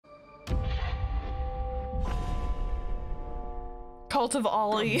Cult of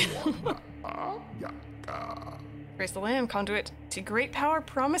Ollie. Praise the Lamb, conduit to great power,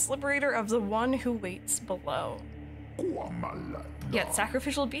 promise liberator of the one who waits below. Yet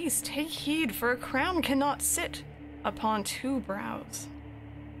sacrificial beast, take heed, for a crown cannot sit upon two brows.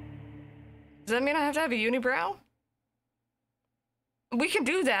 Does that mean I have to have a unibrow? We can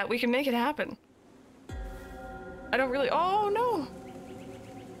do that. We can make it happen. I don't really. Oh no.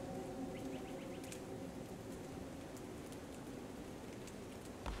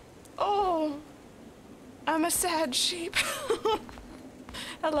 Oh, I'm a sad sheep.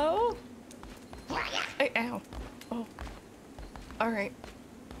 Hello? Hey, ow. Oh. Alright.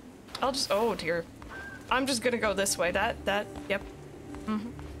 I'll just, oh dear. I'm just gonna go this way. Yep.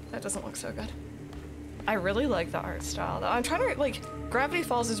 That doesn't look so good. I really like the art style though. I'm trying to, like, Gravity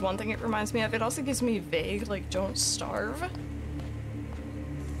Falls is one thing it reminds me of. It also gives me vague, like, Don't Starve.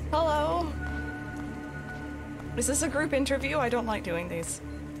 Hello? Is this a group interview? I don't like doing these.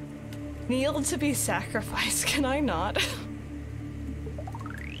 Kneel to be sacrificed. Can I not?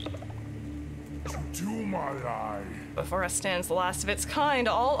 To my eye. Before us stands the last of its kind.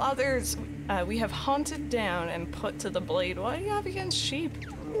 All others we have hunted down and put to the blade. What do you have against sheep?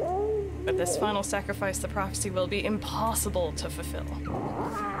 But this final sacrifice, the prophecy will be impossible to fulfill.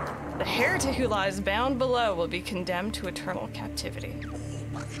 The heretic who lies bound below will be condemned to eternal captivity.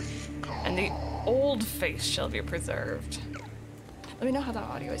 And the old faith shall be preserved. Let me know how that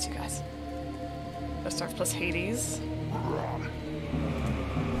audio is, you guys. Starts plus Hades.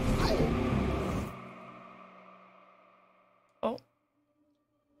 Oh.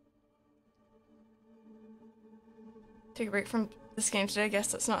 Take a break from this game today. I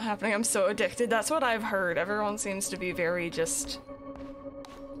guess that's not happening. I'm so addicted. That's what I've heard. Everyone seems to be very just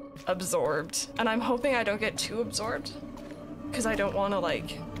absorbed. And I'm hoping I don't get too absorbed. Because I don't want to,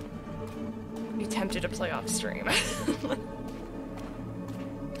 like, be tempted to play off stream.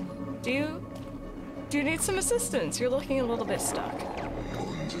 Do you need some assistance? You're looking a little bit stuck.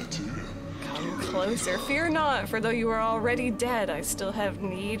 Come closer. Fear not, for though you are already dead, I still have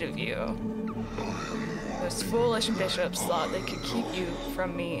need of you. Those foolish bishops thought they could keep you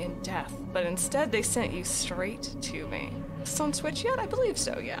from me in death, but instead they sent you straight to me. Is this on Switch yet? I believe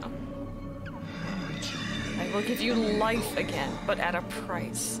so, yeah. I will give you life again, but at a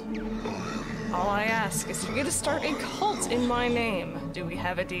price. All I ask is for you to start a cult in my name. Do we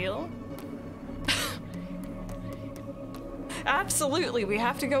have a deal? Absolutely, we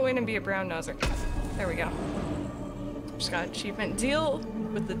have to go in and be a brown noser. There we go. Just got an achievement. Deal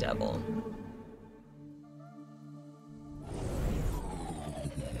with the devil.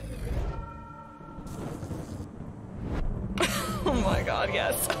 Oh my god,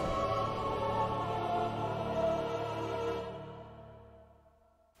 yes.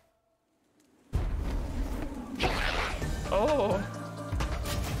 Oh.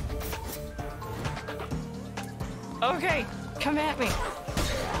 Okay, come at me.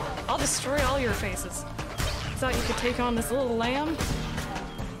 I'll destroy all your faces. Thought you could take on this little lamb?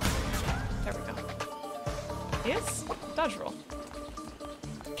 There we go. Yes? Dodge roll.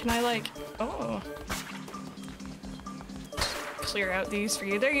 Can I, like, oh. Clear out these for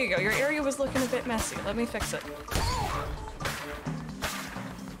you. There you go. Your area was looking a bit messy. Let me fix it.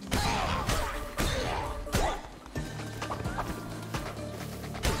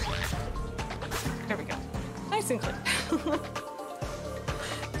 There we go. Nice and clean.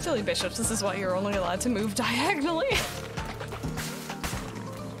 Silly bishops, this is why you're only allowed to move diagonally.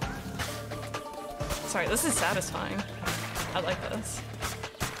 Sorry, this is satisfying. I like this.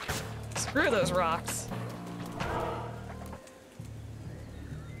 Screw those rocks.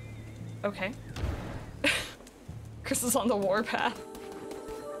 Okay. Chris is on the warpath.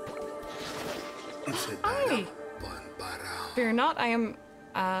 Hi! Fear not, I am,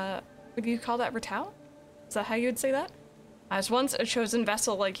 would you call that Ratau? Is that how you would say that? I was once a chosen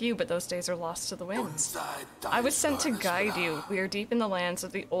vessel like you, but those days are lost to the winds. I was sent to guide you. We are deep in the lands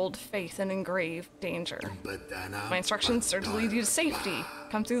of the old faith and in grave danger. My instructions are to lead you to safety.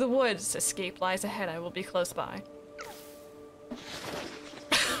 Come through the woods. Escape lies ahead. I will be close by.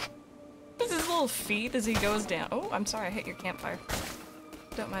 His little feet as he goes down. Oh, I'm sorry, I hit your campfire.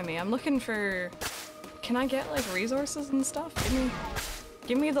 Don't mind me. I'm looking for... Can I get, like, resources and stuff?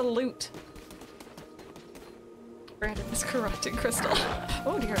 Give me the loot. Granted this corrupted crystal.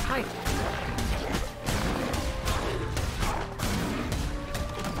 Oh dear, hi.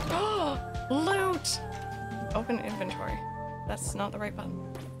 Oh, loot! Open inventory. That's not the right button.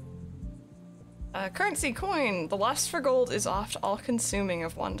 Currency coin. The lust for gold is oft all-consuming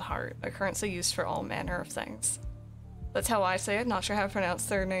of one heart. A currency used for all manner of things. That's how I say it. Not sure how to pronounce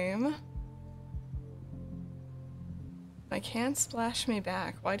their name. I can't splash me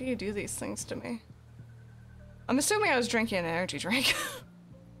back. Why do you do these things to me? I'm assuming I was drinking an energy drink.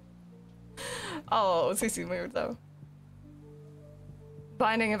 Oh, CC weird though.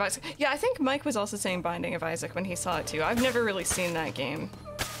 Binding of Isaac. Yeah, I think Mike was also saying Binding of Isaac when he saw it too. I've never really seen that game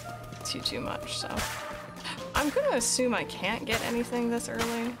too much, so. I'm gonna assume I can't get anything this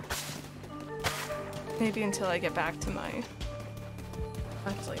early. Maybe until I get back to my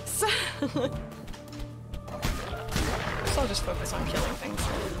place. So I'll just focus on killing things.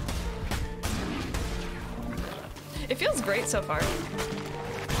 It feels great so far.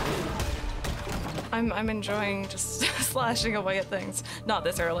 I'm enjoying just slashing away at things. Not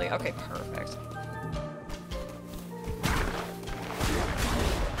this early. Okay, perfect.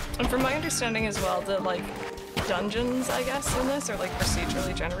 And from my understanding as well, the like dungeons, I guess, in this are like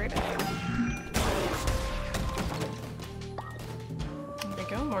procedurally generated. There we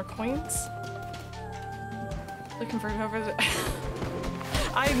go, more coins. Looking for it over the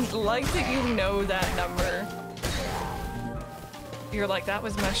I like that you know that number. You're like, that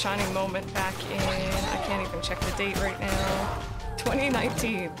was my shining moment back in, I can't even check the date right now,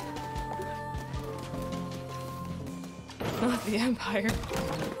 2019. Not the Empire.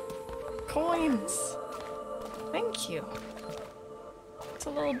 Coins! Thank you. It's a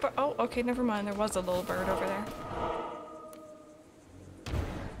little bird. Oh, okay, never mind. There was a little bird over there.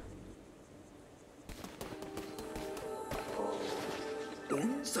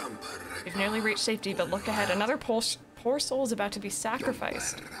 You've nearly reached safety, but look ahead. Another poor soul is about to be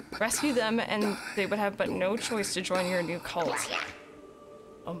sacrificed. Rescue them, and they would have but no choice to join your new cult.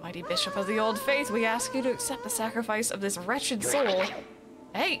 Almighty Bishop of the Old Faith, we ask you to accept the sacrifice of this wretched soul.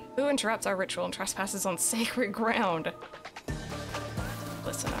 Hey, who interrupts our ritual and trespasses on sacred ground?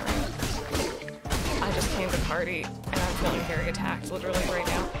 Listen, alright. I just came to party, and I'm feeling very attacked, literally right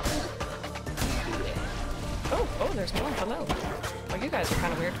now. Oh, there's more. Hello. Oh, you guys are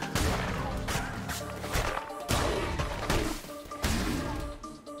kind of weird.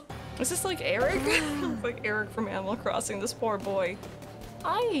 Is this like Eric? Like Eric from Animal Crossing, this poor boy.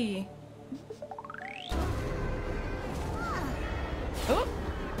 Hi! Oh!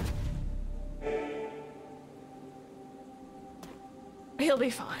 He'll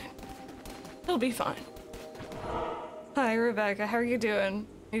be fine. He'll be fine. Hi, Rebecca. How are you doing?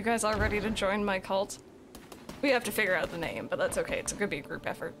 You guys all ready to join my cult? We have to figure out the name, but that's okay. It's gonna be a group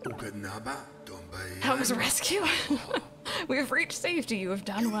effort. How was rescue? We have reached safety. You have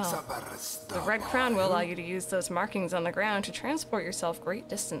done well. The red crown will allow you to use those markings on the ground to transport yourself great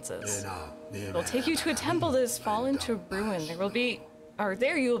distances. It will take you to a temple that has fallen to ruin.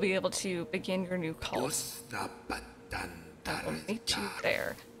 There you will be able to begin your new cult. I will meet you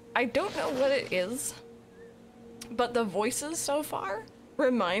there. I don't know what it is, but the voices so far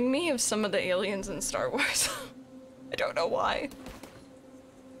remind me of some of the aliens in Star Wars. I don't know why.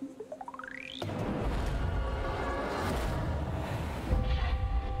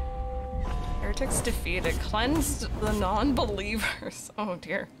 Heretics defeated. Cleansed the non-believers. Oh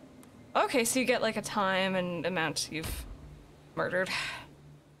dear. Okay, so you get like a time and amount you've murdered.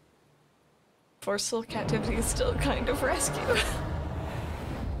 Forceful captivity is still kind of rescue.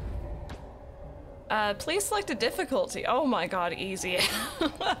 Please select a difficulty. Oh my god, easy.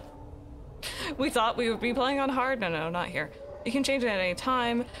 We thought we would be playing on hard. No, not here. You can change it at any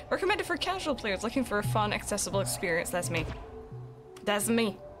time. Recommended for casual players looking for a fun, accessible experience. That's me. That's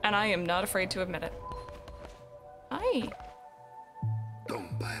me. And I am not afraid to admit it. Hi.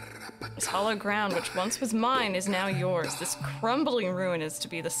 This hollow ground, which once was mine, is now yours. This crumbling ruin is to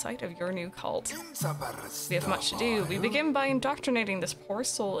be the site of your new cult. We have much to do. We begin by indoctrinating this poor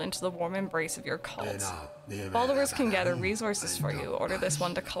soul into the warm embrace of your cult. Followers can gather resources for you. Order this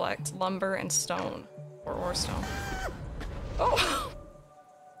one to collect lumber and stone. Or ore stone. Oh!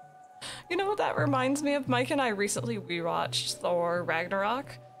 You know what that reminds me of? Mike and I recently rewatched Thor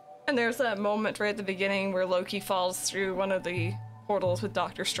Ragnarok. And there's that moment right at the beginning where Loki falls through one of the portals with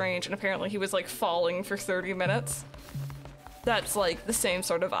Doctor Strange, and apparently he was like falling for 30 minutes. That's like the same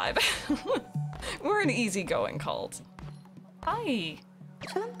sort of vibe. We're an easygoing cult. Hi.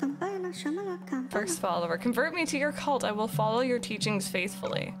 First follower, convert me to your cult. I will follow your teachings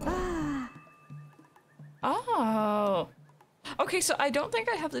faithfully. Oh. Okay, so I don't think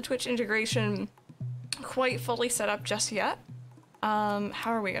I have the Twitch integration quite fully set up just yet. How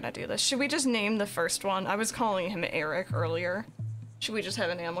are we gonna do this? Should we just name the first one? I was calling him Eric earlier. Should we just have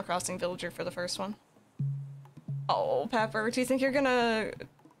an Animal Crossing villager for the first one? Oh, Pepper, do you think you're gonna...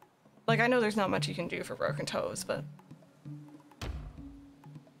 Like, I know there's not much you can do for Broken Toes, but...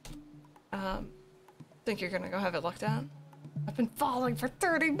 think you're gonna go have it looked at? I've been falling for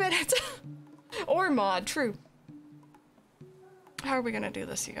 30 minutes! Or mod, true. How are we gonna do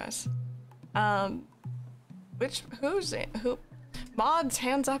this, you guys? Who? Mods,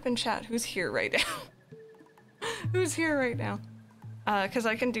 hands up in chat. Who's here right now? Who's here right now? Cause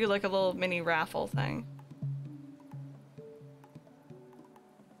I can do like a little mini raffle thing.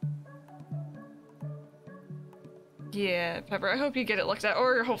 Yeah, Pepper, I hope you get it looked at,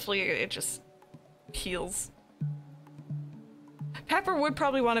 or hopefully it just heals. Pepper would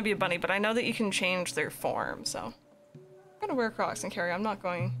probably want to be a bunny, but I know that you can change their form, so. I'm gonna wear Crocs and carry. I'm not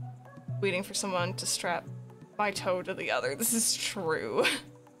going waiting for someone to strap my toe to the other. This is true.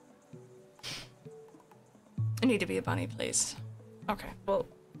 I need to be a bunny, please. Okay, well,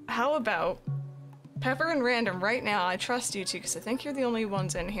 how about Pepper and Random right now? I trust you two because I think you're the only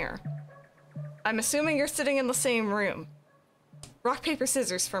ones in here. I'm assuming you're sitting in the same room. Rock, paper,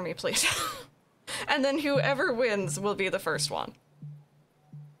 scissors for me, please. And then whoever wins will be the first one.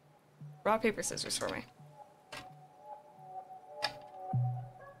 Rock, paper, scissors for me.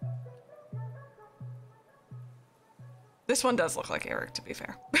 This one does look like Eric, to be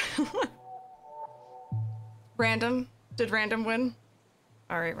fair. Random? Did Random win?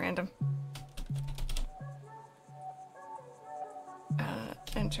 Alright, Random.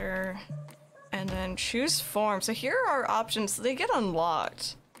 Enter. And then choose form. So here are options. They get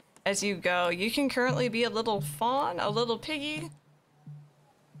unlocked as you go. You can currently be a little fawn, a little piggy,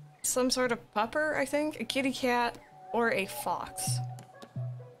 some sort of pupper, I think, a kitty cat, or a fox.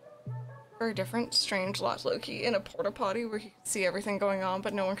 Very different. Strange locked Loki in a porta potty where he could see everything going on,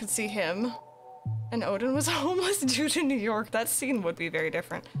 but no one could see him. And Odin was homeless due to New York. That scene would be very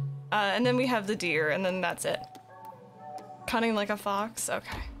different. And then we have the deer, and then that's it. Cunning like a fox?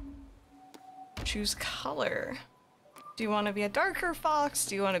 Okay. Choose color. Do you want to be a darker fox?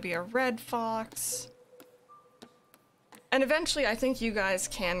 Do you want to be a red fox? And eventually I think you guys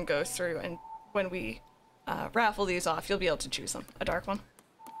can go through and when we raffle these off, you'll be able to choose them. A dark one.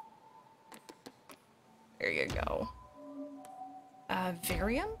 There you go.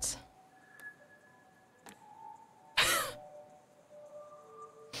 Variant?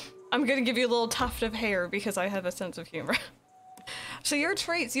 I'm gonna give you a little tuft of hair because I have a sense of humor. So your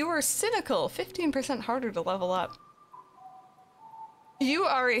traits, you are cynical, 15% harder to level up. You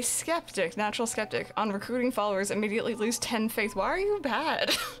are a skeptic, natural skeptic. On recruiting followers, immediately lose 10 faith. Why are you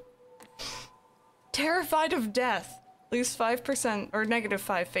bad? Terrified of death. Lose 5% or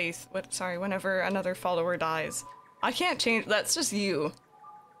 -5 faith. Whenever another follower dies. I can't change, that's just you.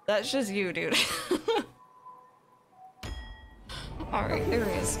 That's just you, dude. Alright, there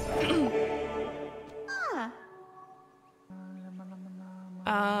he is.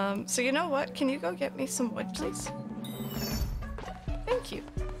 So you know what? Can you go get me some wood, please? Thank you.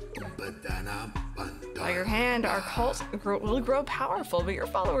 By your hand, our cult will grow powerful, but your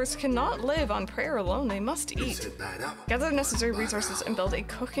followers cannot live on prayer alone. They must eat. Gather the necessary resources and build a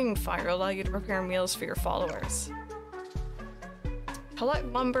cooking fire. Allow you to prepare meals for your followers. Collect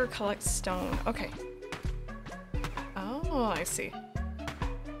lumber, collect stone. Okay. Oh, I see.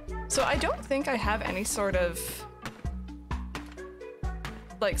 So I don't think I have any sort of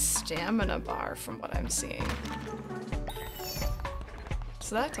like stamina bar from what I'm seeing.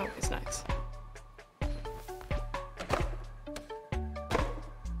 So that's always nice.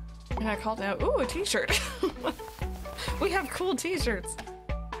 And I called out, ooh, a t-shirt. We have cool t-shirts.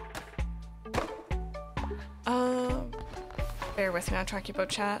 Bear with me, I'll track you about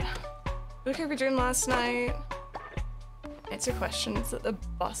chat. What were we doing last night? Answer questions that the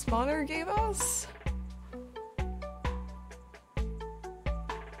bus monitor gave us.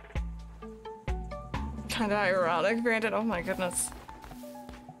 Kinda ironic, Brandon. Oh my goodness.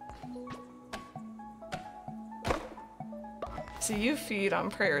 So you feed on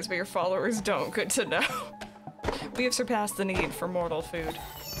prayers, but your followers don't. Good to know. We have surpassed the need for mortal food.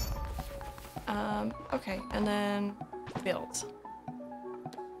 Okay, and then build.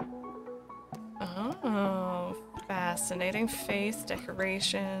 Oh, fascinating. Faith,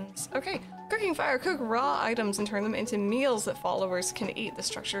 decorations. Okay, cooking fire. Cook raw items and turn them into meals that followers can eat. The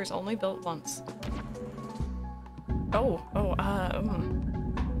structure is only built once.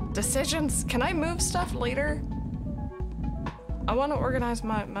 Decisions. Can I move stuff later? I want to organize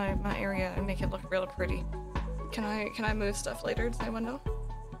my area and make it look real pretty. Can I move stuff later? Does anyone know?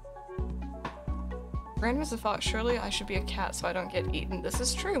 Random as a fox. Surely I should be a cat so I don't get eaten. This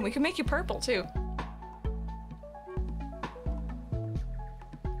is true. We can make you purple too.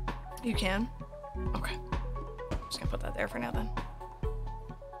 You can? Okay. I'm just gonna put that there for now then.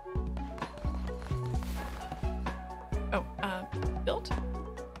 Oh, build?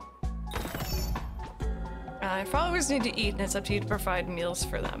 Followers need to eat and it's up to you to provide meals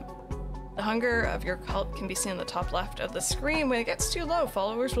for them. The hunger of your cult can be seen in the top left of the screen. When it gets too low,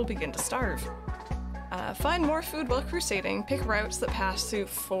 followers will begin to starve. Find more food while crusading. Pick routes that pass through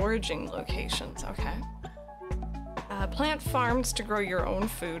foraging locations. Okay. Plant farms to grow your own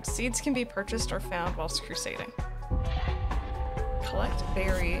food. Seeds can be purchased or found whilst crusading. Collect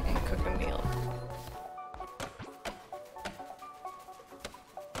berry and cook a meal.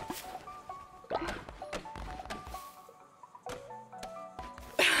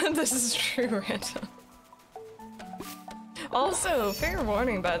 This is true, Random. Also, fair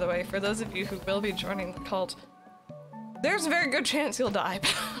warning, by the way, for those of you who will be joining the cult, there's a very good chance you'll die.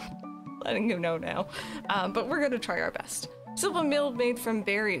 Letting you know now. But we're gonna try our best. Simple meal made from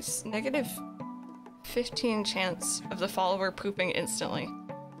berries. Negative 15 chance of the follower pooping instantly.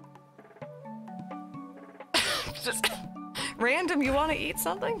 Just random, you want to eat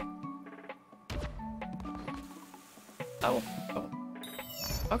something? Oh.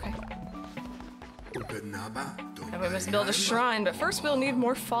 Okay. And we must build a shrine, but first we'll need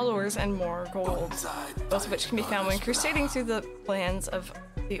more followers and more gold, both of which can be found when crusading through the lands of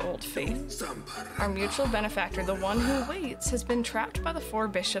the Old Faith. Our mutual benefactor, the one who waits, has been trapped by the 4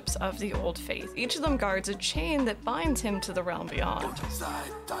 bishops of the Old Faith. Each of them guards a chain that binds him to the realm beyond.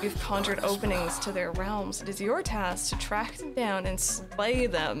 You've conjured openings to their realms. It is your task to track them down and slay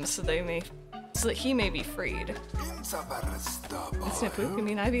them so that he may be freed. Snipoop, you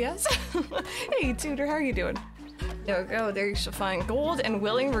mean IBS? Hey, Tutor, how are you doing? There we go. There you shall find gold and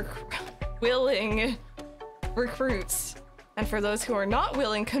willing recruits. And for those who are not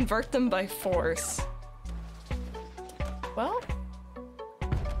willing, convert them by force. Well.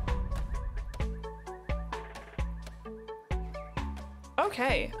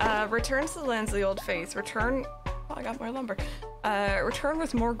 Okay. Return to the lands of the Old Faith. Return. Oh, I got more lumber. Return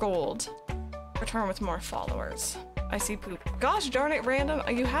with more gold. Return with more followers. I see poop. Gosh darn it, Random.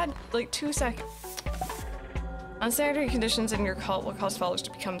 You had like 2 seconds. Unsanitary conditions in your cult will cause followers to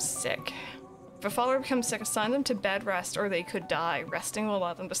become sick. If a follower becomes sick, assign them to bed rest or they could die. Resting will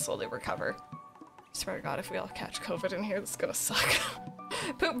allow them to slowly recover. I swear to God, if we all catch COVID in here, this is gonna suck.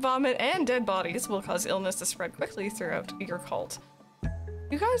 Poop, vomit, and dead bodies will cause illness to spread quickly throughout your cult.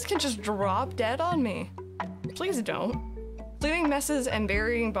 You guys can just drop dead on me. Please don't. Cleaning messes and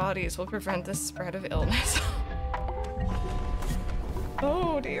burying bodies will prevent the spread of illness.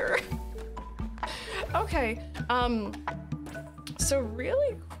 Oh dear. Okay, so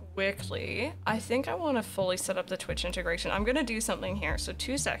really quickly, I think I want to fully set up the Twitch integration. I'm gonna do something here, so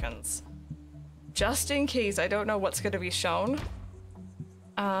 2 seconds. Just in case I don't know what's gonna be shown.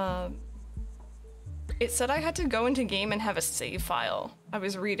 It said I had to go into game and have a save file. I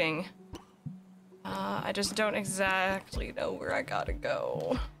was reading. I just don't exactly know where I gotta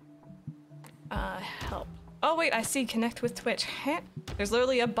go. Help. Oh wait, I see connect with Twitch. There's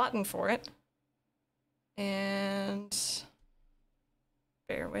literally a button for it. And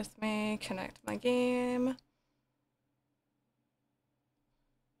bear with me, connect my game.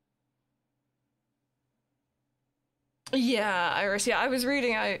 Yeah, Iris, yeah, I was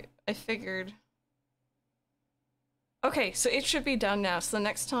reading, I figured. Okay, so it should be done now, so the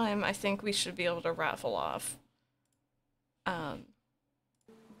next time I think we should be able to raffle off.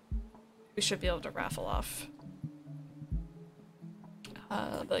 We should be able to raffle off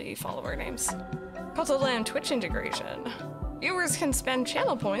the follower names. Cult of Land Twitch integration. Viewers can spend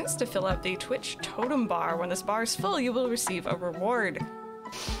channel points to fill out the Twitch totem bar. When this bar is full, you will receive a reward.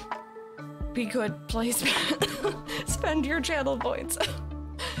 Be good, please. Spend your channel points.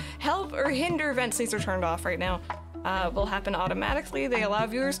 Help or hinder events, these are turned off right now, will happen automatically. They allow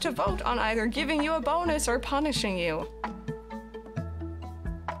viewers to vote on either giving you a bonus or punishing you.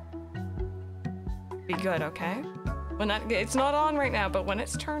 Be good, okay? When that, it's not on right now, but when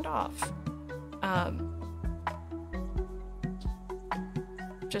it's turned off,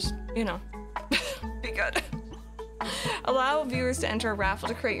 just, you know, be good. Allow viewers to enter a raffle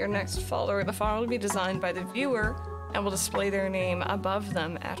to create your next follower. The follower will be designed by the viewer and will display their name above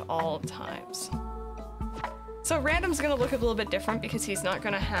them at all times. So Random's gonna look a little bit different because he's not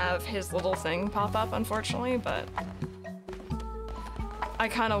gonna have his little thing pop up, unfortunately, but I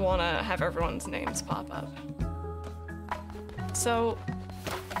kind of want to have everyone's names pop up. So,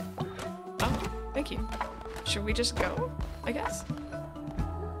 oh, thank you. Should we just go, I guess?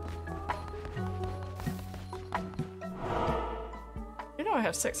 You know I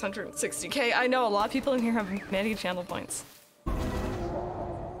have 660k. I know a lot of people in here have many channel points.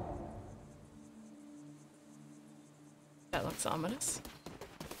 That looks ominous.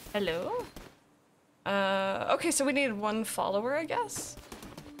 Hello? Okay, so we need 1 follower, I guess?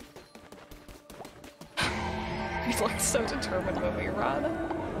 He looks so determined when we run.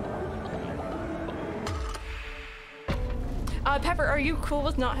 Pepper, are you cool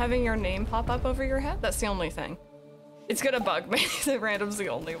with not having your name pop up over your head? That's the only thing. It's gonna bug me that random's the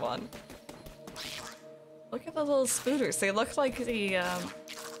only one. Look at the little spooters. They look like the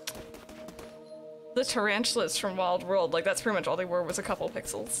tarantulas from Wild World. Like, that's pretty much all they were, was a couple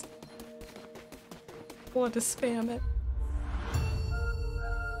pixels. Want to spam it.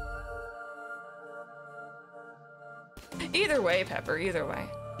 Either way, Pepper, either way.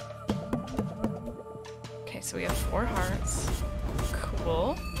 Okay, so we have 4 hearts.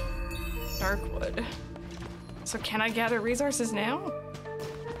 Cool. Darkwood. So can I gather resources now?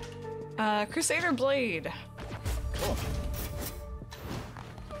 Crusader Blade. Cool.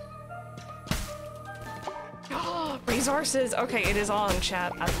 Resources! Okay, it is on,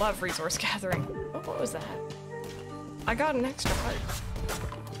 chat. I love resource gathering. Oh, what was that? I got an extra heart.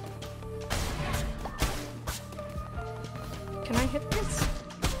 Can I hit this?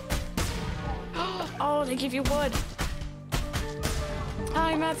 Oh, they give you wood.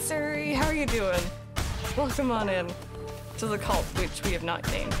 Hi, Matsuri. How are you doing? Welcome on in to the cult, which we have not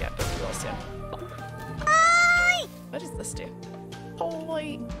named yet, but we will soon. Hi! What does this do?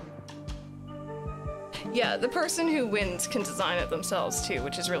 Holy. Yeah, the person who wins can design it themselves too,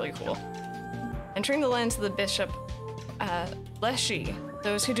 which is really cool. Entering the lands of the Bishop Leshy,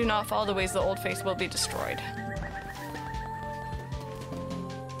 those who do not follow the ways of the Old Faith will be destroyed.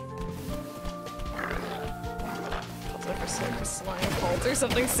 Like a slime cult or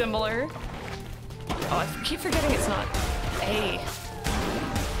something similar. Oh, I keep forgetting it's not A.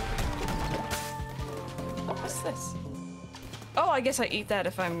 What's this? Oh, I guess I eat that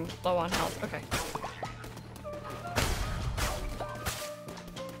if I'm low on health. Okay.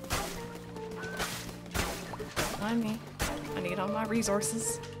 Mind me. I need all my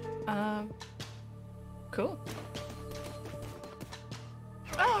resources. Cool.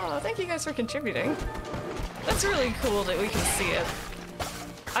 Oh, thank you guys for contributing. That's really cool that we can see it.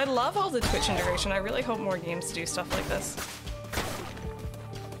 I love all the Twitch integration. I really hope more games do stuff like this.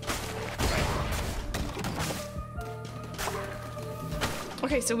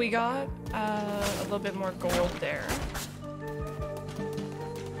 Okay, so we got a little bit more gold there.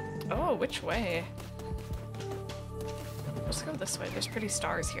 Oh, which way? Let's go this way. There's pretty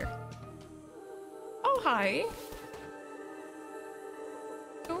stars here. Oh, hi.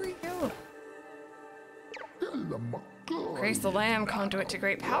 Who are you? Praise the Lamb, conduit to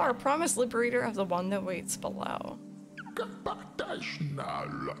great power, promised liberator of the one that waits below.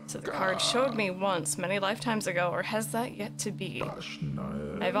 So the card showed me once, many lifetimes ago, or has that yet to be?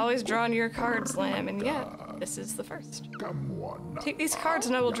 I've always drawn your cards, Lamb, and yet, this is the first. Take these cards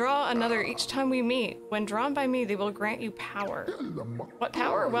and I will draw another each time we meet. When drawn by me, they will grant you power. What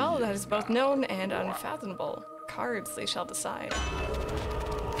power? Well, that is both known and unfathomable. Cards, they shall decide.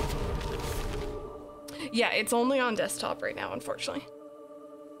 Yeah, it's only on desktop right now, unfortunately.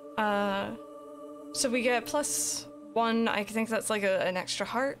 So we get +1, I think that's like an extra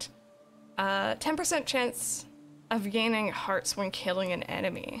heart. 10% chance of gaining hearts when killing an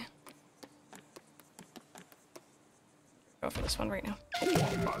enemy. Go for this one right now.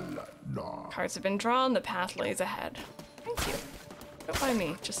 Cards have been drawn, the path lays ahead. Thank you. Don't mind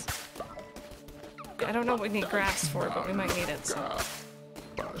me, just... I don't know what we need grass for, but we might need it, so...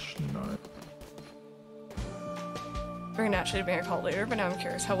 Very naturally being a cult leader, but now I'm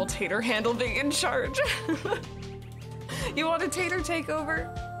curious, how will Tater handle being in charge? You want a Tater takeover?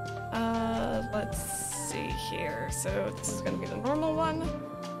 Let's see here. So this is gonna be the normal one.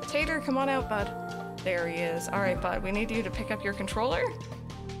 Tater, come on out, bud. There he is. All right, bud, we need you to pick up your controller.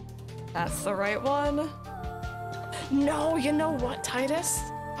 That's the right one. No, you know what, Titus?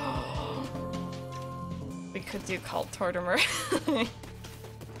 We could do Cult Tortimer.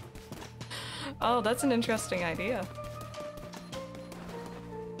 Oh, that's an interesting idea.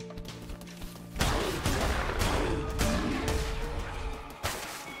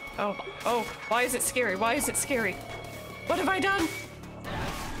 Oh, why is it scary? Why is it scary? What have I done?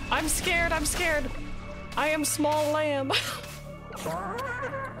 I'm scared, I'm scared. I am small lamb.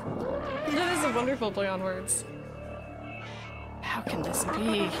 That is a wonderful play on words. How can this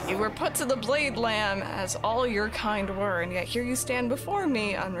be? You were put to the blade, lamb, as all your kind were, and yet here you stand before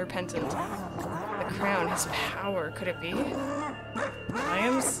me, unrepentant. The crown, his power, could it be?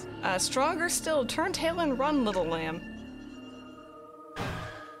 Lambs? Stronger still, turn tail and run, little lamb.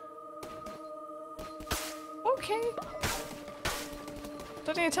 Okay.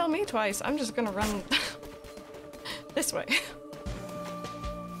 Don't need to tell me twice. I'm just gonna run this way.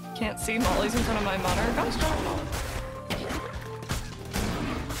 Can't see Molly's in front of my monitor. Gosh darn it, Molly.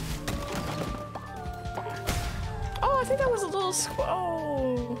 Oh, I think that was a little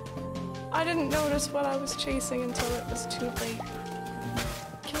oh. I didn't notice what I was chasing until it was too late.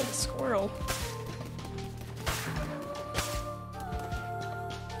 Kill the squirrel.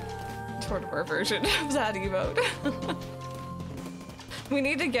 Tortimer version of that emote. We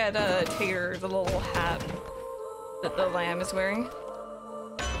need to get Tater the little hat that the lamb is wearing.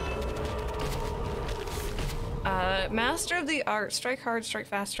 Master of the art. Strike hard, strike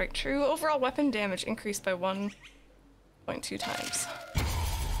fast, strike true. Overall weapon damage increased by 1.2 times.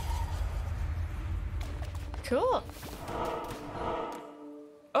 Cool.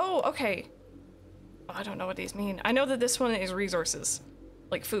 Oh, okay. Oh, I don't know what these mean. I know that this one is resources,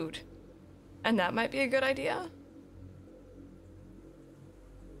 like food. And that might be a good idea.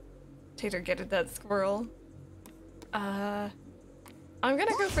 Tater, get it, that squirrel. I'm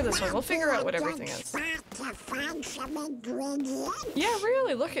gonna go for this one. We'll figure out what everything is. Yeah,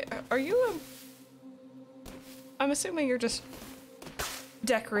 really, look at- are you I'm assuming you're just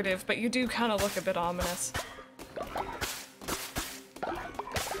decorative, but you do kind of look a bit ominous.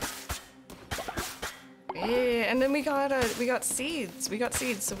 Yeah, and then we got seeds. We got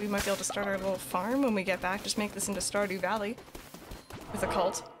seeds, so we might be able to start our little farm when we get back. Just make this into Stardew Valley with a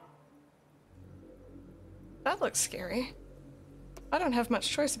cult. That looks scary. I don't have much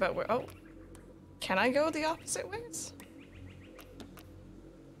choice about where- oh. Can I go the opposite ways?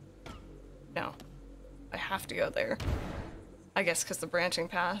 No. I have to go there. I guess because the branching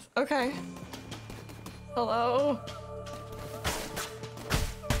path. Okay. Hello?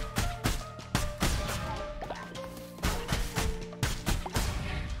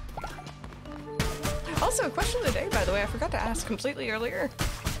 Also, question of the day, by the way, I forgot to ask completely earlier.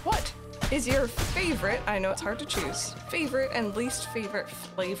 What is your favorite, I know it's hard to choose, favorite and least favorite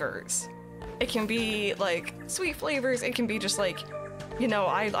flavors? It can be like sweet flavors, it can be just like, you know,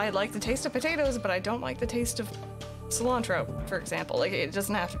 I like the taste of potatoes, but I don't like the taste of cilantro, for example. Like, it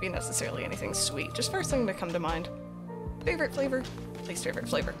doesn't have to be necessarily anything sweet. Just first thing to come to mind. Favorite flavor, least favorite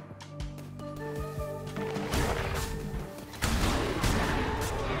flavor.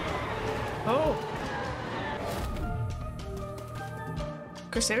 Oh.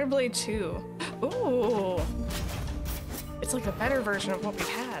 Crusader Blade 2. Ooh. It's like a better version of what we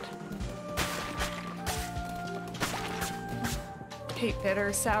had. Hate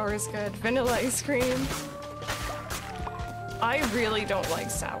bitter, sour is good. Vanilla ice cream. I really don't like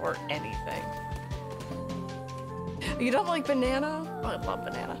sour anything. You don't like banana? Oh, I love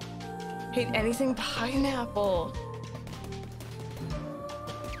banana. Hate anything pineapple.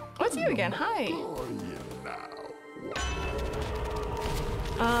 What's you again? Hi.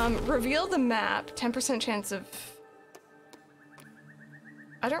 Reveal the map. 10% chance of...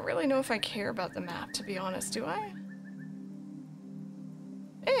 I don't really know if I care about the map, to be honest, do I?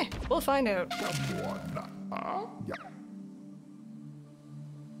 We'll find out.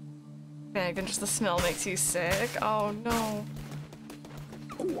 Bang, just the smell makes you sick. Oh no.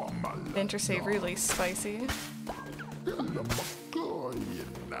 Winter savory, least spicy.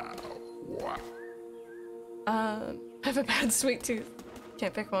 I have a bad sweet tooth.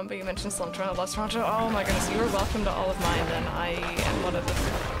 Can't pick one, but you mentioned cilantro. I love cilantro. Oh my goodness, you are welcome to all of mine then. I am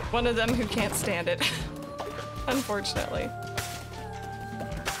one of them who can't stand it. Unfortunately.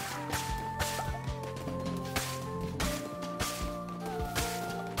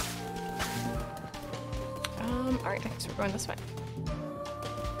 Alright, next we're going this way.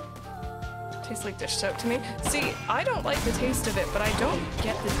 Tastes like dish soap to me. See, I don't like the taste of it, but I don't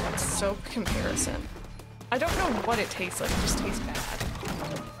get the soap comparison. I don't know what it tastes like, it just tastes bad.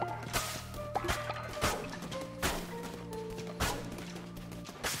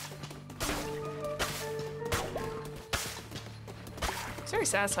 It's very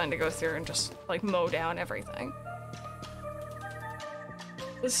satisfying to go through and just, like, mow down everything.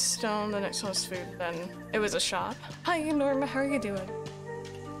 This stone, the next one was food, then it was a shop. Hi, Norma, how are you doing?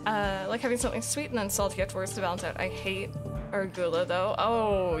 Like having something sweet and then salty afterwards to balance out. I hate arugula though.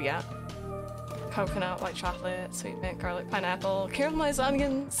 Oh, yeah. Coconut, white chocolate, sweet mint, garlic, pineapple, caramelized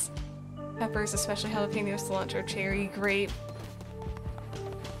onions, peppers, especially jalapeno, cilantro, cherry, grape.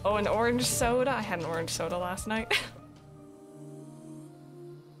 Oh, an orange soda. I had an orange soda last night.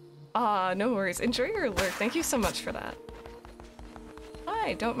 No worries. Enjoy your alert. Thank you so much for that.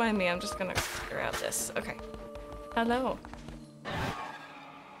 Hi, don't mind me. I'm just gonna clear out this. Okay. Hello.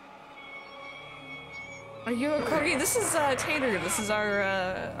 Are you a corgi? This is Tater. This is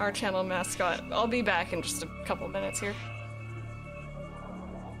our channel mascot. I'll be back in just a couple minutes here.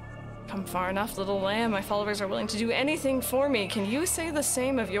 Come far enough, little lamb. My followers are willing to do anything for me. Can you say the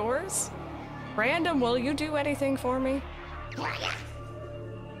same of yours? Random, will you do anything for me?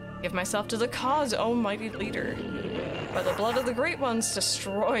 Give myself to the cause, oh mighty leader. By the blood of the great ones,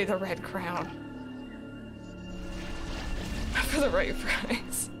 destroy the red crown. For the right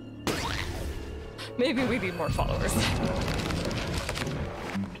price. Maybe we need more followers.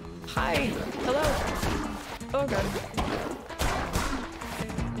 Hi. Hello. Oh god.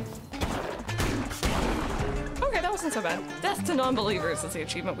 Okay, that wasn't so bad. Death to non-believers is the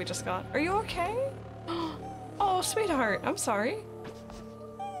achievement we just got. Are you okay? Oh, sweetheart. I'm sorry.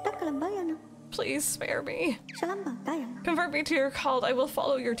 Please spare me. Convert me to your cult. I will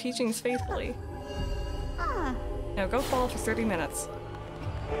follow your teachings faithfully. Now go fall for 30 minutes.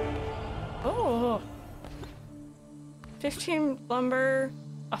 Oh. 15 lumber.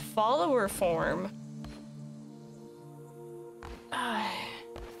 A follower form.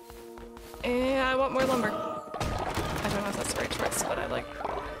 And I want more lumber. I don't know if that's the right choice, but I like,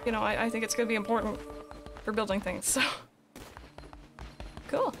 you know, I think it's gonna be important for building things, so.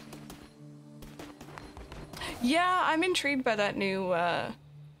 Cool. Yeah, I'm intrigued by that new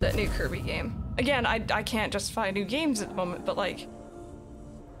Kirby game. Again, I can't justify new games at the moment, but like,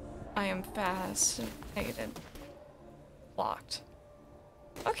 I am fascinated. Locked.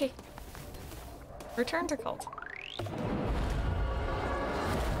 Okay. Return to cult.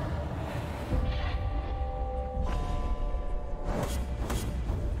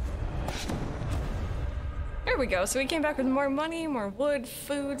 There we go. So we came back with more money, more wood,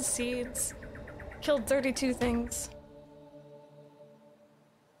 food, seeds. Killed 32 things.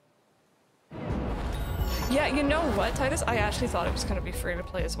 Yeah, you know what, Titus? I actually thought it was going to be free to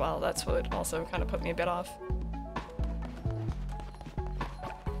play as well. That's what also kind of put me a bit off.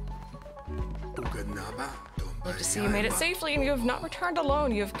 Love to see you made it safely and you have not returned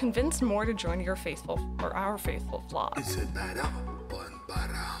alone. You have convinced more to join your faithful, or our faithful flock.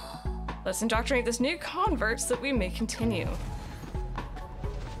 Let's indoctrinate this new convert so that we may continue.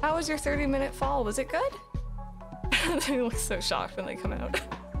 How was your 30-minute fall? Was it good? They look so shocked when they come out.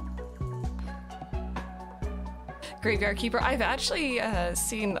 Graveyard Keeper. I've actually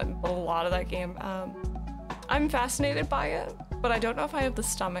seen a lot of that game. I'm fascinated by it, but I don't know if I have the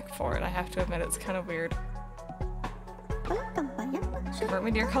stomach for it. I have to admit, it's kind of weird. Convert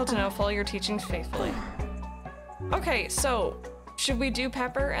me to your cult and I'll follow your teachings faithfully. Okay, so should we do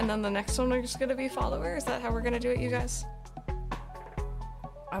Pepper and then the next one is gonna be Follower? Is that how we're gonna do it, you guys?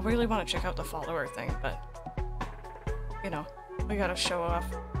 I really want to check out the follower thing, but you know, we gotta show off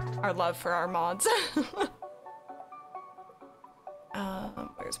our love for our mods.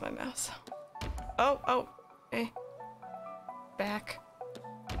 Where's my mouse? Oh, hey. Back.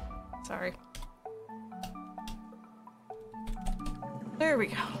 Sorry. There we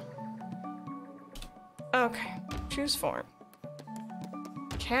go. Okay, choose form.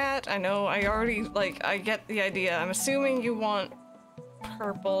 Cat, I know, I already, like, I get the idea. I'm assuming you want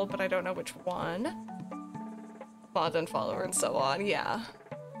purple, but I don't know which one. Mod and follower and so on, yeah.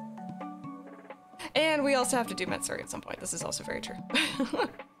 And we also have to do Metsuri at some point. This is also very true.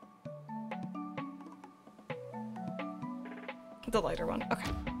 The lighter one,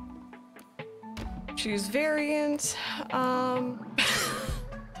 okay. Choose variant.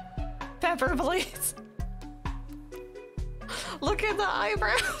 Pepper, please. Look at the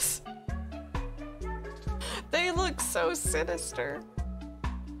eyebrows. They look so sinister.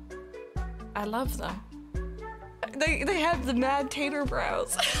 I love them. They have the mad tater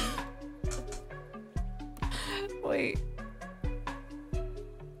brows. Wait.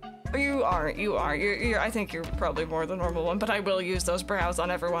 You are. I think you're probably more the normal one, but I will use those brows on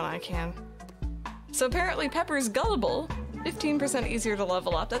everyone I can. So apparently Pepper's gullible. 15% easier to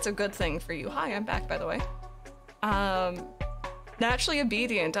level up. That's a good thing for you. Hi, I'm back, by the way. Naturally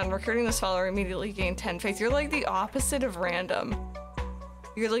obedient. On recruiting this follower, immediately gain 10 faith. You're like the opposite of random.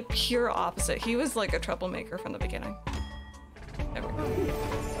 You're like pure opposite. He was like a troublemaker from the beginning. There we go.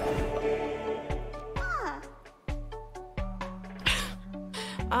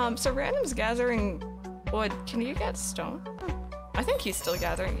 So Random's gathering wood. Can you get stone? I think he's still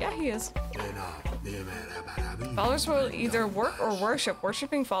gathering. Yeah, he is. Followers will either work or worship.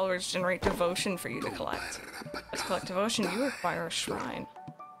 Worshipping followers generate devotion for you to collect. To collect devotion, you require a shrine.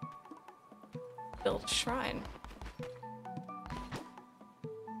 Build a shrine.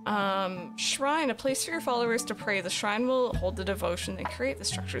 Shrine, a place for your followers to pray. The shrine will hold the devotion they create. The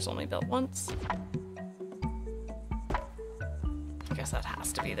structure is only built once. I guess that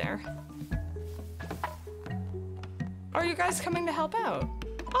has to be there. Are you guys coming to help out?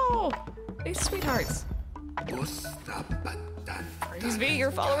 Oh, these sweethearts. Praise be, your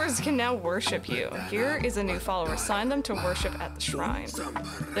followers can now worship you. Here is a new follower. Assign them to worship at the shrine.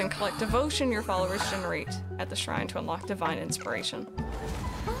 Then collect devotion your followers generate at the shrine to unlock divine inspiration.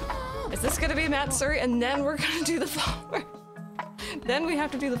 Is this gonna be Matsuri? And then we're gonna do the followers. Then we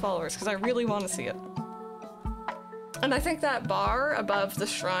have to do the followers, because I really want to see it. And I think that bar above the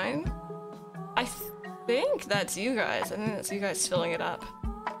shrine, I think that's you guys. I think that's you guys filling it up.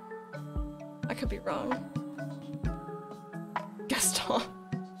 I could be wrong. Gaston.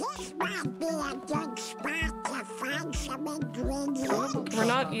 This might be a good spot to find some ingredients. We're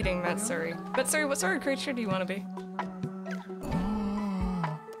not eating Matsuri. Matsuri, what sort of creature do you want to be?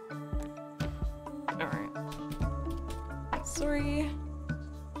 Alright. Matsuri.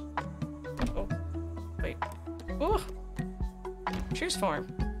 Oh, wait. Ooh. Choose form.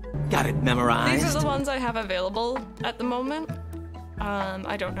 Got it memorized. These are the ones I have available at the moment.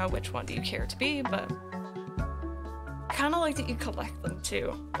 I don't know which one do you care to be, but I kind of like that you collect them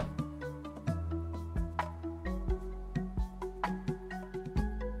too.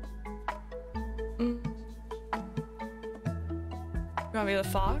 You want to be the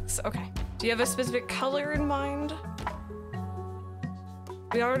fox? Okay. Do you have a specific color in mind?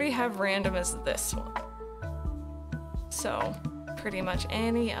 We already have random as this one. So, pretty much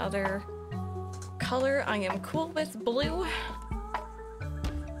any other color I am cool with. Blue.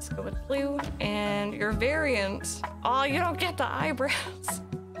 Let's go with blue. And your variant. Oh, you don't get the eyebrows.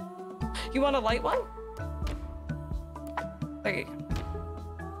 You want a light one? There you go.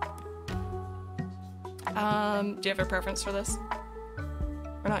 Do you have a preference for this?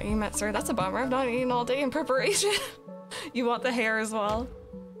 We're not eating Matsuri. That's a bummer. I've not eaten all day in preparation. You want the hair as well?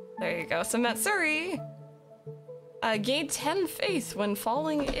 There you go. So Matsuri gain 10 faith when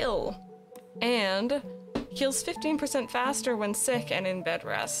falling ill, and heals 15% faster when sick and in bed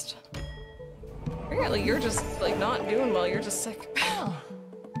rest. Apparently you're just like not doing well. You're just sick.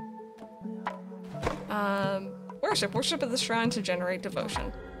 Worship at the shrine to generate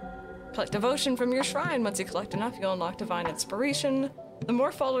devotion. Collect devotion from your shrine. Once you collect enough, you'll unlock divine inspiration. The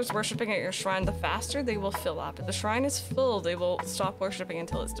more followers worshipping at your shrine, the faster they will fill up. If the shrine is full, they will stop worshipping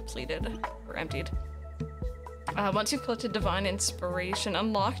until it's depleted or emptied. Once you've collected divine inspiration,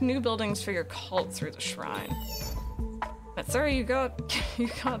 unlock new buildings for your cult through the shrine. But sorry, you got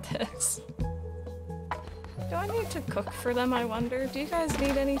this. Do I need to cook for them, I wonder? Do you guys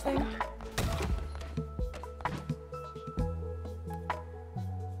need anything?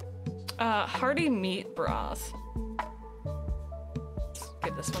 Hearty meat broth. Let's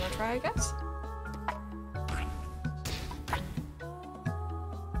give this one a try, I guess.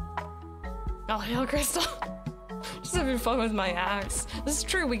 Oh, hail Crystal. Just having fun with my axe. This is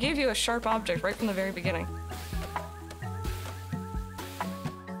true, we gave you a sharp object right from the very beginning.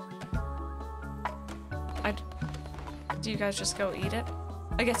 Do you guys just go eat it?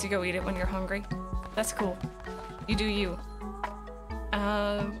 I guess you go eat it when you're hungry. That's cool. You do you.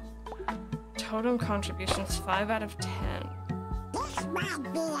 Totem contributions 5 out of 10. This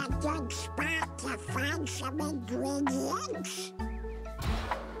might be a good spot to find some ingredients.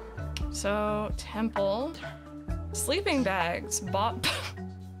 So, temple, sleeping bags,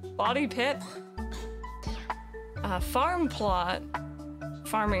 body pit, farm plot,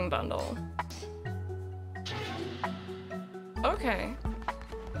 farming bundle. Okay.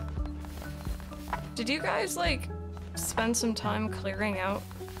 Did you guys, like, spend some time clearing out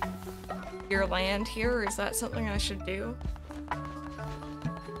your land here, or is that something I should do?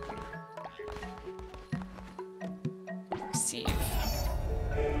 Receive.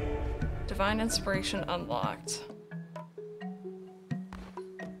 Divine inspiration unlocked.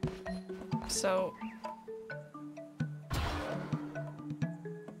 So,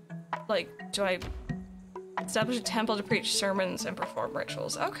 like, do I establish a temple to preach sermons and perform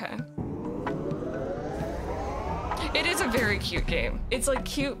rituals? Okay. It is a very cute game. It's like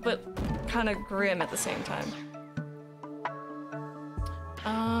cute, but kind of grim at the same time.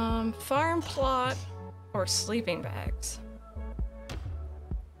 Farm plot or sleeping bags.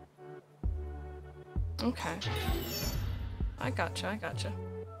 Okay. I gotcha.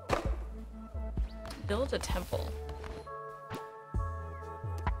 Build a temple.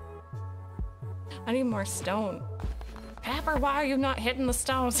 I need more stone. Pepper, why are you not hitting the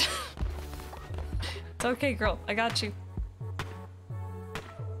stones? It's okay, girl. I got you.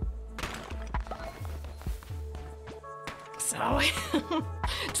 So,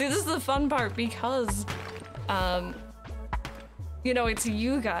 see, this is the fun part because, you know, it's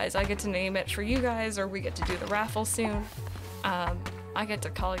you guys. I get to name it for you guys, or we get to do the raffle soon. I get to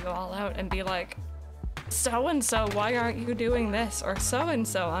call you all out and be like, so-and-so, why aren't you doing this? Or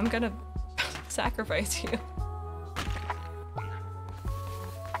so-and-so, I'm gonna sacrifice you.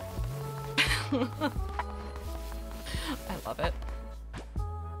 I love it.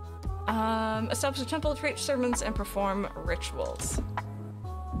 Establish a temple to preach sermons and perform rituals.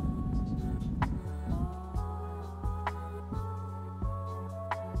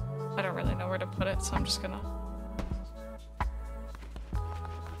 I don't really know where to put it, so I'm just gonna...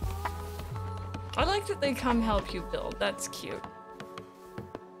 I like that they come help you build. That's cute.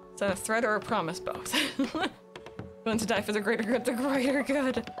 Is that a threat or a promise? Both. Willing to die for the greater good, the greater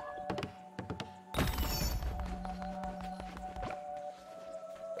good.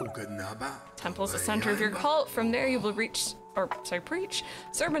 Temple is the center of your cult. From there you will preach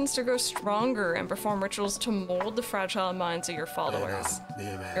sermons to grow stronger and perform rituals to mold the fragile minds of your followers.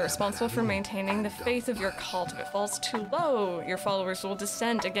 You're responsible for maintaining the faith of your cult. If it falls too low, your followers will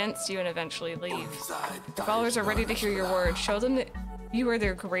dissent against you and eventually leave. Your followers are ready to hear your words. Show them that you are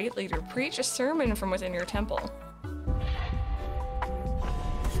their great leader. Preach a sermon from within your temple.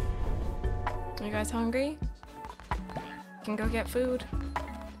 Are you guys hungry? Can go get food.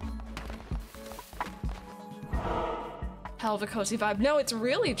 Hell of a cozy vibe. No, it's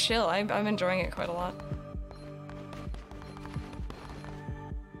really chill. I'm enjoying it quite a lot.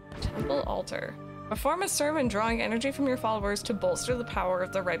 Temple altar. Perform a sermon drawing energy from your followers to bolster the power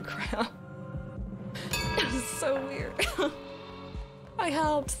of the Red Crown. This is so weird. I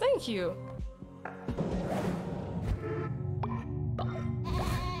helped. Thank you.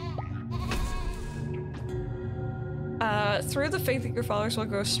 Through the faith that your followers will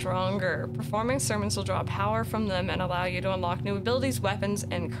grow stronger. Performing sermons will draw power from them and allow you to unlock new abilities, weapons,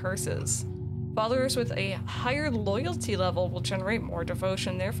 and curses. Followers with a higher loyalty level will generate more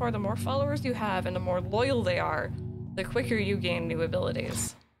devotion. Therefore, the more followers you have and the more loyal they are, the quicker you gain new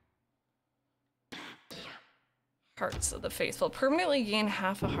abilities. Hearts of the Faithful. Permanently gain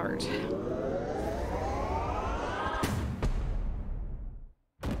half a heart.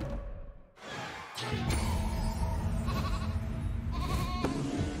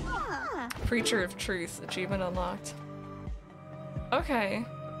 Preacher of Truth, achievement unlocked. Okay.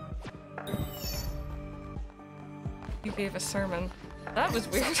 You gave a sermon. That was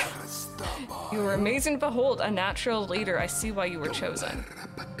weird. You were amazing to behold, a natural leader. I see why you were chosen.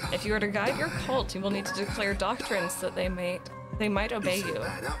 If you are to guide your cult, you will need to declare doctrines that they might obey you.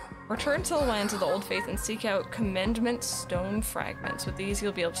 Return to the lands of the old faith and seek out commandment stone fragments. With these,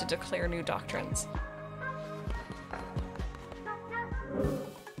 you'll be able to declare new doctrines.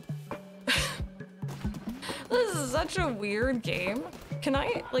 This is such a weird game. Can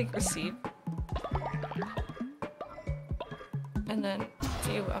I, like, receive? And then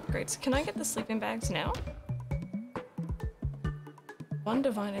view upgrades. Can I get the sleeping bags now? One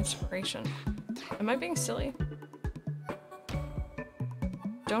divine inspiration. Am I being silly?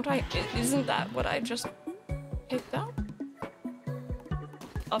 Don't I? Isn't that what I just picked up?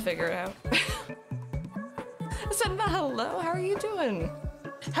 I'll figure it out. I said, hello, how are you doing?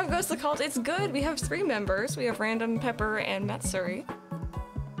 How goes the cult? It's good. We have 3 members. We have Random, Pepper, and Matsuri.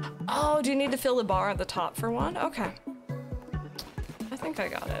 Oh, do you need to fill the bar at the top for one? Okay. I think I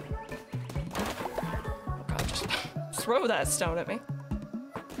got it. Oh god, just throw that stone at me.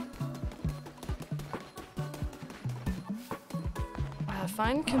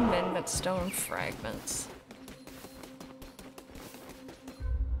 Find commandment stone fragments.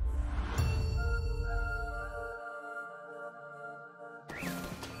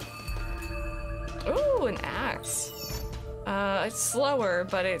 Ooh, an axe. It's slower,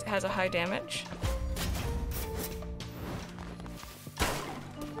 but it has a high damage.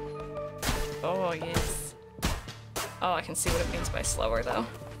 Oh, yes. Oh, I can see what it means by slower, though.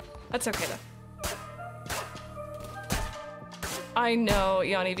 That's okay, though. I know,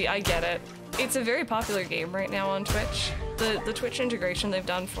 Yanni V, I get it. It's a very popular game right now on Twitch. The Twitch integration they've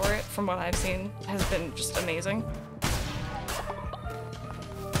done for it, from what I've seen, has been just amazing.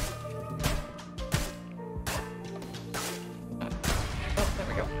 Oh, there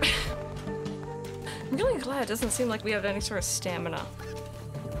we go. I'm really glad it doesn't seem like we have any sort of stamina.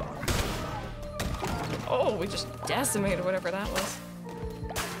 Oh, we just decimated whatever that was.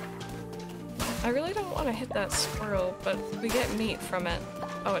 I really don't want to hit that squirrel, but we get meat from it.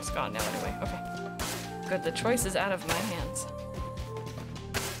 Oh, it's gone now anyway. Okay. Good, the choice is out of my hands.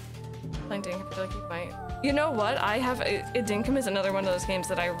 Playing Dinkum, I feel like you might. You know what? I have Dinkum is another one of those games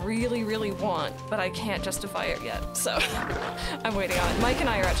that I really, really want, but I can't justify it yet. So I'm waiting on it. Mike and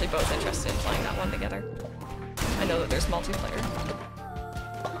I are actually both interested in playing that one together. I know that there's multiplayer.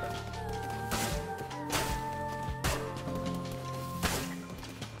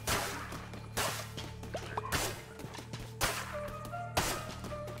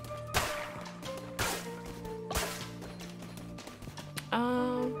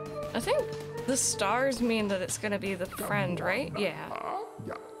 I think the stars mean that it's gonna be the friend, right? Yeah.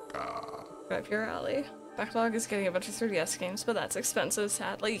 Right up your alley. Backlog is getting a bunch of 3DS games, but that's expensive,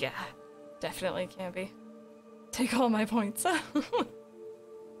 sadly. Yeah, definitely can be. Take all my points.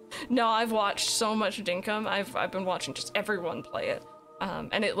 No, I've watched so much Dinkum. I've been watching just everyone play it,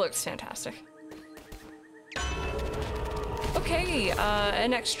 and it looks fantastic. Okay,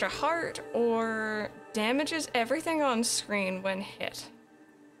 an extra heart or damages everything on screen when hit.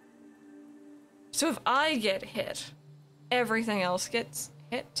 So if I get hit, everything else gets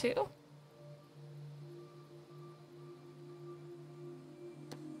hit too?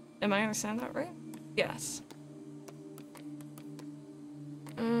 Am I understanding that right? Yes.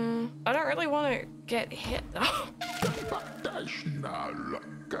 I don't really want to get hit though.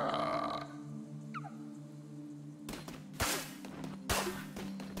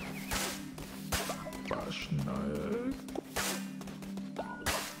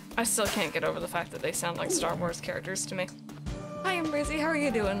 I still can't get over the fact that they sound like Star Wars characters to me. Hi, I'm Brizzy. How are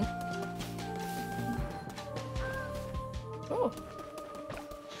you doing? Oh.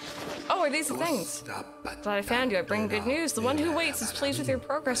 Oh, are these the things? Glad I found you. I bring good news. The one who waits is pleased with your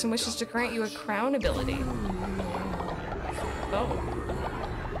progress and wishes to grant you a crown ability. Oh.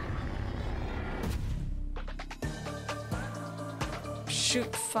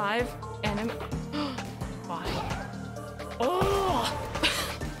 Shoot 5 enemy. Why? Oh!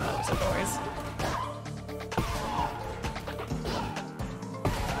 That was a noise.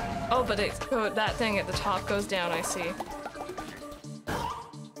 Oh, but that thing at the top goes down, I see.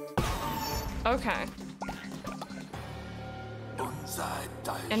 Okay.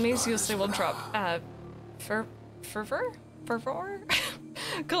 Enemies usually will drop, fervor?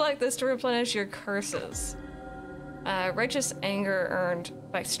 Collect this to replenish your curses. Righteous anger earned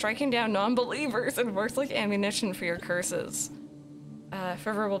by striking down non-believers and works like ammunition for your curses.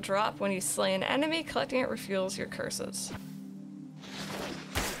 Fervor will drop when you slay an enemy. Collecting it refuels your curses.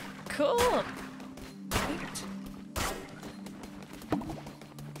 Cool! Neat.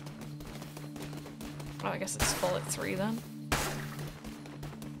 Oh, I guess it's full at 3 then.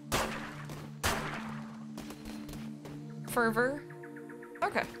 Fervor?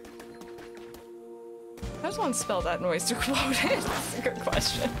 Okay. How does one spell that noise to quote it? That's a good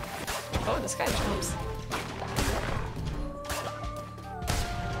question. Oh, this guy jumps.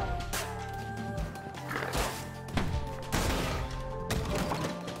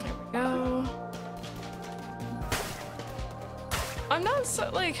 There we go. I'm not so,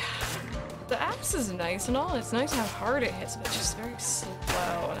 like... The axe is nice and all. It's nice how hard it hits, but it's just very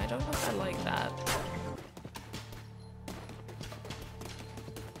slow, and I don't know if I like that.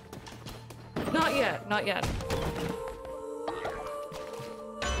 Not yet, not yet.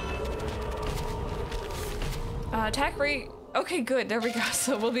 Attack rate. Okay, good. There we go.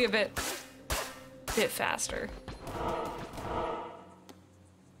 So we'll be a bit faster.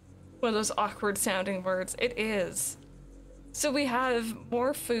 One of those awkward sounding words. It is. So we have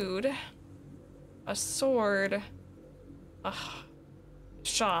more food, a sword, a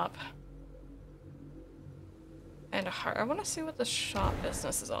shop, and a heart. I want to see what the shop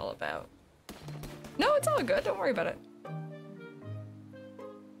business is all about. No, it's all good. Don't worry about it.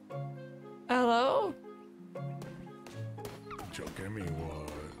 Hello?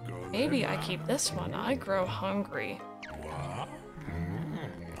 Maybe I keep this one. I grow hungry.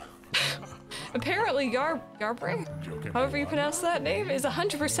 Apparently, Yarbray, however you pronounce that name, is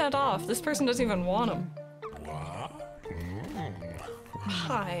 100% off. This person doesn't even want them.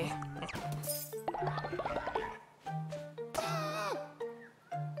 Hi.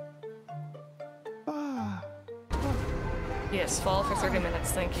 Yes, fall for 30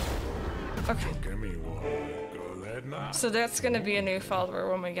 minutes, thank you. Okay. So that's gonna be a new follower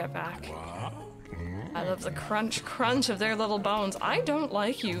when we get back. I love the crunch of their little bones. I don't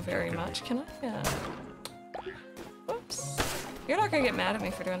like you very much. Can I? Whoops. You're not gonna get mad at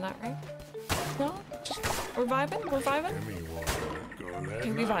me for doing that, right? No? Just, we're vibing? We're vibing?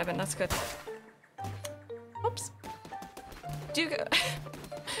 Okay, we vibing. That's good. Whoops. Do you...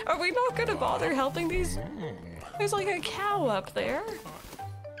 Are we not gonna bother helping these? There's like a cow up there.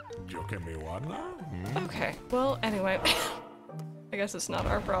 Okay, well, anyway. I guess it's not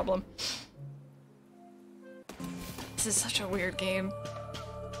our problem. This is such a weird game.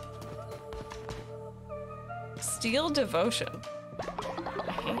 Steel Devotion.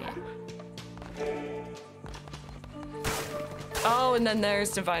 Oh, and then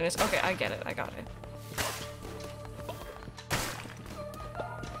there's Divinus. Okay, I get it. I got it.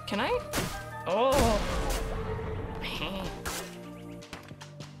 Can I? Oh.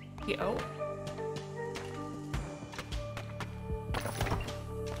 Oh.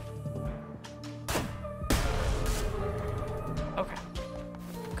 Okay.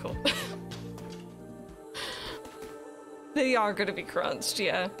 Cool. They are gonna be crunched,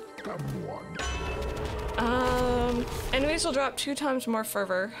 yeah. Come on. Enemies will drop 2 times more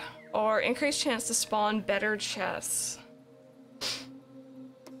fervor Or increased chance to spawn better chests.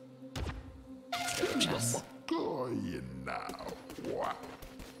 Let's go with chests. You now. What?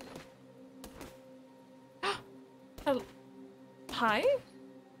 Hello. Hi?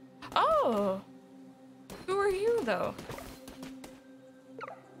 Oh! Who are you, though?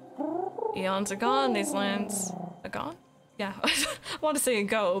 Eons are gone, these lands... Are gone? Yeah, I want to say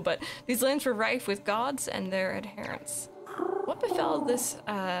go, but these lands were rife with gods and their adherents. What befell this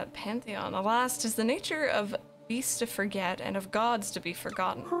pantheon? Alas, 'tis the nature of beasts to forget and of gods to be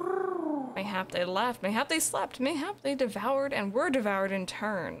forgotten. Mayhap they left, mayhap they slept, mayhap they devoured and were devoured in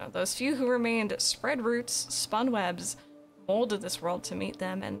turn. Those few who remained spread roots, spun webs, molded this world to meet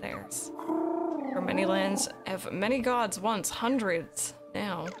them and theirs. For many lands have many gods once, hundreds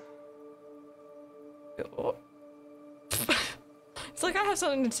now. Oh. It's like I have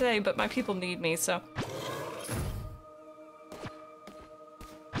something to say, but my people need me, so...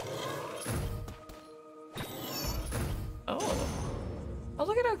 Oh. Oh,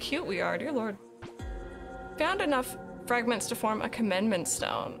 look at how cute we are, dear lord. Found enough fragments to form a commendment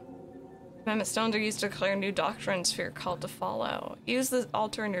stone. Commendment stones are used to declare new doctrines for your cult to follow. Use the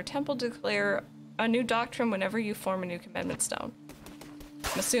altar in your temple to declare a new doctrine whenever you form a new commendment stone.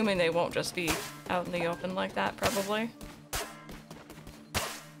 I'm assuming they won't just be out in the open like that, probably.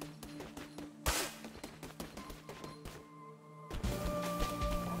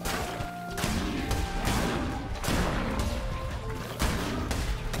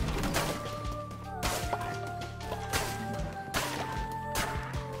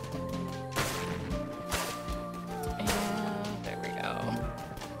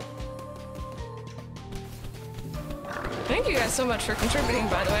 Thank you guys so much for contributing,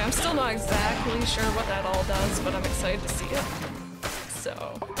 by the way. I'm still not exactly sure what that all does, but I'm excited to see it.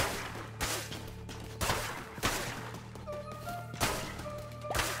 So...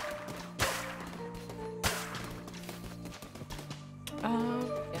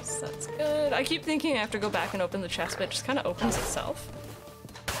 yes, that's good. I keep thinking I have to go back and open the chest, but it just kind of opens itself.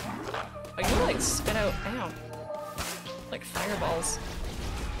 Oh, you like spit out, ow. Like fireballs.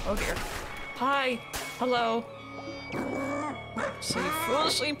 Oh dear. Hi! Hello! So you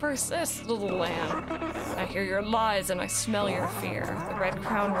foolishly persist, little lamb. I hear your lies and I smell your fear. The red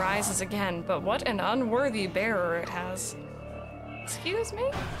crown rises again, but what an unworthy bearer it has. Excuse me?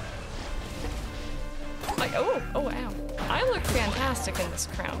 Like, oh, ow. I look fantastic in this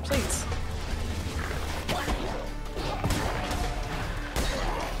crown, please.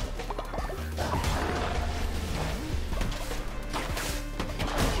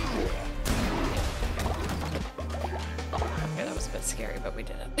 Scary, but we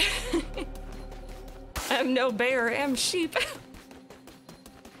did it. I'm no bear, I'm sheep.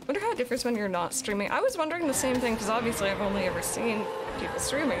 Wonder how it differs when you're not streaming. I was wondering the same thing, because obviously I've only ever seen people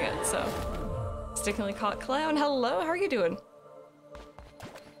streaming it, so. Stickily caught clown, hello, how are you doing?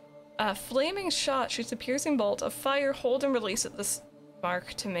 A flaming shot shoots a piercing bolt of fire. Hold and release at this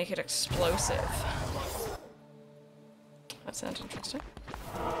mark to make it explosive. That sounds interesting.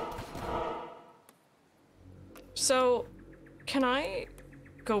 So, can I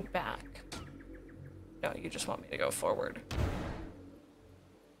go back? No, you just want me to go forward.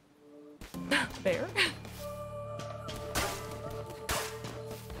 Bear?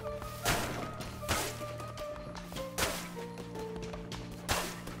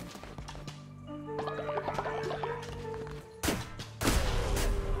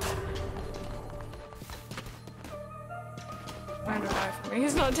 Find a guy for me.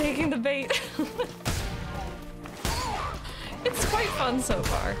 He's not taking the bait. It's quite fun so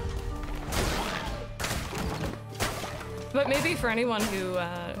far. But maybe for anyone who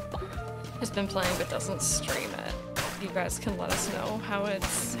has been playing but doesn't stream it, you guys can let us know how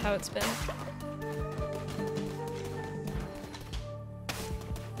it's been.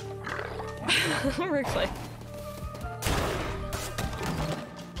 Replay.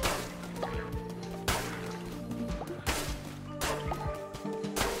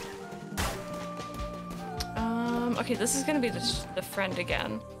 Okay, this is gonna be the friend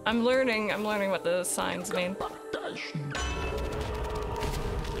again. I'm learning what the signs mean.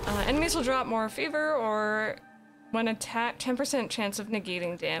 Enemies will drop more fever, or when attacked, 10% chance of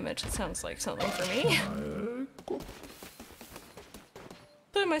negating damage. It sounds like something for me.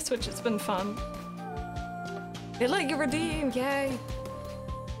 Play my Switch, it's been fun. They let you redeem, yay!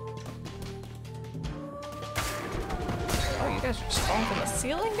 Oh, you guys are just falling from the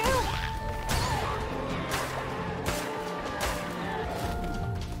ceiling now?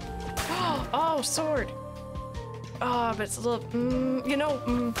 Oh, sword! Oh, but it's a little,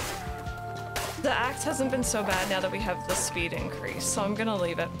 the axe hasn't been so bad now that we have the speed increase, so I'm gonna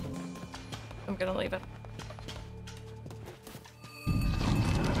leave it. I'm gonna leave it.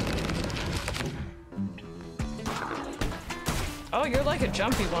 Oh, you're like a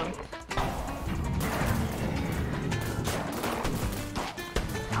jumpy one. Ow.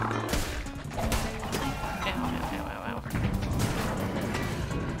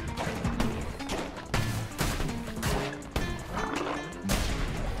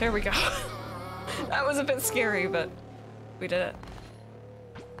 There we go. That was a bit scary, but we did it.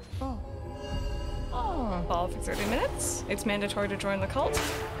 Ball for 30 minutes. It's mandatory to join the cult.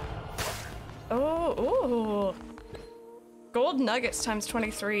 Oh, ooh. Gold nuggets times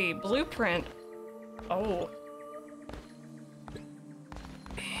 23. Blueprint. Oh.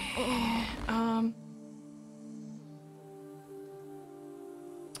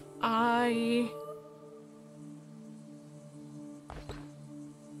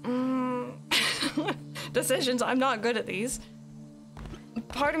 Decisions. I'm not good at these.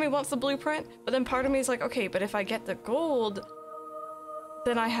 Part of me wants the blueprint, but then part of me is like, okay, but if I get the gold,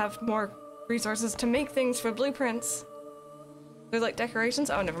 then I have more resources to make things for blueprints. They're like decorations.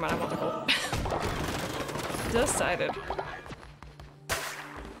 Oh, never mind. I want the gold. Decided.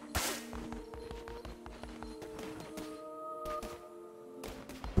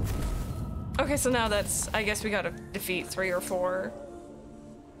 Okay, so now that's, I guess we gotta defeat 3 or 4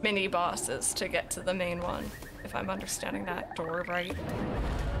 mini bosses to get to the main one, if I'm understanding that door right.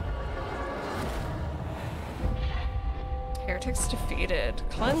 Heretics defeated.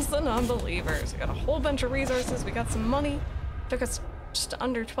 Cleanse the non-believers. We got a whole bunch of resources. We got some money. Took us just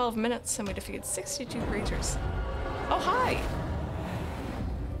under 12 minutes and we defeated 62 creatures. Oh, hi!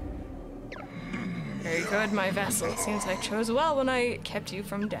 Very good, my vessel. Seems I chose well when I kept you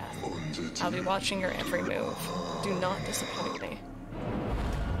from death. I'll be watching your every move. Do not disappoint me.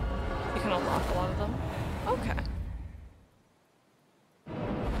 You can unlock a lot of them. Okay.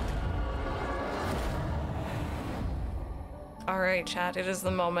 Alright, chat, it is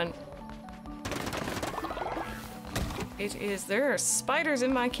the moment. It is. There are spiders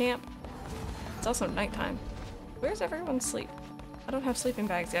in my camp. It's also nighttime. Where's everyone sleep? I don't have sleeping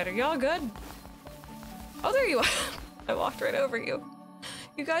bags yet. Are y'all good? Oh, there you are. I walked right over you.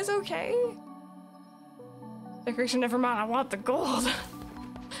 You guys okay? Decoration, never mind. I want the gold.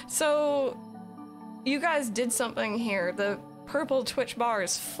 So, you guys did something here. The purple Twitch bar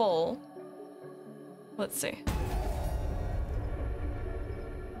is full. Let's see.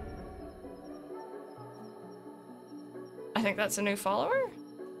 I think that's a new follower?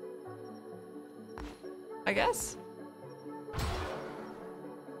 I guess.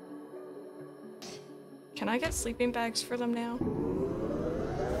 Can I get sleeping bags for them now?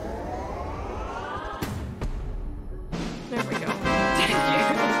 There we go. Thank you.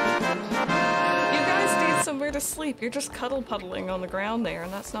 You guys need somewhere to sleep. You're just cuddle puddling on the ground there,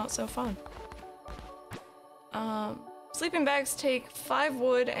 and that's not so fun. Sleeping bags take 5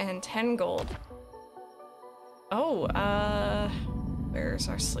 wood and 10 gold. Oh, where's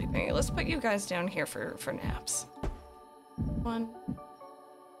our sleeping? Let's put you guys down here for naps. 1.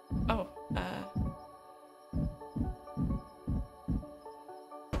 Oh,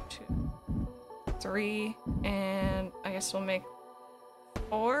 2, 3, and I guess we'll make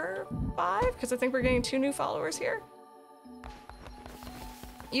 4, 5, because I think we're getting 2 new followers here.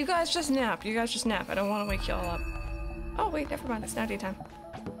 You guys just nap. You guys just nap. I don't want to wake y'all up. Oh, wait, never mind. It's now daytime.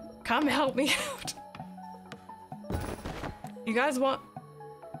 Come help me out. You guys want...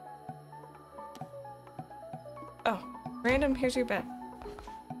 Oh, random, here's your bed.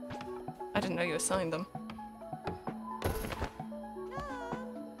 I didn't know you assigned them.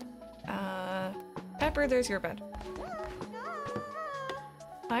 Pepper, there's your bed.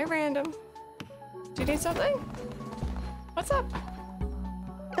 Hi, random. Do you need something? What's up?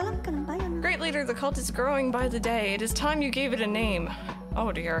 Great leader, the cult is growing by the day. It is time you gave it a name.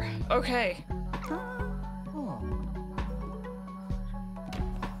 Oh dear. Okay.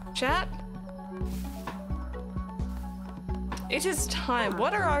 Chat? It is time.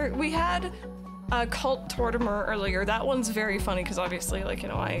 What are our... We had a Cult Tortimer earlier. That one's very funny because obviously, like, you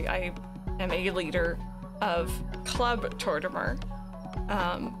know, I am a leader of Club Tortimer.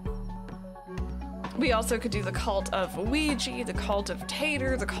 We also could do the Cult of Ouija, the Cult of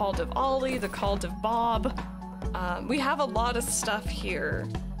Tater, the Cult of Ollie, the Cult of Bob. We have a lot of stuff here.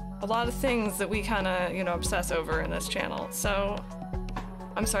 A lot of things that we kind of, you know, obsess over in this channel. So...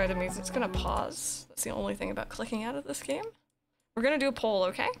 I'm sorry, the music's gonna pause. That's the only thing about clicking out of this game. We're gonna do a poll,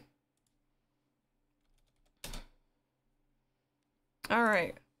 okay?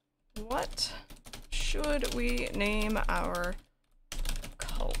 Alright. What should we name our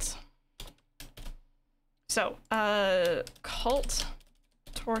cult? So, Cult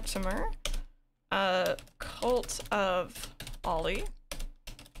Tortimer. Cult of Ollie.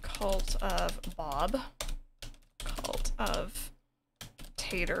 Cult of Bob. Cult of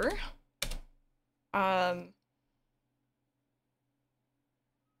Tater. Let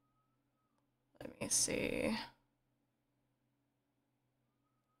me see.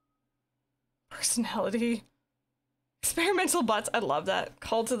 Personality. Experimental butts. I love that.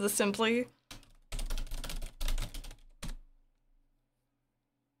 Cult of the Simply.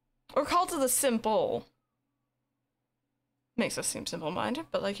 Or Cult of the Simple. Makes us seem simple-minded,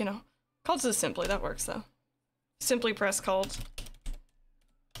 but like, you know. Cult of the Simply, that works though. Simply Press Cult.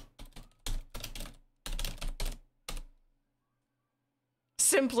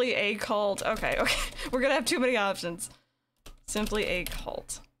 Simply a Cult. Okay, okay. We're gonna have too many options. Simply a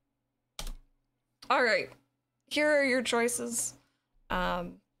Cult. Alright. Here are your choices.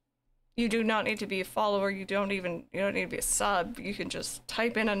 You do not need to be a follower. You don't need to be a sub. You can just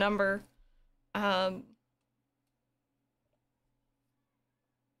type in a number. Oh,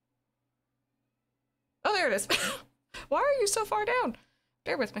 there it is. Why are you so far down?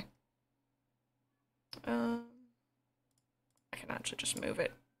 Bear with me. I can actually just move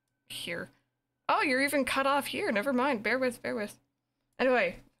it here. Oh, you're even cut off here. Never mind. Bear with.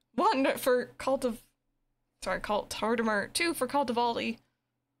 Anyway, 1 for Cult Tortimer, 2 for Cult of Ollie,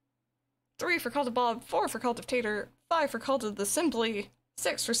 3 for Cult of Bob, 4 for Cult of Tater, 5 for Cult of the Simply,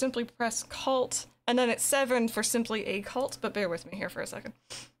 6 for Simply Press Cult, and then it's 7 for Simply a Cult, but bear with me here for a second.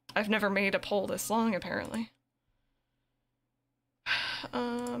 I've never made a poll this long, apparently.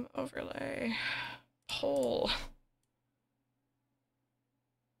 Overlay. Poll.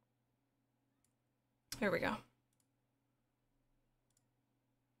 There we go.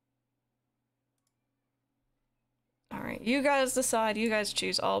 Alright, you guys decide, you guys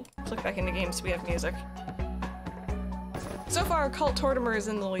choose. I'll click back into games so we have music. So far, Cult Tortimer is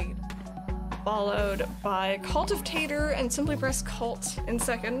in the lead, followed by Cult of Tater and Simply Press Cult in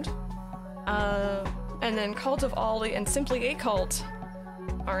second. And then Cult of Ollie and Simply a Cult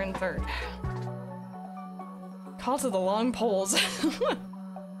are in third. Cult of the Long Poles.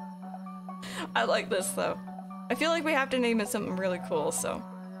 I like this though. I feel like we have to name it something really cool, so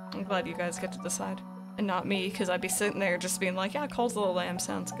I'm glad you guys get to decide. And not me, because I'd be sitting there just being like, yeah, Cult of the Lamb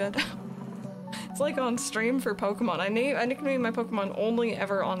sounds good. It's like on stream for Pokemon. I nickname my Pokemon only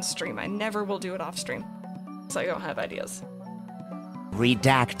ever on stream. I never will do it off stream. So I don't have ideas.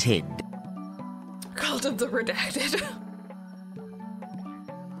 Redacted. Cult of the Redacted.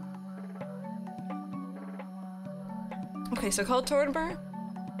 Okay, so Cult Tortimer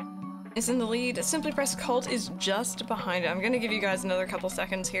is in the lead. Simply Press Cult is just behind it. I'm gonna give you guys another couple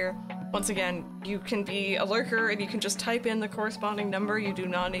seconds here. Once again, you can be a lurker and you can just type in the corresponding number. You do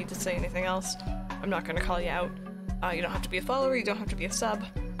not need to say anything else. I'm not gonna call you out. You don't have to be a follower, you don't have to be a sub.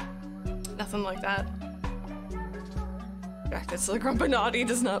 Nothing like that. In fact, it's the Grumpinati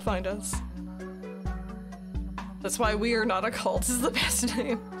does not find us. That's why We Are Not a Cult is the best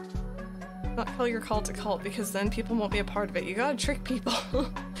name. Not call your cult a cult, because then people won't be a part of it. You gotta trick people.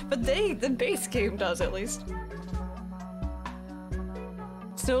 But the base game does, at least.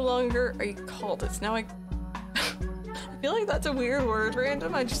 It's no longer a cult, it's now a... I feel like that's a weird word,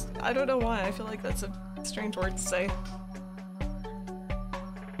 random. I don't know why. I feel like that's a strange word to say.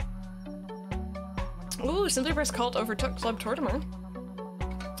 Ooh, Simply Press Cult overtook Club Tortimer.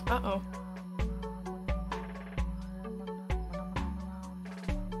 Uh-oh.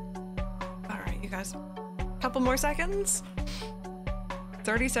 Alright, you guys. Couple more seconds.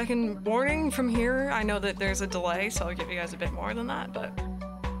 30-second warning from here. I know that there's a delay, so I'll give you guys a bit more than that, but...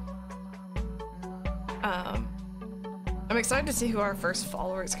 I'm excited to see who our first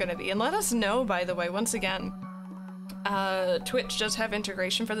follower is going to be. And let us know, by the way, once again, Twitch does have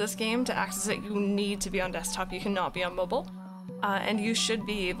integration for this game. To access it, you need to be on desktop. You cannot be on mobile. And you should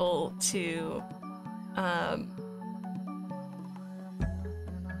be able to...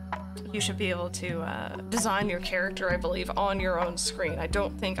 design your character, I believe, on your own screen. I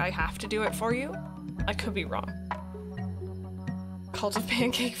don't think I have to do it for you. I could be wrong. Cult of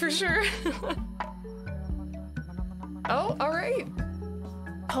Pancake for sure. Oh, alright.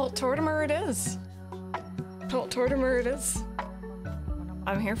 Cult Tortimer it is. Cult Tortimer it is.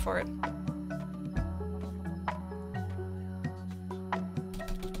 I'm here for it.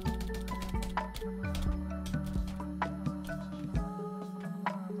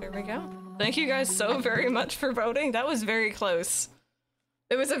 There we go. Thank you guys so very much for voting. That was very close.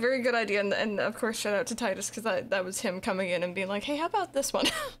 It was a very good idea, and of course shout out to Titus, because that was him coming in and being like, hey, how about this one?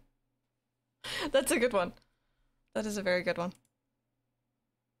 That's a good one. That is a very good one.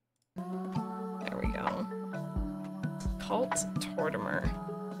 There we go. Cult Tortimer.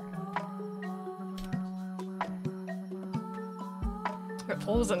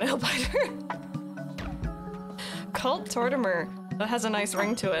 Ripple was a nail biter. Cult Tortimer. That has a nice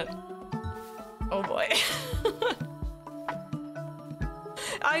ring to it. Oh boy.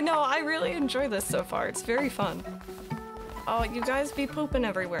 I know, I really enjoy this so far. It's very fun. Oh, you guys be pooping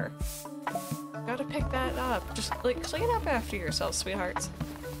everywhere. Gotta pick that up. Just, like, clean up after yourself, sweethearts.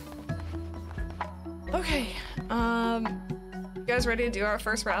 Okay, you guys ready to do our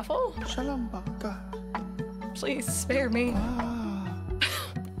first raffle? Please spare me.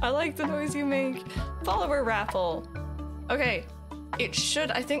 I like the noise you make. Follower raffle. Okay, it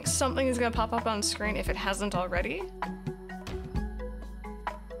should, I think something is gonna pop up on screen if it hasn't already.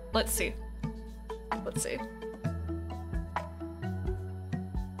 Let's see. Let's see.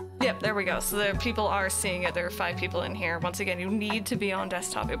 Yep, there we go. So the people are seeing it. There are 5 people in here. Once again, you need to be on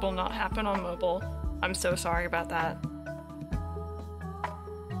desktop. It will not happen on mobile. I'm so sorry about that.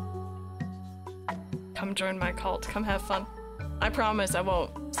 Come join my cult. Come have fun. I promise I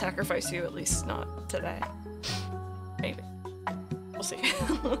won't sacrifice you, at least not today. Maybe. We'll see.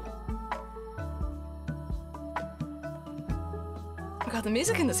 Oh god, the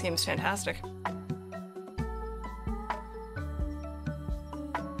music in this game is fantastic.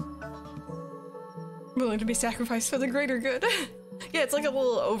 Willing to be sacrificed for the greater good. Yeah, it's like a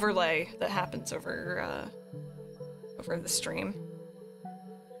little overlay that happens over over the stream.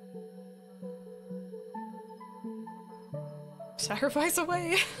 Sacrifice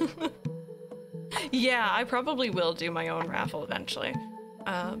away. Yeah, I probably will do my own raffle eventually.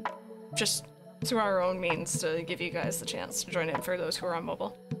 Just through our own means to give you guys the chance to join in for those who are on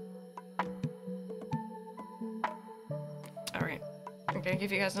mobile. Alright, I'm gonna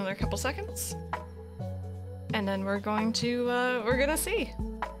give you guys another couple seconds. And then we're going to, we're gonna see.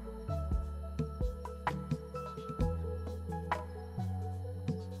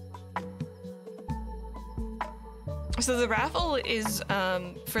 So the raffle is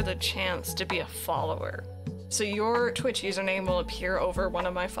for the chance to be a follower. So your Twitch username will appear over one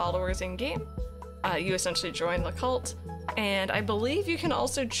of my followers in game. You essentially join the cult, and I believe you can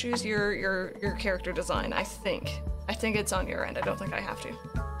also choose your character design. I think it's on your end. I don't think I have to.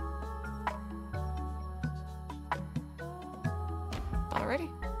 Alrighty.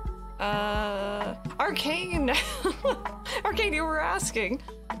 Arcane! Arcane, you were asking,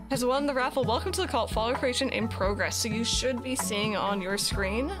 has won the raffle. Welcome to the cult. Follower creation in progress. So you should be seeing on your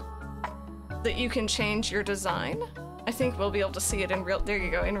screen that you can change your design. I think we'll be able to see it in there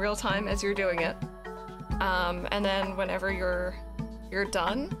you go, in real time as you're doing it. And then whenever you're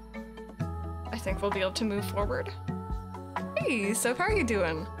done, I think we'll be able to move forward. Hey, so how are you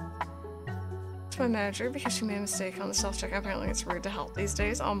doing? It's my manager because she made a mistake on the self-checkout. Apparently it's rude to help these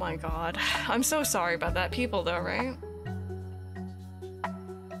days. Oh my god. I'm so sorry about that. People though, right?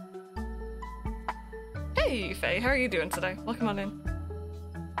 Hey, Faye, how are you doing today? Welcome on in.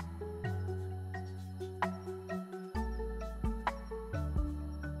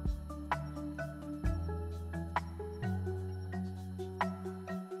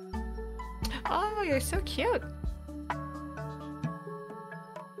 Oh, you're so cute.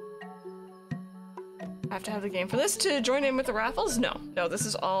 I have to have the game for this to join in with the raffles? No, this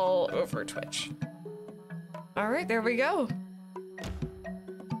is all over Twitch. All right, there we go.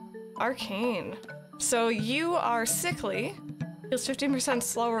 Arcane. So you are sickly, feels 15%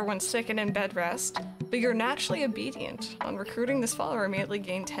 slower when sick and in bed rest, but you're naturally obedient. On recruiting this follower, immediately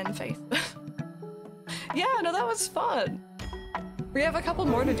gain 10 faith. Yeah, no, that was fun. We have a couple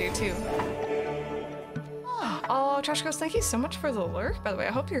more to do too. Oh, Trash Ghost, thank you so much for the lurk, by the way.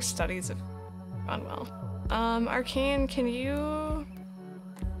 I hope your studies have gone well. Arcane, can you...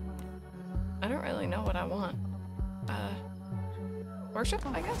 I don't really know what I want. Worship,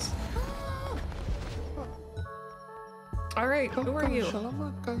 I guess? Alright, who are you?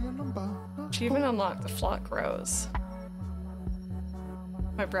 Achievement unlocked, the flock grows.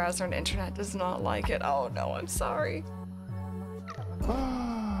 My browser and internet does not like it. Oh no, I'm sorry.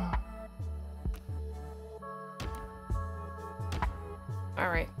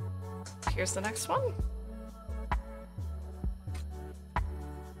 Alright, here's the next one.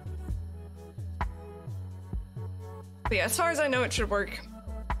 But yeah, as far as I know, it should work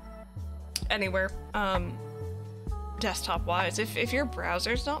anywhere, desktop-wise. If your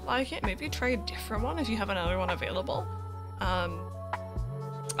browser's not like it, maybe try a different one if you have another one available.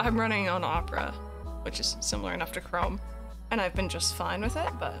 I'm running on Opera, which is similar enough to Chrome, and I've been just fine with it,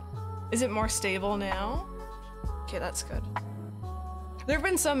 but is it more stable now? Okay, that's good. There have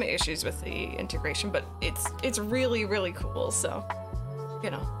been some issues with the integration, but it's really, really cool, so, you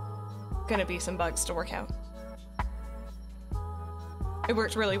know, gonna be some bugs to work out. It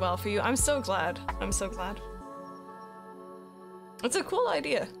worked really well for you. I'm so glad. I'm so glad. It's a cool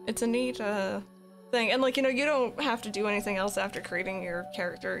idea. It's a neat thing. And like, you know, you don't have to do anything else after creating your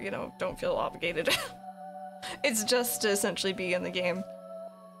character, you know, don't feel obligated. It's just to essentially be in the game.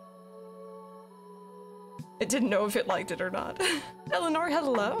 It didn't know if it liked it or not. Eleanor,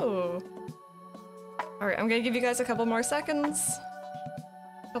 hello! Alright, I'm gonna give you guys a couple more seconds.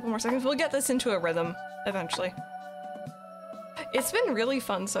 We'll get this into a rhythm, eventually. It's been really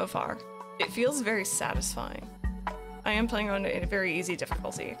fun so far. It feels very satisfying. I am playing on a very easy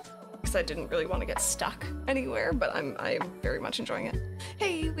difficulty, because I didn't really want to get stuck anywhere, but I'm very much enjoying it.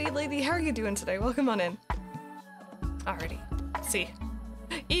 Hey, wait lady, how are you doing today? Welcome on in. Alrighty, see.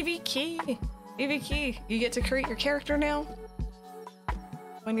 Evie Key! Evie Key, you get to create your character now?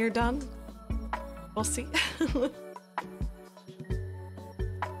 When you're done? We'll see.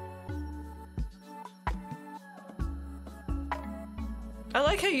 I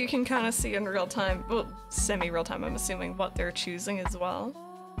like how you can kind of see in real time, well, semi-real time, I'm assuming, what they're choosing as well.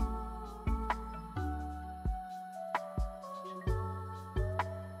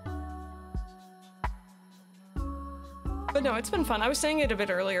 But no, it's been fun. I was saying it a bit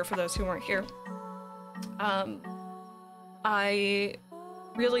earlier for those who weren't here. I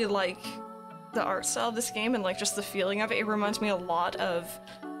really like the art style of this game and like just the feeling of it. It reminds me a lot of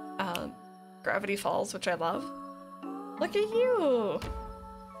Gravity Falls, which I love. Look at you!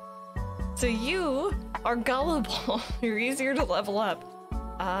 So you are gullible. You're easier to level up.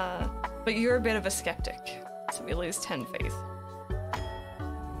 But you're a bit of a skeptic. So we lose 10 faith.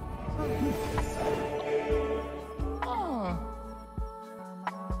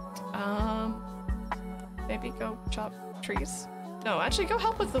 Maybe go chop trees? No, actually go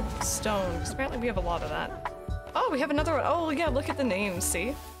help with the stone, because apparently we have a lot of that. Oh, we have another one. Oh yeah, look at the names,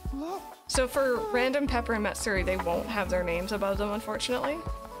 see? So for Random, Pepper, and Matsuri, they won't have their names above them, unfortunately.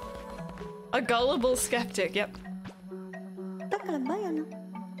 A gullible skeptic, yep.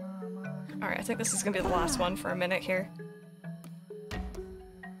 Alright, I think this is gonna be the last one for a minute here.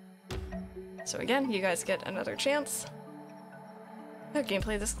 So again, you guys get another chance. Oh,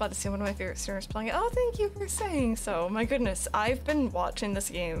 gameplay this, glad to see one of my favorite streamers playing it. Oh, thank you for saying so. My goodness, I've been watching this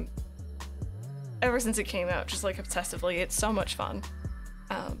game ever since it came out, just like obsessively. It's so much fun.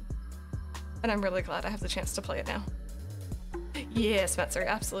 And I'm really glad I have the chance to play it now. Yes, Matsuri,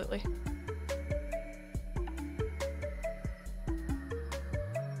 absolutely.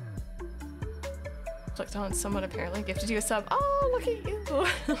 Clicked on someone apparently gifted you a sub. Oh, look at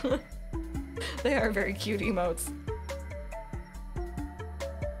you! They are very cute emotes.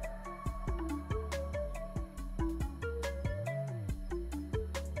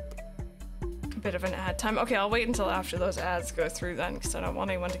 Bit of an ad time. Okay, I'll wait until after those ads go through then, because I don't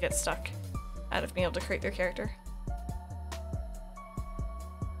want anyone to get stuck out of being able to create their character.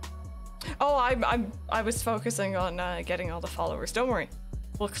 Oh, I was focusing on getting all the followers. Don't worry.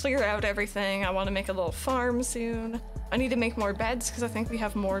 We'll clear out everything. I want to make a little farm soon. I need to make more beds because I think we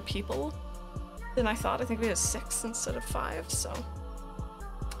have more people than I thought. I think we have 6 instead of 5, so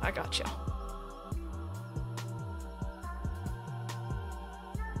I gotcha.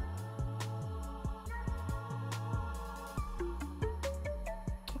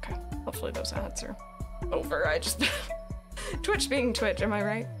 Hopefully those ads are over. I just... Twitch being Twitch, am I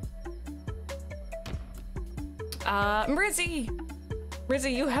right? Rizzy!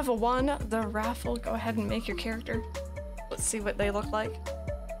 Rizzy, you have won the raffle. Go ahead and make your character. Let's see what they look like.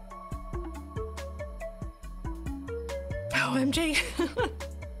 OMG!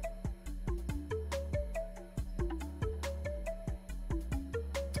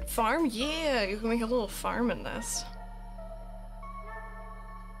 Farm? Yeah, you can make a little farm in this.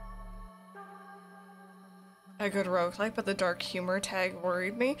 A good roguelike, but the dark humor tag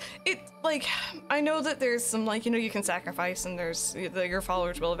worried me. It, like, I know that there's some, like, you know, you can sacrifice and there's, your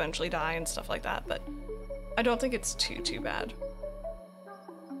followers will eventually die and stuff like that, but I don't think it's too bad.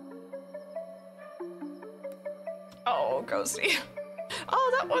 Oh, Ghosty.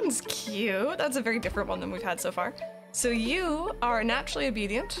 Oh, that one's cute. That's a very different one than we've had so far. So you are naturally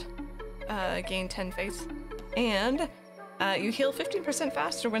obedient, gain 10 faith, and you heal 15%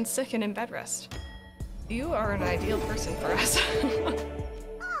 faster when sick and in bed rest. You are an ideal person for us.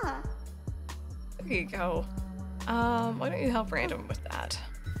 There you go. Why don't you help Random with that?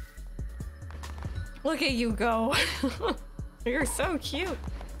 Look at you go. You're so cute.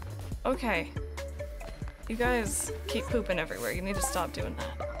 Okay. You guys keep pooping everywhere. You need to stop doing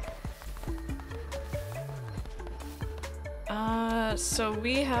that. So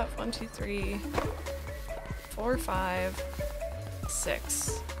we have 1, 2, 3, 4, 5,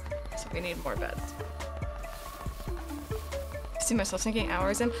 6. So we need more beds. See myself sinking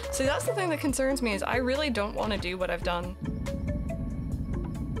hours in. So that's the thing that concerns me is I really don't want to do what I've done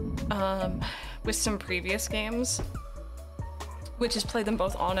with some previous games, which is play them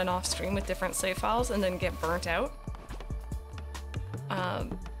both on and off stream with different save files and then get burnt out. Have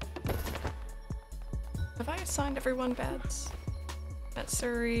I assigned everyone beds?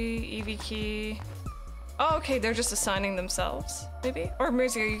 Matsuri, EV Key. Oh, okay, they're just assigning themselves, maybe? Or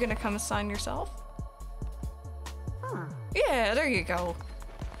Mersey, are you gonna come assign yourself? Yeah, there you go.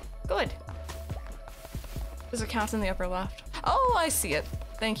 Good. There's a count in the upper left. Oh, I see it.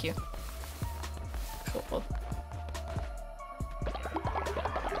 Thank you. Cool.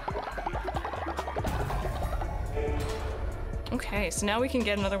 Okay, so now we can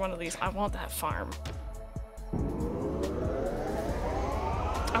get another one of these. I want that farm.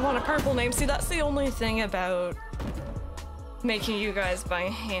 I want a purple name. See, that's the only thing about making you guys by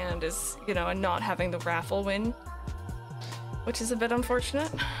hand is, you know, and not having the raffle win, which is a bit unfortunate.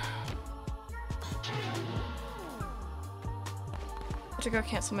 To go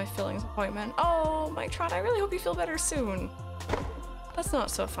cancel my fillings appointment. Oh, Mike-tron, I really hope you feel better soon. That's not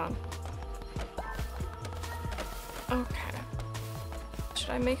so fun. Okay.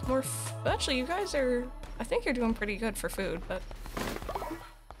 Should I make more actually, you guys are... I think you're doing pretty good for food, but...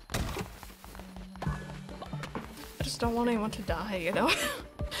 I just don't want anyone to die, you know?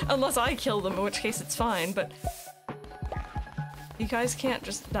 Unless I kill them, in which case it's fine, but... You guys can't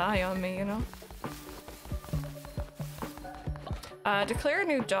just die on me, you know? Declare a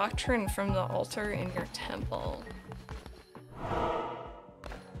new doctrine from the altar in your temple.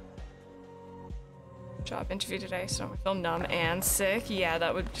 Job interview today, so I feel numb and sick. Yeah,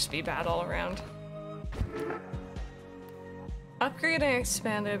 that would just be bad all around. Upgrade and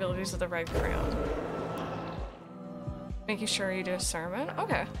expand the abilities of the red crown. Making sure you do a sermon.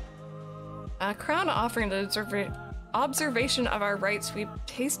 Okay. Crown offering the observation of our rights. We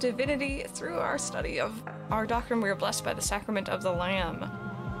taste divinity through our study of our doctrine. We are blessed by the sacrament of the Lamb.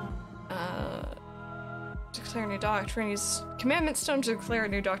 Declare a new doctrine. Use commandment stone to declare a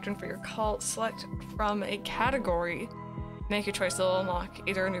new doctrine for your cult. Select from a category. Make a choice that will unlock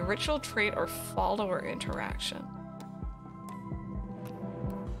either a new ritual, trait, or follower interaction.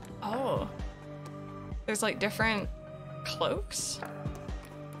 Oh. There's like different cloaks?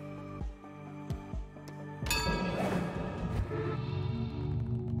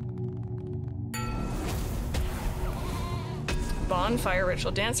 Bonfire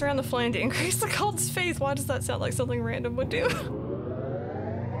ritual. Dance around the flame to increase the cult's faith. Why does that sound like something random would do?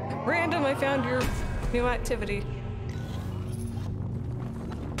 Random, I found your new activity.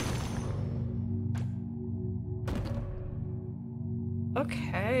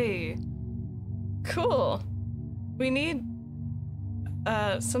 Okay. Cool. We need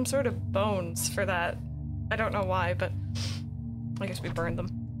some sort of bones for that. I don't know why, but I guess we burned them.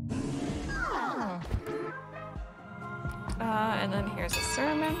 And then here's a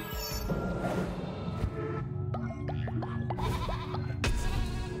sermon.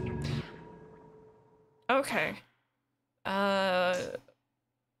 Okay. I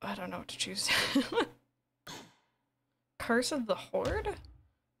don't know what to choose. Curse of the Horde?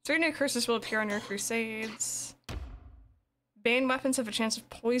 3 new curses will appear on your crusades. Bane weapons have a chance of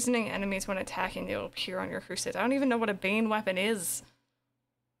poisoning enemies when attacking. They will appear on your crusades. I don't even know what a Bane weapon is.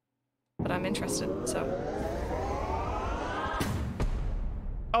 But I'm interested, so...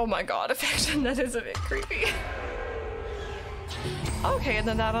 Oh my god, affection, that is a bit creepy. Okay, and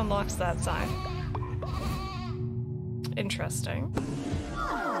then that unlocks that side. Interesting.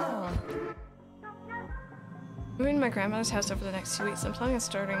 Moving to my grandmother's house over the next 2 weeks. I'm planning on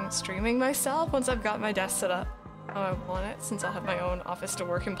starting streaming myself once I've got my desk set up how I want it, since I'll have my own office to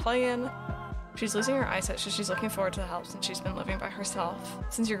work and play in. She's losing her eyesight, so she's looking forward to the help since she's been living by herself.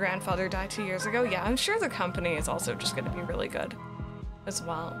 Since your grandfather died 2 years ago, yeah, I'm sure the company is also just going to be really good as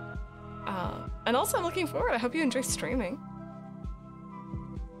well. And also I'm looking forward. I hope you enjoy streaming.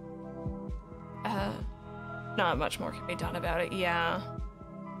 Not much more can be done about it, yeah.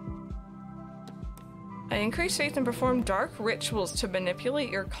 I increase faith and perform dark rituals to manipulate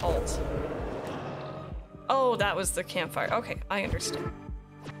your cult. Oh, that was the campfire. Okay, I understand.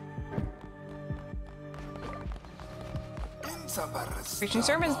 Preaching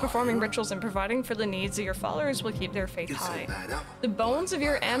sermons, performing rituals, and providing for the needs of your followers will keep their faith high. The bones of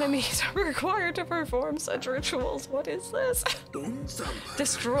your enemies are required to perform such rituals. What is this?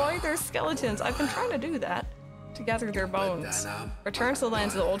 Destroy their skeletons. I've been trying to do that. To gather their bones. Return to the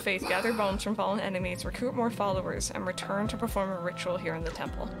lands of the old faith, gather bones from fallen enemies, recruit more followers, and return to perform a ritual here in the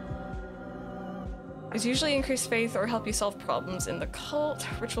temple. These usually increase faith or help you solve problems in the cult.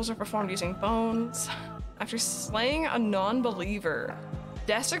 Rituals are performed using bones. After slaying a non-believer,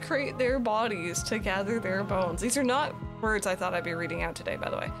 desecrate their bodies to gather their bones. These are not words I thought I'd be reading out today, by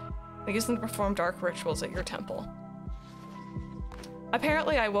the way. I use them to perform dark rituals at your temple.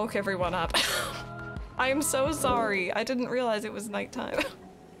 Apparently I woke everyone up. I am so sorry. I didn't realize it was nighttime.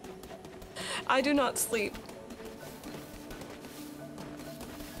 I do not sleep.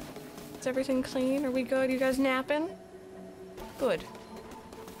 Is everything clean? Are we good? You guys napping? Good.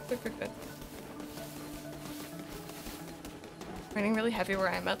 Good, good, good. Raining really heavy where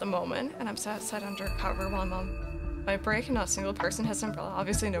I'm at the moment, and I'm sat outside under cover while I'm on my break, and not a single person has an umbrella.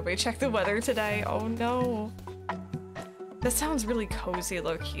 Obviously nobody checked the weather today. Oh no. That sounds really cozy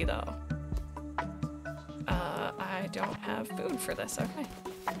low-key though. I don't have food for this, okay.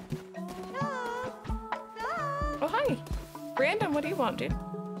 Oh hi! Brandon, what do you want, dude?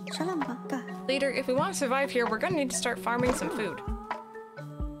 Leader, if we want to survive here, we're gonna need to start farming some food.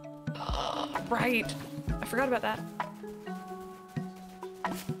 Right. I forgot about that.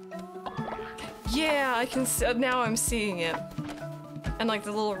 Yeah, I can see, now I'm seeing it. And like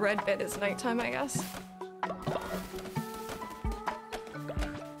the little red bit is nighttime, I guess.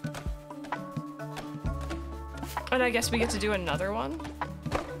 And I guess we get to do another one.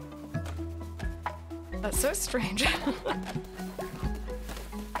 That's so strange.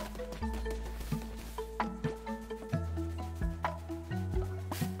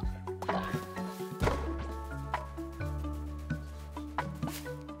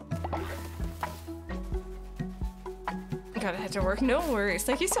 Gotta head to work. No worries.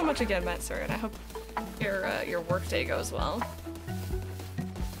 Thank you so much again, Matsuri, and I hope your work day goes well.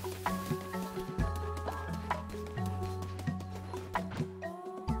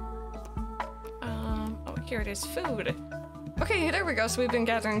 Oh, here it is. Food. Okay, there we go. So we've been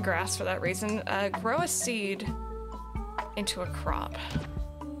gathering grass for that reason. Grow a seed into a crop.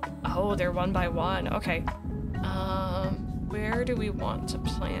 Oh, they're one by one. Okay. Where do we want to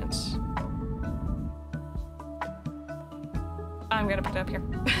plant? I'm gonna put it up here.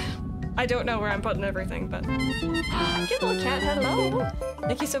 I don't know where I'm putting everything, but... Good little cat, hello!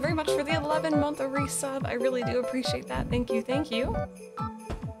 Thank you so very much for the 11-month resub. I really do appreciate that. Thank you, thank you.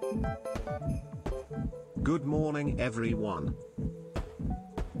 Good morning, everyone.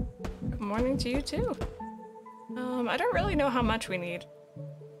 Good morning to you, too. I don't really know how much we need,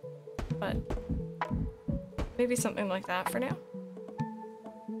 but maybe something like that for now.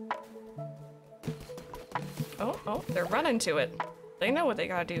 Oh, they're running to it. They know what they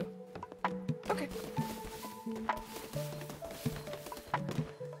gotta do. Okay.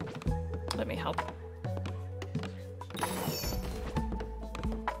 Let me help.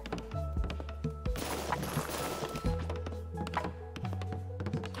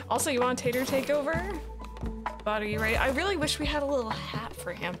 Also, you want Tater Takeover? Bot, are you ready? I really wish we had a little hat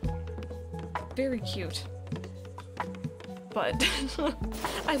for him. Very cute. But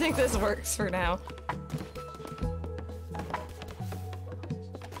I think this works for now.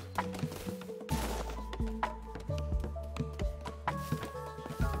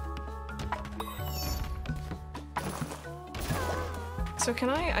 So can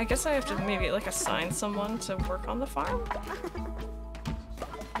I guess I have to maybe like assign someone to work on the farm?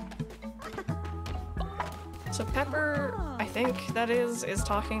 So Pepper, I think that is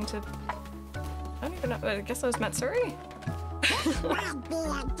talking to, I don't even know, I guess that was Matsuri? Might be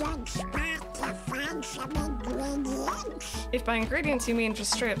a good spot to find some ingredients. If by ingredients you mean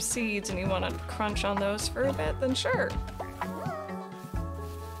just straight up seeds and you want to crunch on those for a bit, then sure.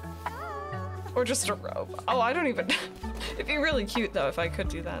 Or just a robe. Oh, I don't even... It'd be really cute though if I could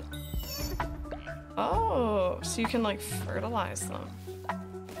do that. Oh, so you can like fertilize them.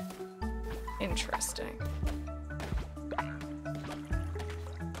 Interesting.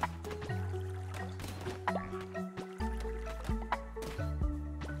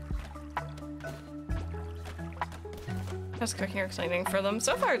 Just cooking or cleaning for them.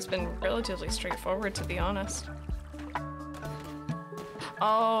 So far it's been relatively straightforward, to be honest.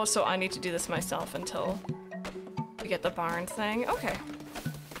 Oh, so I need to do this myself until we get the barn thing. Okay.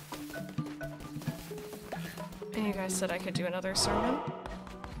 And you guys said I could do another sermon?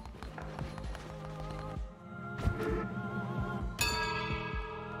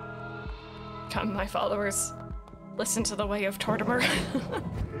 Come, my followers. Listen to the way of Tortimer.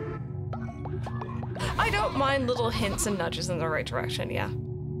 I don't mind little hints and nudges in the right direction, yeah.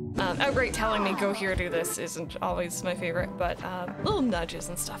 Outright telling me go here, do this isn't always my favorite, but little nudges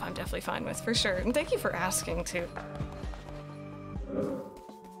and stuff I'm definitely fine with, for sure. And thank you for asking, too.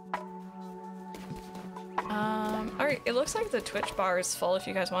 Alright, it looks like the Twitch bar is full if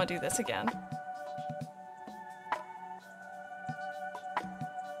you guys want to do this again.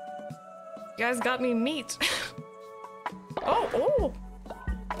 You guys got me meat. Oh,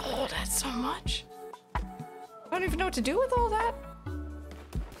 that's so much. I don't even know what to do with all that.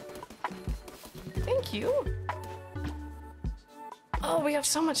 thank you. Oh, we have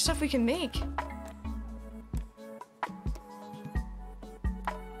so much stuff we can make.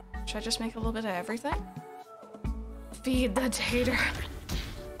 Should I just make a little bit of everything? Feed the tater.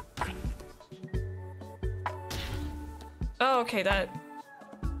 Oh, okay, that...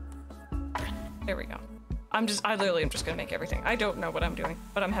 There we go. I literally am just gonna make everything. I don't know what I'm doing,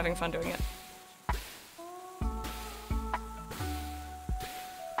 but I'm having fun doing it.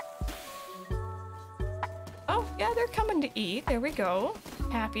 Oh, yeah, they're coming to eat. There we go.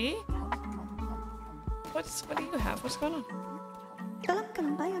 Happy. What do you have? What's going on?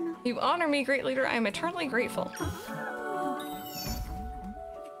 You honor me, great leader. I am eternally grateful.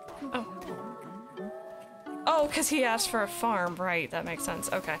 Oh. Oh, because he asked for a farm. Right, that makes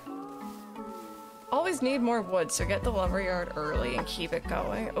sense. Okay. Always need more wood, so get the lumberyard early and keep it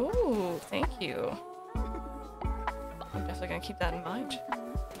going. Ooh, thank you. I'm definitely gonna keep that in mind.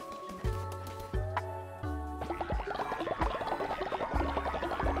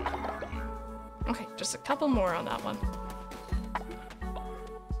 Okay, just a couple more on that one.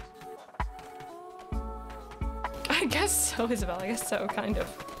 I guess so, Isabel. I guess so, kind of.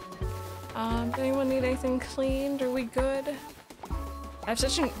 Does anyone need anything cleaned? Are we good? I have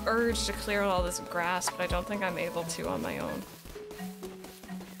such an urge to clear out all this grass, but I don't think I'm able to on my own.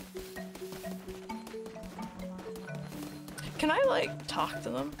 Can I, like, talk to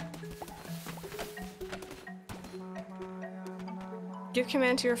them? Give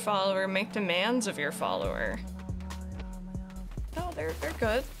command to your follower, make demands of your follower. No, they're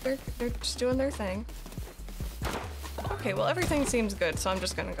good. They're just doing their thing. Okay, well everything seems good, so I'm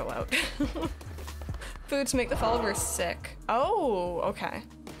just gonna go out. Food to make the followers sick. Oh, okay.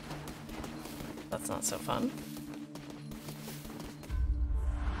 That's not so fun.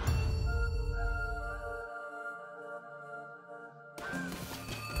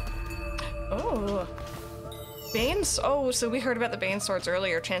 Oh. Bane's. Oh, so we heard about the Bane swords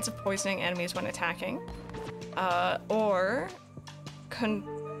earlier. Chance of poisoning enemies when attacking. Or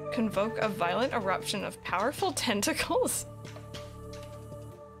convoke a violent eruption of powerful tentacles.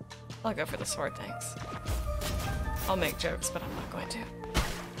 I'll go for the sword, thanks. I'll make jokes, but I'm not going to.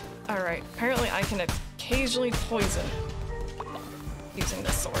 Alright, apparently I can occasionally poison using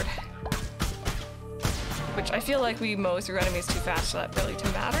this sword. Which I feel like we mow through enemies too fast for that really to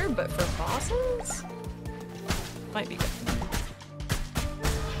matter, but for bosses? Might be good.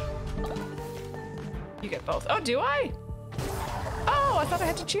 You get both. Oh, do I? Oh, I thought I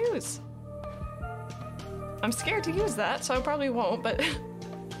had to choose. I'm scared to use that, so I probably won't, but...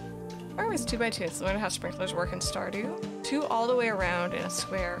 Farm is 2x2, so I'm gonna have sprinklers work in Stardew. 2 all the way around in a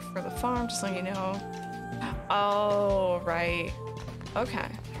square for the farm, just so you know. Oh, right. Okay.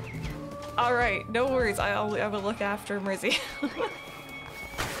 Alright, no worries, I will look after Mrizzy.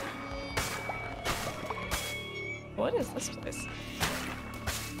 What is this place?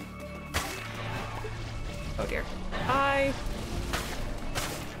 Oh dear. Hi!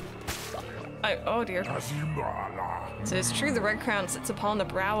 Oh dear. So it's true the Red Crown sits upon the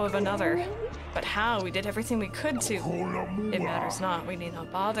brow of another. But how? We did everything we could to. It matters not. We need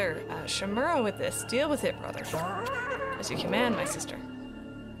not bother Shamura with this. Deal with it, brother. As you command, my sister.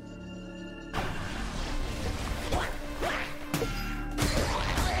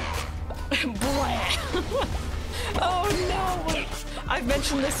 Oh no! I've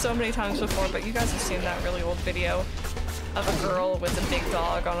mentioned this so many times before, but you guys have seen that really old video of a girl with a big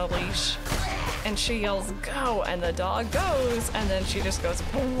dog on a leash. And she yells, go, and the dog goes, and then she just goes,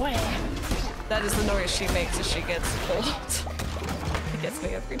 wham! That is the noise she makes as she gets pulled. It gets me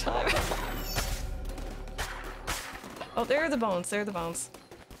every time. Oh, there are the bones, there are the bones.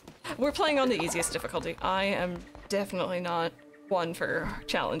 We're playing on the easiest difficulty. I am definitely not one for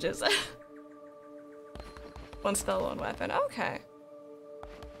challenges. One spell, one weapon, okay.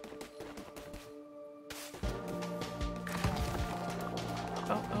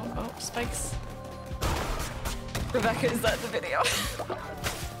 Oh, spikes. Rebecca, is that the video?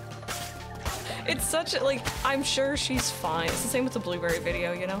 It's such a, like, I'm sure she's fine. It's the same with the blueberry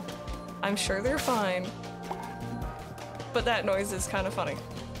video, you know? I'm sure they're fine. But that noise is kind of funny.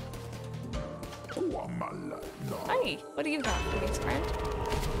 Hi, what do you got for me, friend?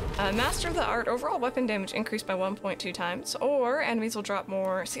 Master of the art, overall weapon damage increased by 1.2 times, or enemies will drop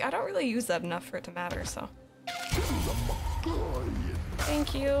more. See, I don't really use that enough for it to matter, so.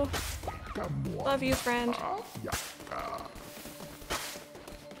 Thank you. Love you, friend.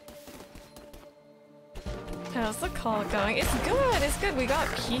 How's the call going? It's good, it's good. We got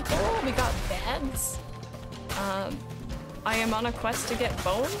people, we got beds. I am on a quest to get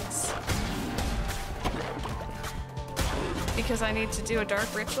bones. because I need to do a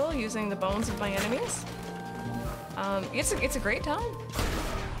dark ritual using the bones of my enemies. It's a great time.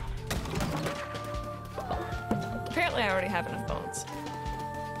 Apparently I already have enough bones.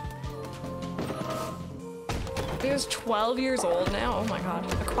 He was 12 years old now, oh my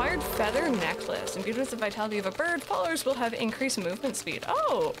god. Acquired feather necklace. Imbued with the vitality of a bird, followers will have increased movement speed.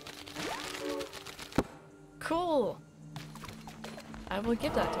 Oh! Cool. I will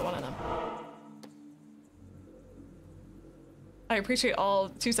give that to one of them. I appreciate all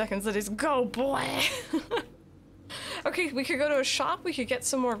 2 seconds that is go boy! Okay, we could go to a shop, we could get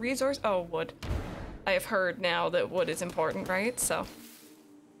some more resources. Oh, wood. I have heard now that wood is important, right? So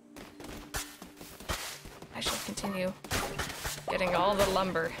I shall continue getting all the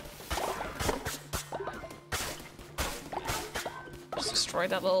lumber. Just destroy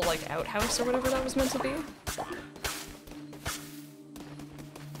that little, like, outhouse or whatever that was meant to be.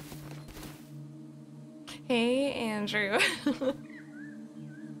 Hey, Andrew.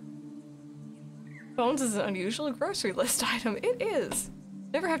 Bones is an unusual grocery list item. It is.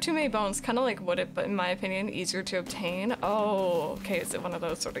 Never have too many bones, kind of like would it, but in my opinion, easier to obtain. Oh, okay, is it one of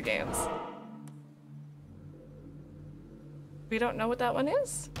those sort of games? We don't know what that one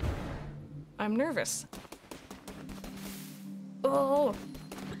is. I'm nervous. Oh!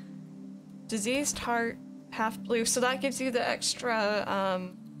 Diseased heart, half blue. So that gives you the extra,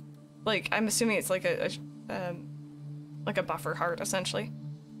 like, I'm assuming it's like a buffer heart, essentially.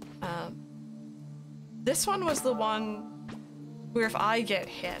 This one was the one where if I get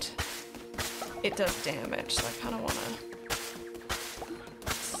hit, it does damage, so I kind of want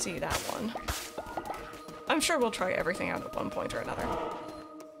to see that one. I'm sure we'll try everything out at one point or another.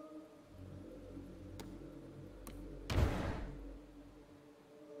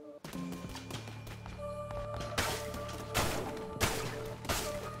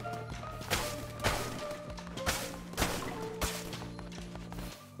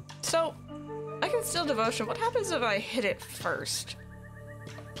 So, I can steal devotion. What happens if I hit it first?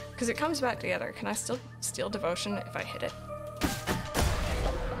 Because it comes back together. Can I still steal devotion if I hit it?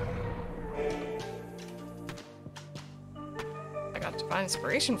 I got divine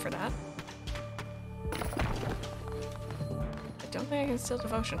inspiration for that. I don't think I can steal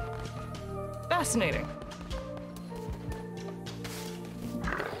devotion. Fascinating.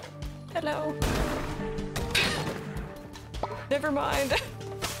 Hello. Never mind.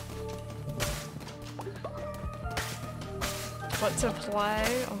 What to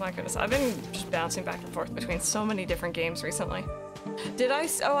play? Oh my goodness, I've been just bouncing back and forth between so many different games recently. Did I?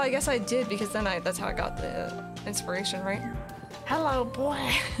 Oh, I guess I did, because then that's how I got the inspiration, right? Hello,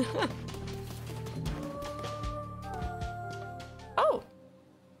 boy. Oh,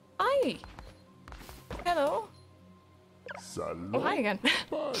 hi. Hello. Oh, hi again.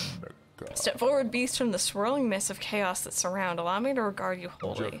 Step forward, beast from the swirling mist of chaos that surround. Allow me to regard you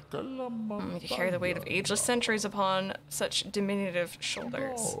wholly. You carry the weight of ageless centuries upon such diminutive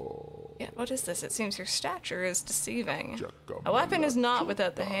shoulders. Yeah, what is this? It seems your stature is deceiving. A weapon is not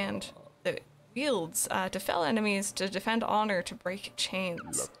without the hand that wields to fell enemies, to defend honor, to break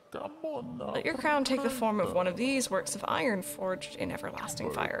chains. Let your crown take the form of one of these works of iron forged in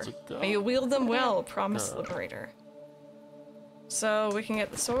everlasting fire. May you wield them well, promised liberator. So we can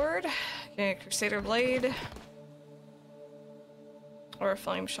get the sword, get a Crusader blade, or a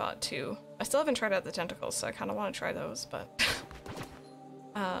flame shot too. I still haven't tried out the tentacles, so I kind of want to try those, but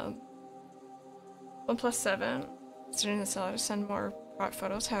 1+7. Student installer to send more product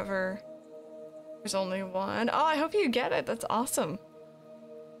photos. However, there's only one. Oh, I hope you get it. That's awesome.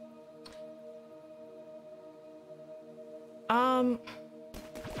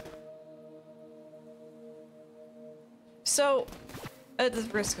 So, at the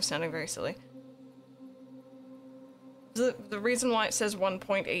risk of sounding very silly, the reason why it says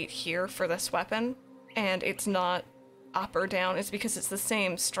 1.8 here for this weapon, and it's not up or down, is because it's the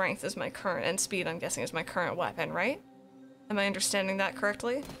same strength as my current, and speed, I'm guessing, as my current weapon, right? Am I understanding that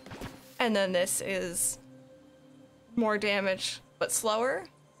correctly? And then this is more damage, but slower?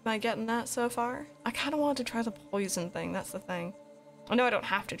 Am I getting that so far? I kind of want to try the poison thing, that's the thing. I know I don't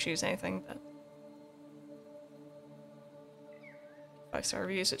have to choose anything, but 5-star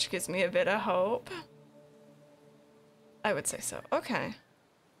reviews, which gives me a bit of hope. I would say so. Okay.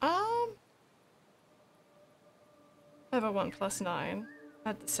 I have a 1+9. I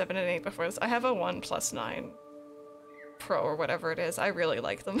had the 7 and 8 before this. I have a 1+9 Pro or whatever it is. I really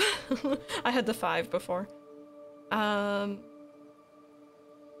like them. I had the 5 before. Yeah,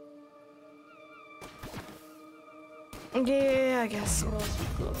 I guess.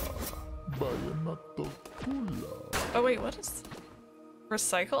 Oh wait, what is...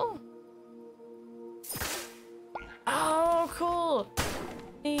 Recycle? Oh, cool.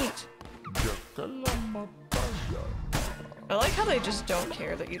 Neat. I like how they just don't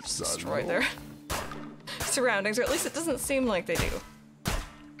care that you just destroy their surroundings, or at least it doesn't seem like they do.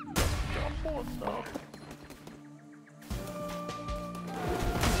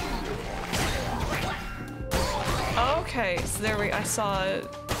 Okay, so there I saw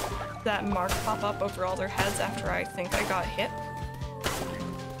that mark pop up over all their heads after I think I got hit.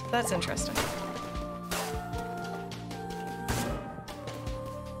 That's interesting.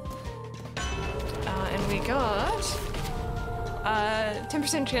 And we got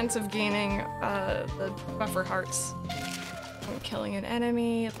 10% chance of gaining the buffer hearts from killing an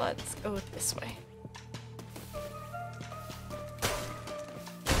enemy. Let's go this way.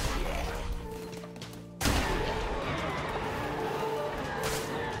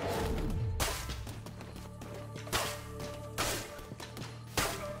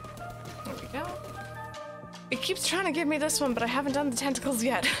 There we go. It keeps trying to give me this one, but I haven't done the tentacles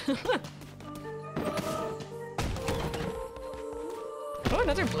yet. Oh,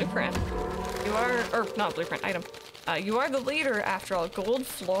 another blueprint. You are, or not blueprint, item. You are the leader after all. Gold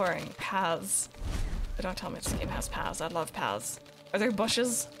flooring, paths. But don't tell me this game has paths. I love paths. Are there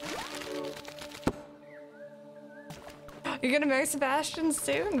bushes? You're gonna marry Sebastian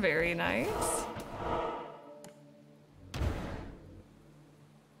soon? Very nice.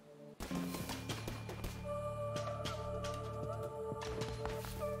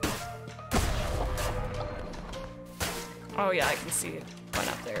 Oh yeah, I can see it. One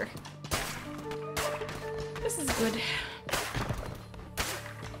up there. This is good.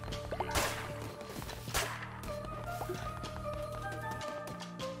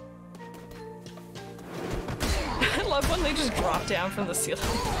 I love when they just drop down from the ceiling.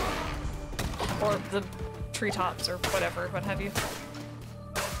 Or the treetops or whatever, what have you.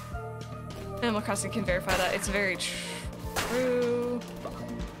 Animal Crossing can verify that. It's very true.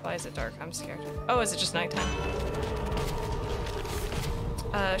 Why is it dark? I'm scared. Oh, is it just nighttime?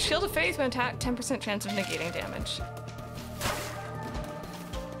 Shield of Faith when attacked, 10% chance of negating damage.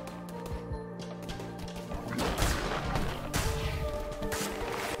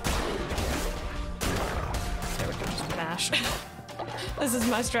 There we go, just mash. This is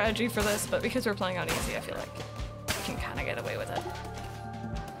my strategy for this, but because we're playing on easy, I feel like we can kind of get away with it.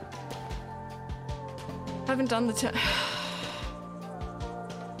 Haven't done the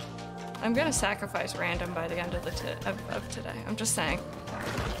I'm gonna sacrifice random by the end of the of today. I'm just saying.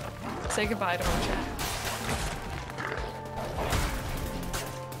 Say goodbye to him, chat.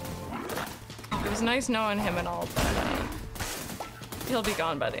 It was nice knowing him and all, but he'll be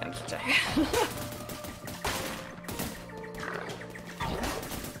gone by the end of the day.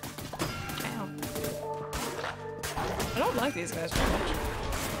 Ow. I don't like these guys very much.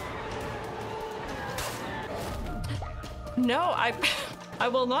 No, I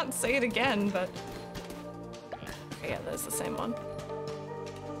will not say it again, but okay, yeah, that's the same one.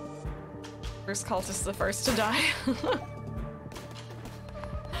 First cultist is the first to die.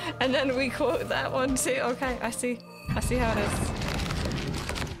 And then we quote that one too. Okay, I see how it is.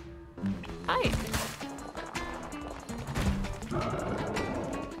 Hi.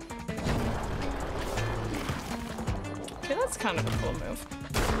 Okay, that's kind of a cool move.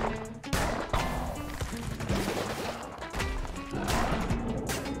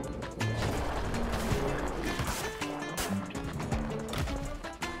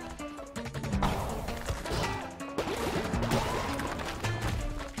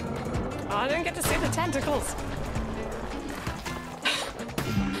 I didn't get to see the tentacles.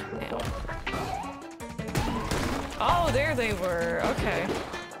 Oh, there they were. Okay.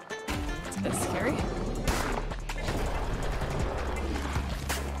 It's a bit scary.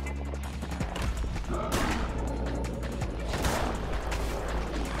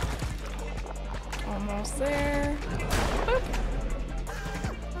 Almost there. Boop.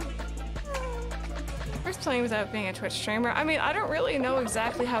 First playing without being a Twitch streamer. I mean, I don't really know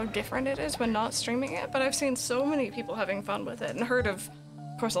exactly how different it is when not streaming it, but I've seen so many people having fun with it and heard of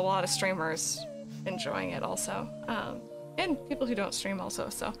course, a lot of streamers enjoying it also. And people who don't stream also,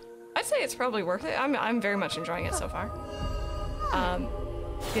 so I'd say it's probably worth it. I'm very much enjoying it so far.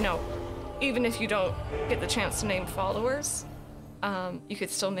 You know, even if you don't get the chance to name followers, you could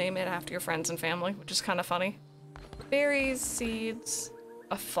still name it after your friends and family, which is kind of funny. Berries, seeds,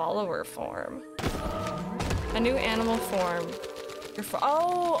 a follower form. A new animal form.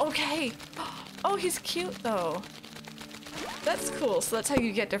 Oh, okay. Oh, he's cute though. That's cool. So that's how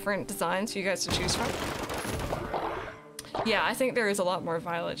you get different designs for you guys to choose from. Yeah, I think there is a lot more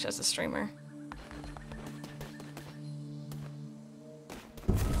mileage as a streamer.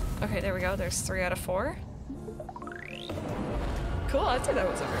 Okay, there we go. There's 3 out of 4. Cool, I'd say that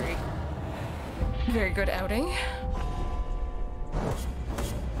was a very good outing.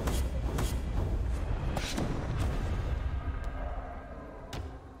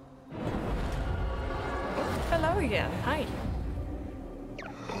 Hello again. Hi.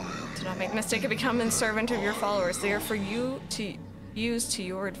 Do not make the mistake of becoming servant of your followers. They are for you to use to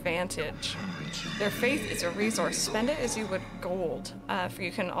your advantage. Their faith is a resource. Spend it as you would gold, for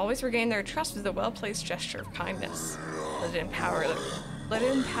you can always regain their trust with a well-placed gesture of kindness. Let it empower them. Let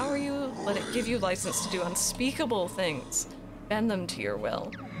it empower you. Let it give you license to do unspeakable things. Bend them to your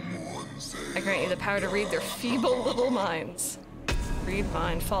will. I grant you the power to read their feeble little minds. Read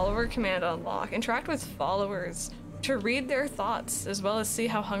mind. Follower command unlock. Interact with followers to read their thoughts, as well as see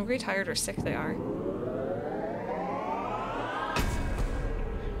how hungry, tired, or sick they are.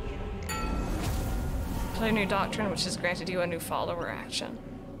 Play a new doctrine, which has granted you a new follower action.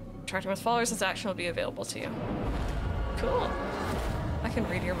 Interacting with followers, this action will be available to you. Cool. I can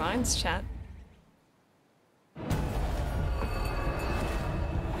read your minds, chat.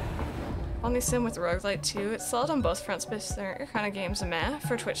 On the sim with roguelite too, it's solid on both fronts, but they're your kind of games meh.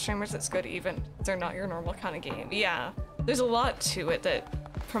 For Twitch streamers, it's good even. They're not your normal kind of game. Yeah, there's a lot to it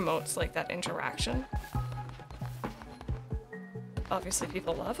that promotes like that interaction. Obviously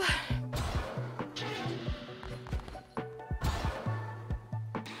people love.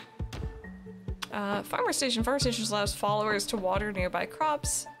 Farmer Station. Farmer Stations allows followers to water nearby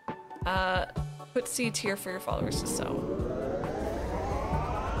crops. Put seeds here for your followers to sow.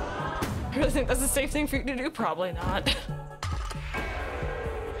 I really think that's a safe thing for you to do? Probably not.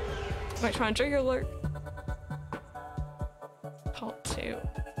 Might try and trigger alert. Cult 2.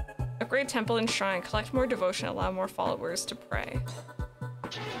 Upgrade temple and shrine. Collect more devotion. Allow more followers to pray.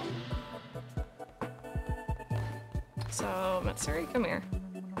 So, Matsuri, come here.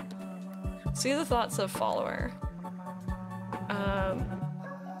 See the thoughts of follower.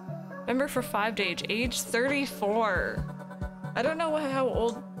 Member for 5 to age 34. I don't know how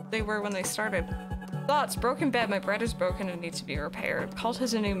old they were when they started. Thoughts, broken bed, my bread is broken and needs to be repaired. Cult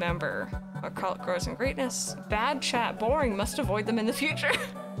has a new member. Our cult grows in greatness. Bad chat, boring, must avoid them in the future.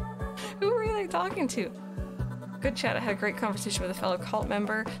 Who were they talking to? Good chat, I had a great conversation with a fellow cult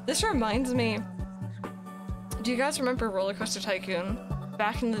member. This reminds me, do you guys remember Roller Coaster Tycoon?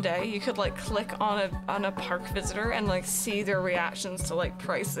 Back in the day, you could like click on a park visitor and like see their reactions to like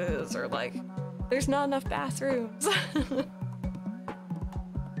prices or like, there's not enough bathrooms.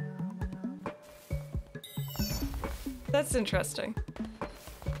 That's interesting.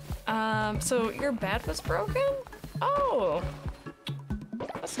 So your bed was broken? Oh,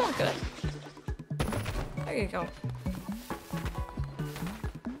 that's not good. There you go.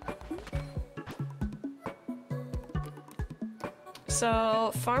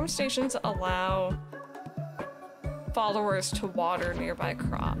 So farm stations allow followers to water nearby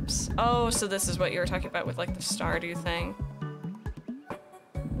crops. Oh, so this is what you were talking about with like the Stardew thing.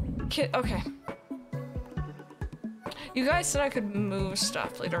 Okay. You guys said I could move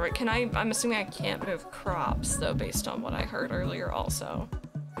stuff later, right? Can I? I'm assuming I can't move crops though, based on what I heard earlier also.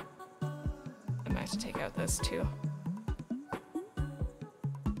 I might have to take out this too.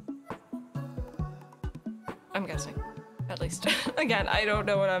 I'm guessing. At least. Again, I don't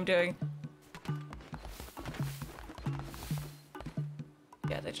know what I'm doing.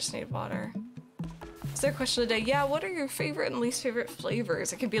 Yeah, they just need water. Is there a question of the day? Yeah, what are your favorite and least favorite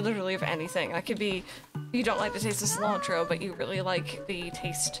flavors? It could be literally of anything. It could be you don't like the taste of cilantro, but you really like the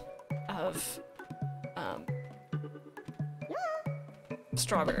taste of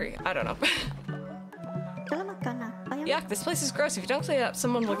strawberry. I don't know. Yuck, this place is gross. If you don't clean it up,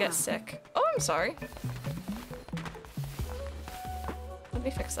 someone will get sick. Oh, I'm sorry. Let me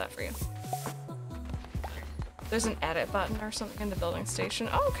fix that for you. There's an edit button or something in the building station.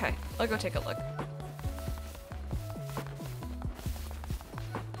 Oh, okay. I'll go take a look.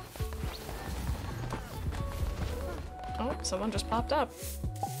 Oh, someone just popped up.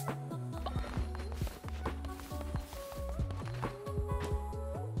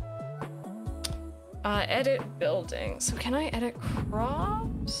 Edit building. So can I edit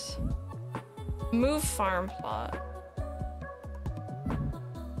crops? Move farm plot.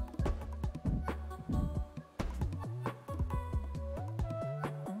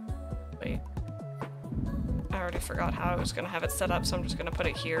 Wait. I already forgot how I was gonna have it set up, so I'm just gonna put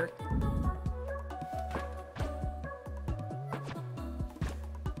it here.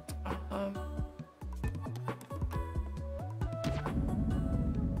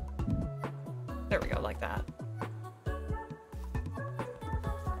 There we go, like that.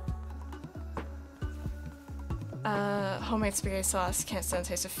 homemade spaghetti sauce. Can't stand the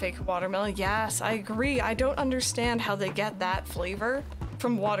taste of fake watermelon. Yes, I agree. I don't understand how they get that flavor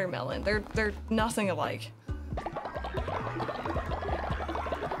from watermelon. They're nothing alike.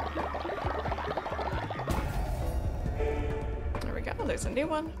 There we go. There's a new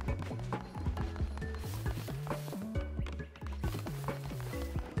one.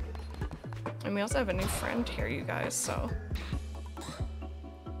 And we also have a new friend here, you guys, so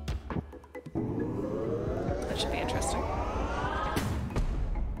that should be interesting.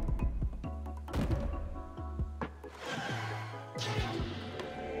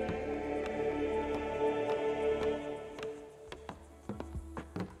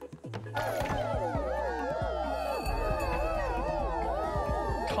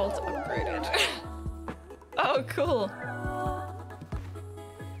 Cult upgraded. Oh, cool.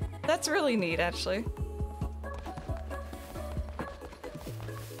 That's really neat, actually.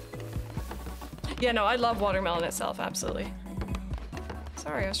 Yeah, no, I love watermelon itself, absolutely.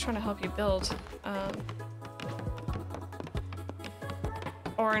 Sorry, I was trying to help you build.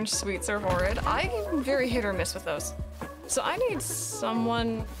 Orange sweets are horrid. I'm very hit or miss with those. So I need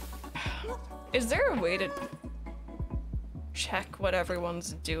someone... Is there a way to check what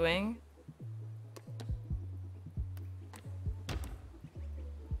everyone's doing?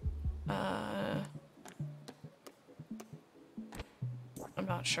 I'm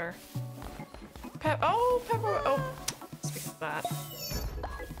not sure. Pepper. Oh, speak of that.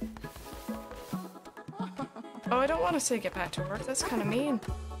 Oh, I don't want to say get back to work. That's kind of mean.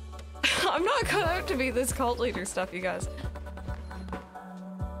 I'm not cut out to be this cult leader stuff, you guys.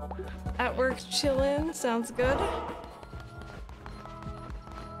 At work, chillin'. Sounds good.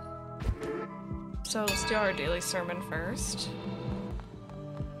 So let's do our daily sermon first.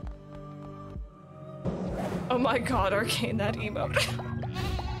 Oh my god, Arcane, that emote.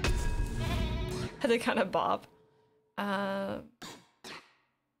 They kind of bob.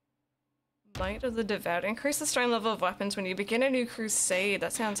 Might of the Devout. Increase the strength level of weapons when you begin a new crusade.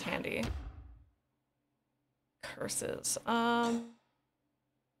 That sounds handy. Curses. Yeah,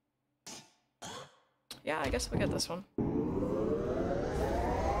 I guess we'll get this one.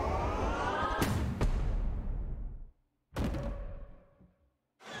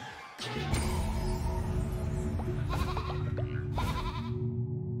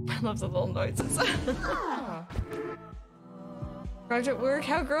 I love the little noises. Arrived at work.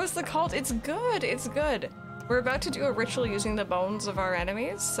 How gross the cult. It's good. It's good. We're about to do a ritual using the bones of our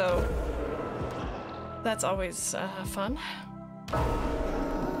enemies, so that's always fun.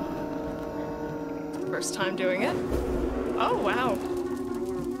 First time doing it. Oh, wow.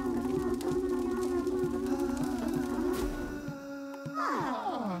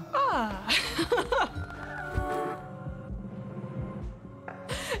 Ah.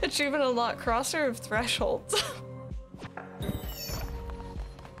 Achievement unlocked. Crosser of thresholds.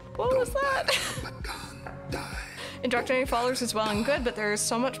 What was that? Indoctrinating followers is well and good, but there is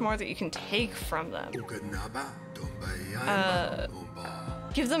so much more that you can take from them.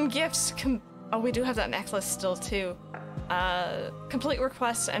 Give them gifts. Oh, we do have that necklace still too. Complete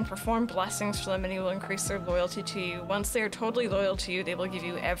requests and perform blessings for them, and you will increase their loyalty to you. Once they are totally loyal to you, they will give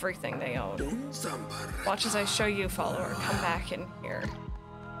you everything they own. Watch as I show you, follower. Come back in here.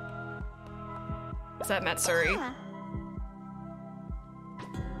 Is that Matsuri?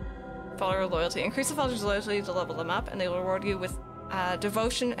 Follower loyalty. Increase the follower's loyalty to level them up, and they will reward you with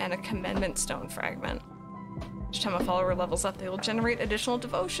devotion and a commendment stone fragment. Each time a follower levels up, they will generate additional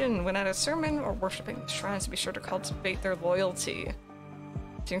devotion. When at a sermon or worshipping the shrines, be sure to cultivate their loyalty.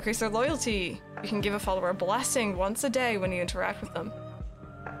 To increase their loyalty, you can give a follower a blessing once a day when you interact with them.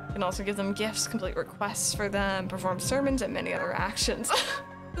 You can also give them gifts, complete requests for them, perform sermons, and many other actions.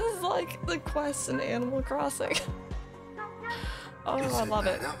 This is like the quests in Animal Crossing. Oh, I love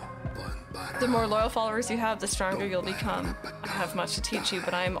it. The more loyal followers you have, the stronger you'll become. I have much to teach you,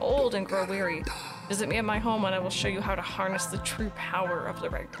 but I am old and grow weary. Visit me at my home and I will show you how to harness the true power of the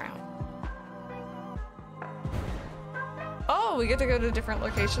Red Crown. Oh, we get to go to a different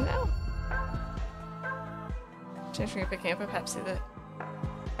location now. Change from picking up a Pepsi that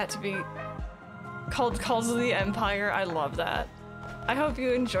had to be called Calls of the Empire. I love that. I hope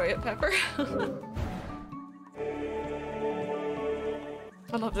you enjoy it, Pepper.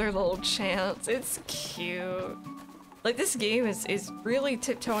 I love their little chants. It's cute. Like, this game is really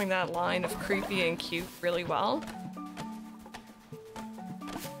tiptoeing that line of creepy and cute really well.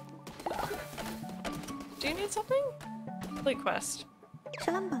 Do you need something? Complete quest.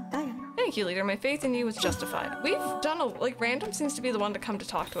 Thank you, leader. My faith in you was justified. We've done random seems to be the one to come to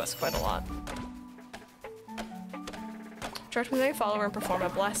talk to us quite a lot. Interact with any follower and perform a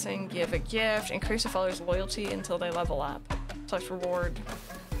blessing, give a gift, increase a follower's loyalty until they level up. Select reward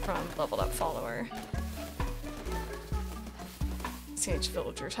from leveled up follower. See each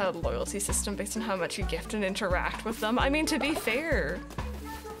villagers have a loyalty system based on how much you gift and interact with them. I mean, to be fair,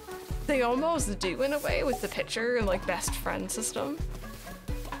 they almost do in a way with the picture and like best friend system.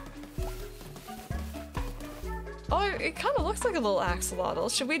 Oh, it kind of looks like a little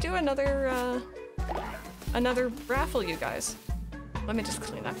axolotl. Should we do another raffle, you guys? Let me just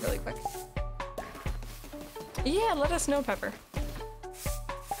clean up really quick. Yeah, let us know, Pepper.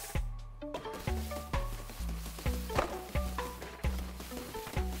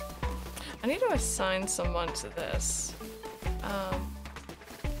 I need to assign someone to this.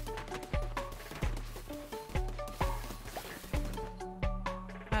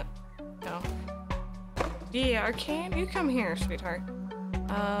 No. Yeah, Arcane, you come here, sweetheart.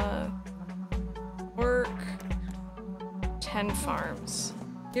 Work 10 farms.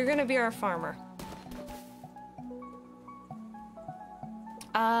 You're gonna be our farmer.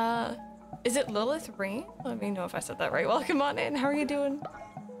 Is it Lilith Rain? Let me know if I said that right. Welcome on in. How are you doing?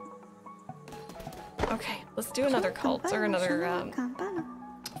 Okay, let's do another cult or another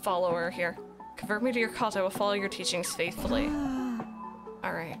follower here. Convert me to your cult. I will follow your teachings faithfully.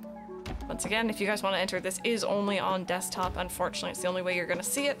 All right. Once again, if you guys want to enter, this is only on desktop. Unfortunately, it's the only way you're gonna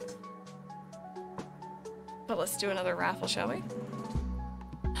see it. But let's do another raffle, shall we?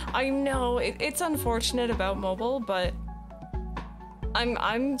 I know it's unfortunate about mobile, but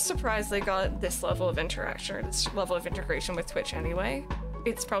I'm surprised they got this level of interaction, or this level of integration with Twitch anyway.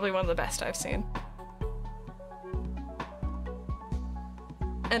 It's probably one of the best I've seen.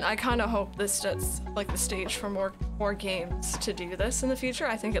 And I kind of hope this sets like the stage for more games to do this in the future.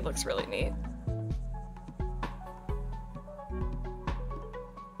 I think it looks really neat.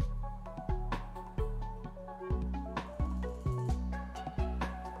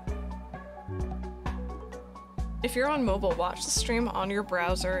 If you're on mobile, watch the stream on your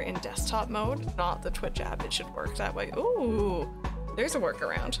browser in desktop mode, not the Twitch app. It should work that way. Ooh, there's a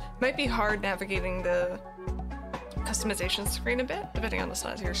workaround. Might be hard navigating the customization screen a bit, depending on the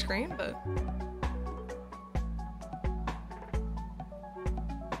size of your screen, but...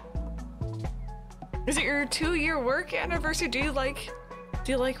 Is it your 2-year work anniversary? Do you like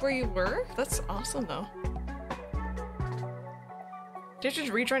where you work? That's awesome though. Do you have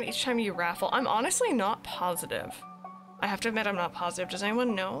to rejoin each time you raffle? I'm honestly not positive. I have to admit I'm not positive. Does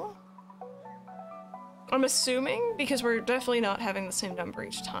anyone know? I'm assuming because we're definitely not having the same number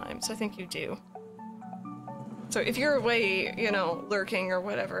each time, so I think you do. So if you're away, you know, lurking or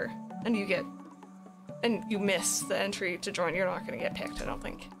whatever, and you miss the entry to join, you're not gonna get picked, I don't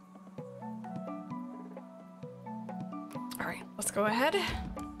think. All right, let's go ahead.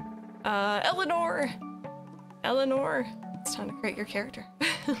 Eleanor, it's time to create your character.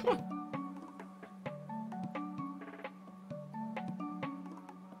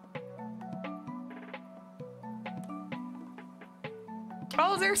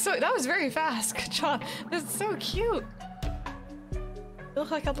 Oh, that was very fast. Good job. That's so cute. You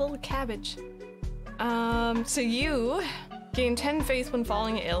look like a little cabbage. So you gain 10 faith when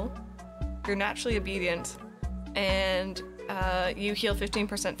falling ill. You're naturally obedient. And you heal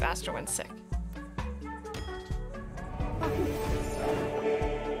 15% faster when sick.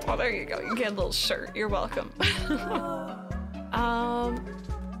 Oh, there you go. You get a little shirt. You're welcome.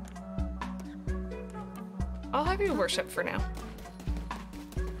 I'll have you worship for now.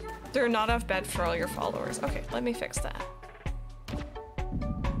 They're not off bed for all your followers. Okay, let me fix that.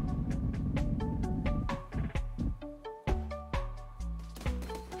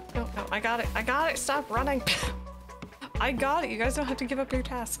 No, I got it. Stop running. I got it. You guys don't have to give up your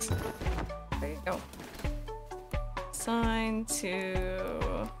tasks. There you go. Assign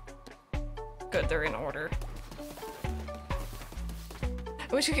to... Good, they're in order.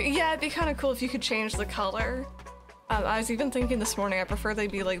 I wish you could... Yeah, it'd be kind of cool if you could change the color. I was even thinking this morning, I prefer they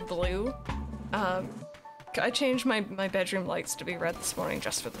be like blue. I changed my bedroom lights to be red this morning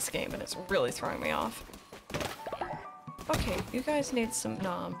just for this game, and it's really throwing me off. Okay, you guys need some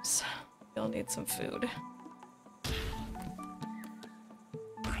noms. You'll need some food.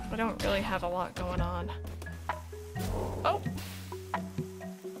 I don't really have a lot going on. Oh!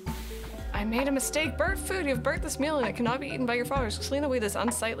 I made a mistake. Burnt food. You have burnt this meal and it cannot be eaten by your followers. Clean away this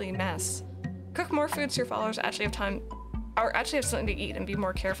unsightly mess. Cook more food so your followers actually have time, or actually have something to eat, and be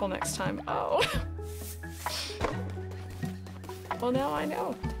more careful next time. Oh. Well, now I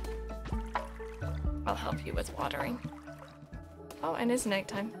know. I'll help you with watering. Oh, and it's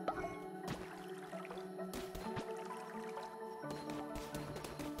nighttime.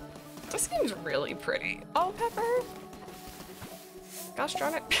 This game's really pretty. Oh, Pepper. Gosh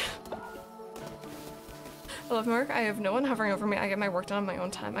darn it. I love my work. I have no one hovering over me. I get my work done on my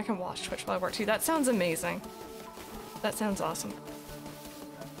own time. I can watch Twitch while I work too. That sounds amazing. That sounds awesome.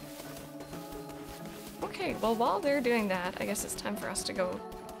 Okay, well while they're doing that, I guess it's time for us to go.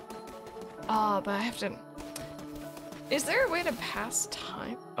 Oh, but I have to... Is there a way to pass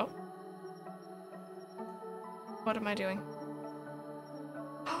time? Oh. What am I doing?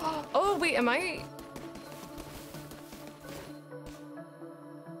 Oh, wait, am I...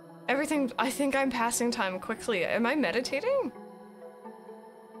 Everything... I think I'm passing time quickly. Am I meditating?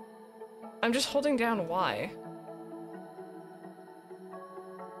 I'm just holding down Y.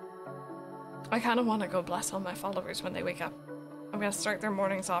 I kind of want to go bless all my followers when they wake up. I'm gonna start their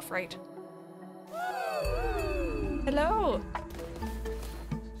mornings off right. Hello!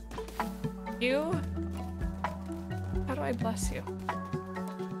 You? How do I bless you?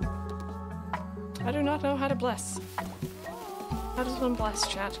 I do not know how to bless. How does one bless,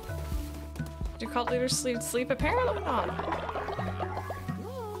 chat? Do cult leaders sleep? Apparently not.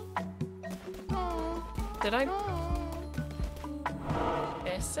 Did I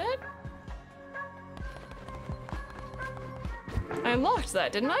miss it? I unlocked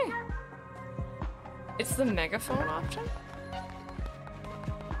that, didn't I? It's the megaphone option?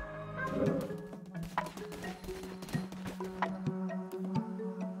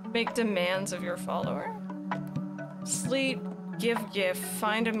 Make demands of your follower. Sleep, give gift,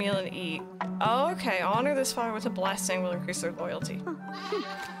 find a meal and eat. Oh, okay, honor this follower with a blessing will increase their loyalty.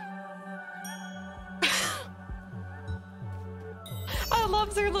 I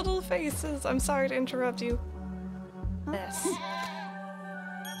love their little faces. I'm sorry to interrupt you. This.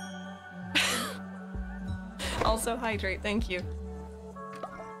 Also hydrate, thank you.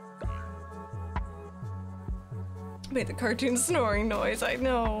 Made the cartoon snoring noise, I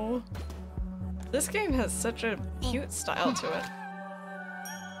know. This game has such a cute style to it.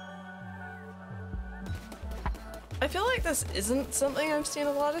 I feel like this isn't something I've seen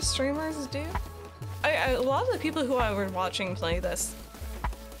a lot of streamers do. A lot of the people who I were watching play this,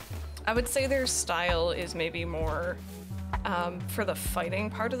 I would say their style is maybe more for the fighting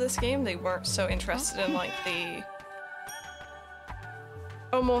part of this game. They weren't so interested in like the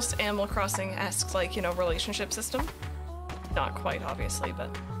almost Animal Crossing-esque, like, you know, relationship system. Not quite, obviously,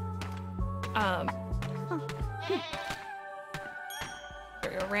 but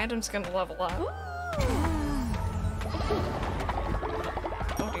there you go. Random's gonna level up.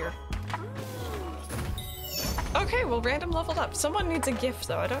 Oh dear. Okay, well, Random leveled up. Someone needs a gift,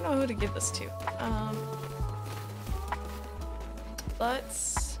 though. I don't know who to give this to.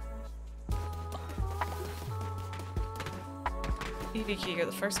 Let's... BBQ, you're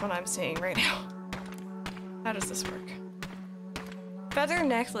the first one I'm seeing right now. How does this work? Feather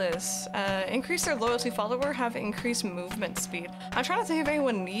necklace. Increase their loyalty follower, have increased movement speed. I'm trying to think if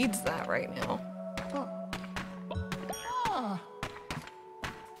anyone needs that right now.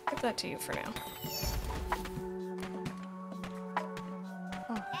 Give that to you for now.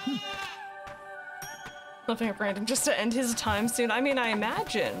 Looking at Brandon just to end his time soon. I mean, I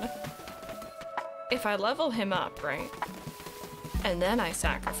imagine if I level him up, right? And then I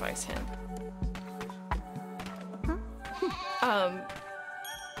sacrifice him.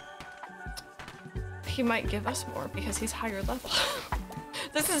 He might give us more because he's higher level.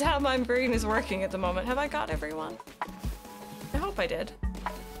 This is how my brain is working at the moment. Have I got everyone? I hope I did.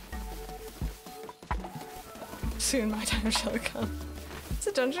 Soon my time shall come. It's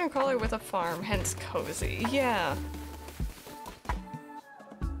a dungeon crawler with a farm, hence cozy. Yeah.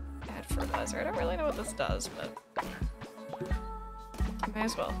 Add fertilizer. I don't really know what this does, but may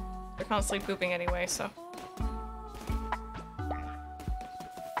as well. They're constantly pooping anyway, so.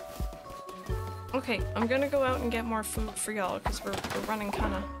 Okay, I'm gonna go out and get more food for y'all because we're running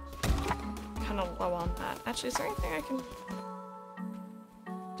kind of low on that. Actually, is there anything I can?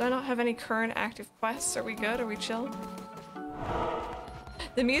 Do I not have any current active quests? Are we good? Are we chill?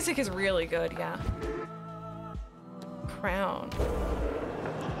 The music is really good, yeah. Crown.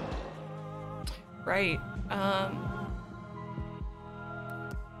 Right.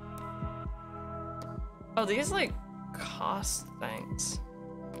 Oh, these like cost things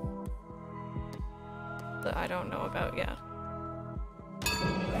that I don't know about yet.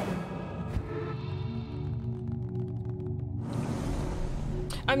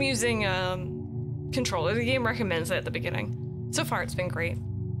 I'm using controller. The game recommends it at the beginning. So far, it's been great.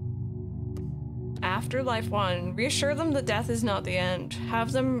 Afterlife 1. Reassure them that death is not the end.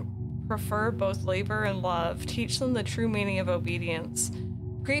 Have them prefer both labor and love. Teach them the true meaning of obedience.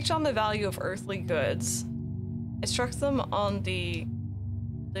 Preach on the value of earthly goods. Instruct them on the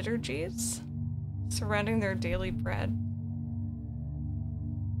liturgies surrounding their daily bread.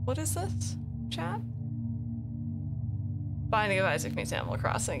 What is this? Chat? Binding of Isaac meets Animal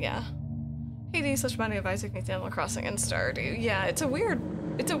Crossing, yeah. Hades / Binding of Isaac meets Animal Crossing and Stardew. Yeah, it's a weird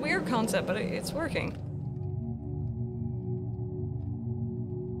concept, but it's working.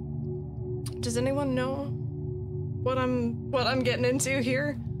 Does anyone know what I'm getting into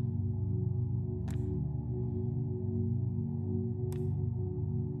here?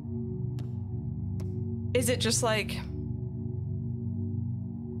 Is it just like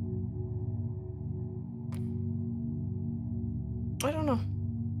I don't know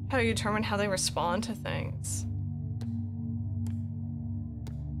how you determine how they respond to things.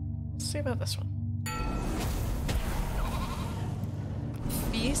 Let's see about this one.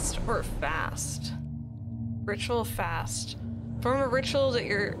 Feast or fast? Ritual fast. Perform a ritual at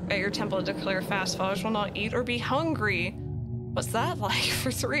your temple to declare fast. Followers will not eat or be hungry. What's that like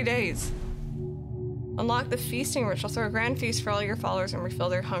for 3 days? Unlock the feasting ritual. Throw a grand feast for all your followers and refill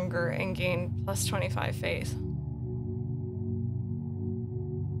their hunger and gain plus 25 faith.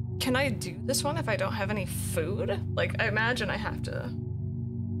 Can I do this one if I don't have any food? Like, I imagine I have to.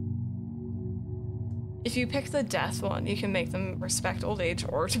 If you pick the death one, you can make them respect old age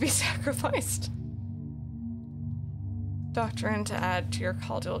or to be sacrificed. Doctrine to add to your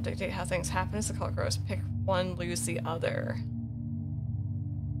cult will dictate how things happen as the cult grows. Pick one, lose the other.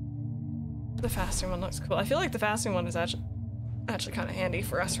 The fasting one looks cool. I feel like the fasting one is actually kind of handy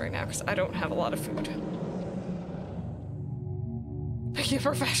for us right now because I don't have a lot of food. Pick your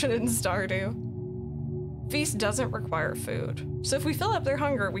profession in Stardew. Feast doesn't require food. So if we fill up their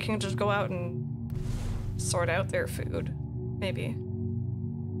hunger, we can just go out and sort out their food. Maybe.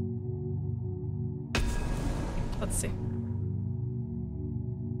 Let's see.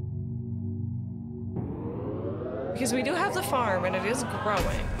 Because we do have the farm and it is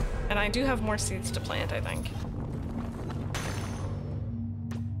growing. And I do have more seeds to plant, I think.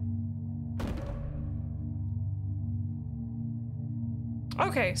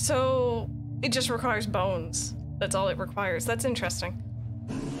 Okay, so it just requires bones. That's all it requires. That's interesting.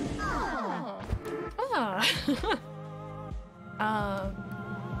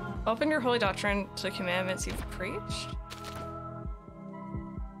 Open your holy doctrine to the commandments you've preached.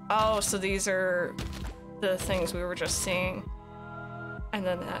 Oh, so these are the things we were just seeing. And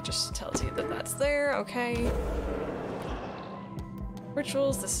then that just tells you that that's there, okay.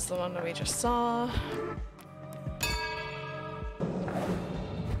 Rituals, this is the one that we just saw.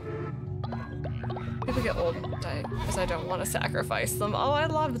 People get old and die because I don't want to sacrifice them. Oh, I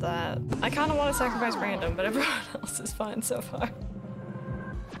love that. I kind of want to sacrifice random, but everyone else is fine so far.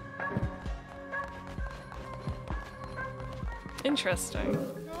 Interesting.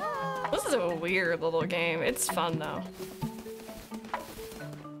 This is a weird little game. It's fun though.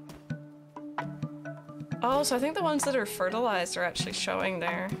 Oh, so I think the ones that are fertilized are actually showing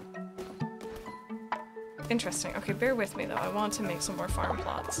there. Interesting. Okay, bear with me though. I want to make some more farm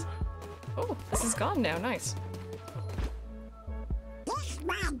plots. Oh, this is gone now. Nice. This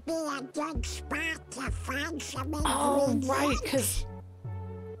might be a good spot to find some ingredients. Oh, right, because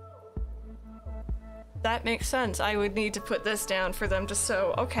that makes sense. I would need to put this down for them to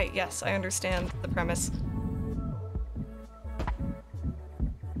sow. Okay, yes, I understand the premise.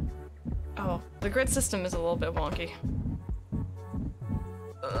 Oh, the grid system is a little bit wonky.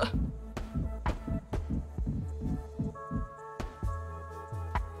 Ugh.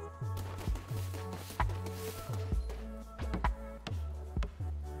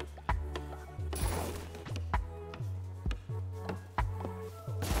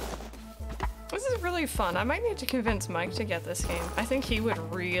 This is really fun. I might need to convince Mike to get this game. I think he would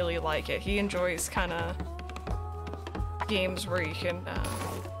really like it. He enjoys kind of games where you can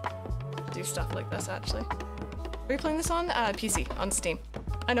do stuff like this, actually. Are you playing this on PC, on Steam?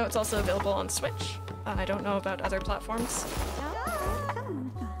 I know it's also available on Switch. I don't know about other platforms.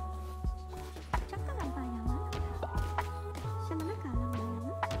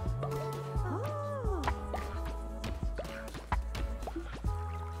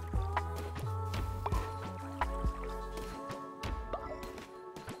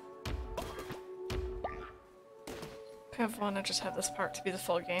 I want to just have this part to be the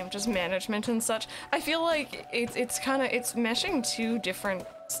full game, just management and such. I feel like it's meshing two different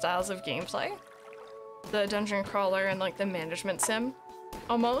styles of gameplay. The dungeon crawler and like the management sim,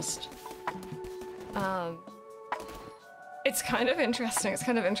 almost. It's kind of interesting,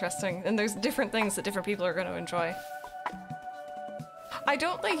 and there's different things that different people are going to enjoy. I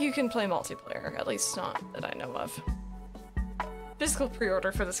don't think you can play multiplayer, at least not that I know of. Physical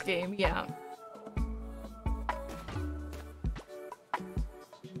pre-order for this game, yeah.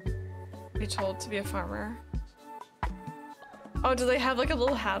 Be told to be a farmer. Oh, do they have like a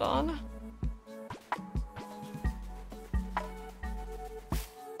little hat on?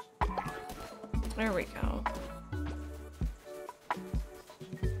 There we go.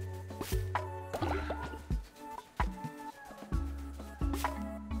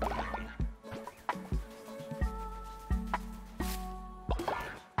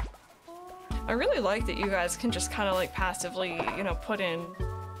 I really like that you guys can just kind of like passively, you know, put in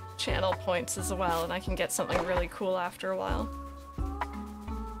channel points as well, and I can get something really cool after a while.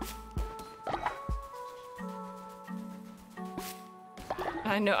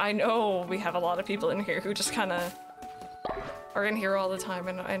 I know we have a lot of people in here who just kind of are in here all the time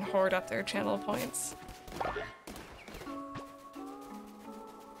and hoard up their channel points.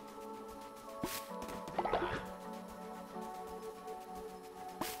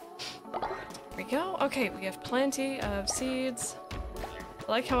 There we go. Okay, we have plenty of seeds.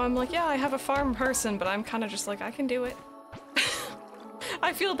 I like how I'm like, yeah, I have a farm person, but I'm kind of just like, I can do it.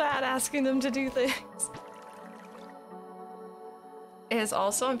 I feel bad asking them to do things. It is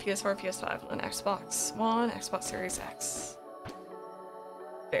also on PS4, PS5, and Xbox One, Xbox Series X.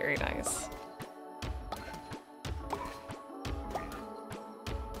 Very nice.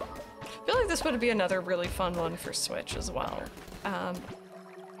 I feel like this would be another really fun one for Switch as well.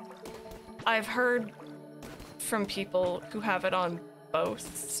 I've heard from people who have it on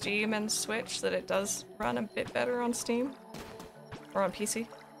both Steam and Switch that it does run a bit better on Steam or on PC,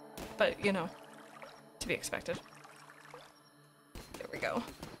 but you know, to be expected. There we go.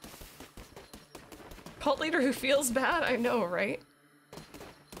 Cult leader who feels bad? I know, right?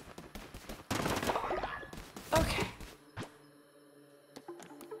 Okay.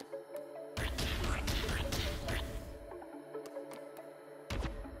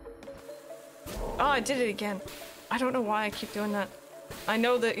 Oh, I did it again. I don't know why I keep doing that. I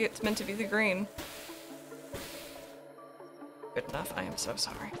know that it's meant to be the green. Good enough. I am so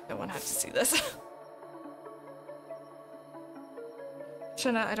sorry. No one has to see this.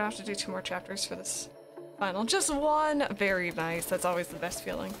 I don't have to do 2 more chapters for this final. Just 1! Very nice. That's always the best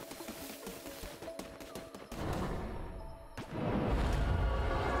feeling.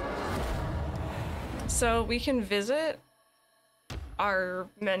 So we can visit our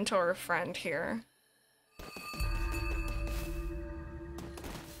mentor friend here.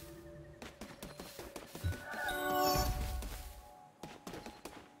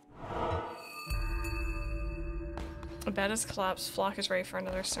 The bed has collapsed. Flock is ready for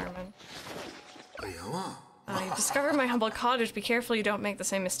another sermon. You've discovered my humble cottage. Be careful you don't make the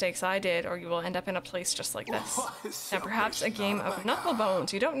same mistakes I did, or you will end up in a place just like this. Now perhaps a game of knuckle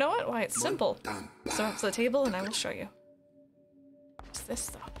bones. You don't know it? Why, it's simple. So up to the table and I will show you. What's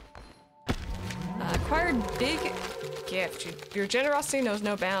this though? Acquired big gift. Your generosity knows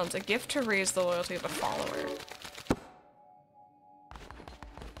no bounds. A gift to raise the loyalty of a follower.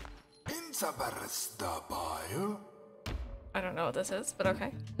 I don't know what this is, but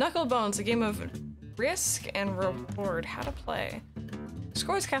okay. Knuckle Bones, a game of risk and reward. How to play.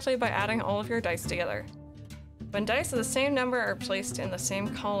 Score is calculated by adding all of your dice together. When dice of the same number are placed in the same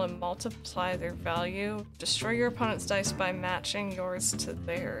column, multiply their value. Destroy your opponent's dice by matching yours to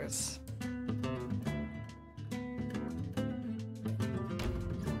theirs.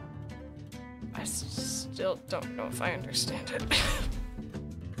 I still don't know if I understand it.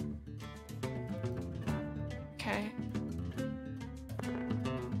 Okay.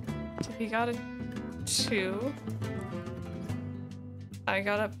 So he got a 2. I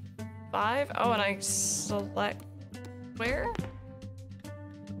got a 5. Oh, and I select where?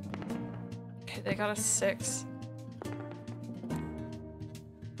 Okay, they got a 6.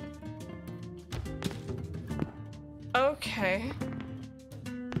 Okay.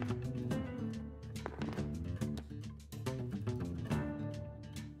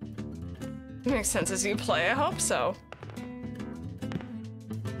 Makes sense as you play, I hope so.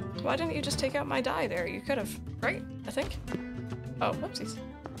 Why didn't you just take out my die there? You could have, right? I think. Oh, whoopsies.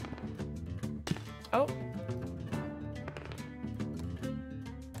 Oh.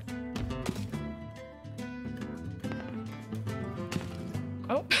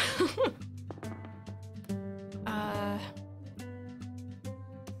 Oh.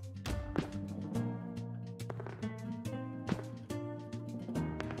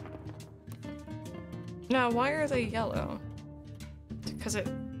 Now, why are they yellow? Because it...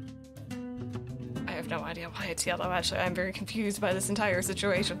 I have no idea why it's yellow, actually. I'm very confused by this entire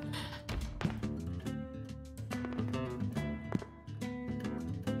situation.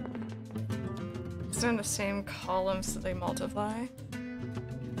 They're in the same column, so they multiply.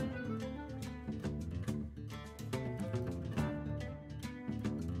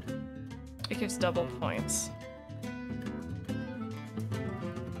 It gives double points.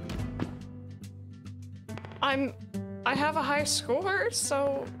 I have a high score,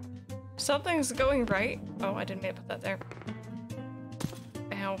 so something's going right. Oh, I didn't mean to put that there.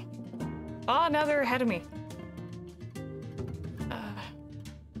 Ow. Oh, now they're ahead of me.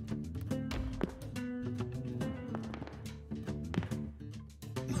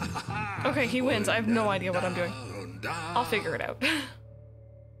 Okay, he wins. I have no idea what I'm doing. I'll figure it out.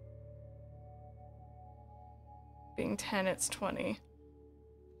 Being 10, it's 20.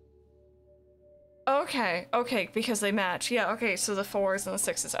 Okay, okay, because they match. Yeah, okay, so the 4s and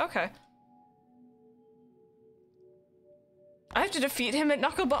the 6s. Okay. I have to defeat him at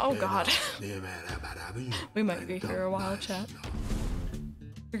Knuckleball. Oh god. We might be here a while, chat.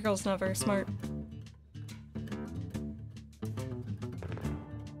 Your girl's not very smart.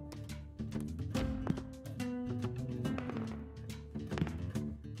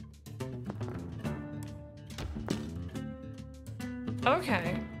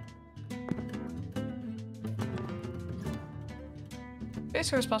 Okay. Base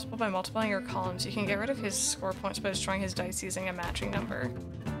score is possible by multiplying your columns. You can get rid of his score points by destroying his dice using a matching number.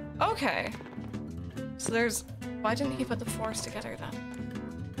 Okay. So there's... Why didn't he put the 4s together then?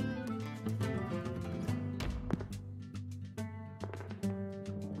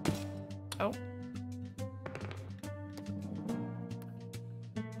 Oh.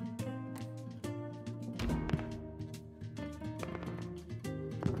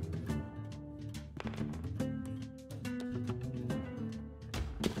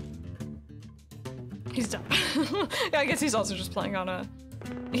 He's done. Yeah, I guess he's also just playing on a...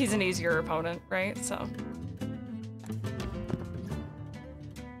 He's an easier opponent, right? So...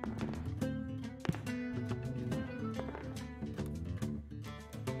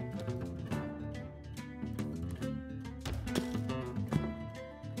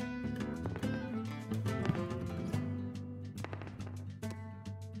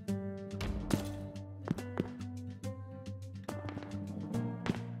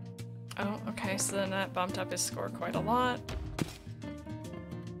 Oh, okay, so then that bumped up his score quite a lot.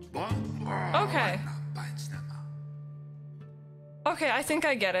 Okay. Okay, I think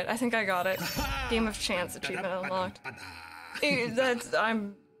I get it. I think I got it. Game of Chance achievement unlocked.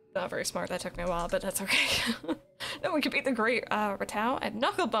 I'm not very smart. That took me a while, but that's okay. No one can beat the great Ratau at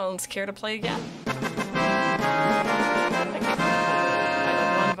Knucklebones. Care to play again? Thank you.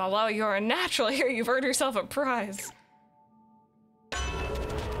 I love one. You are a natural here. You've earned yourself a prize.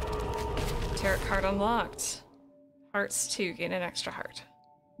 Tarot card unlocked. Hearts 2, gain an extra heart.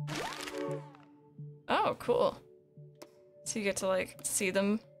 Oh, cool. So you get to, like, see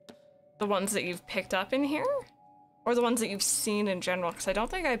them, the ones that you've picked up in here? Or the ones that you've seen in general? Because I don't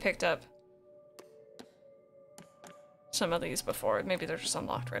think I picked up some of these before. Maybe they're just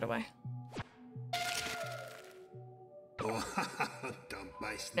unlocked right away.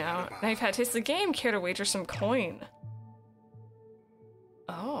 Now, you've had taste the game. Care to wager some coin?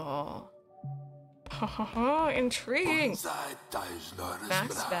 Oh. Intriguing.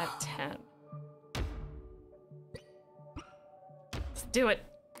 Max bet 10. Let's do it.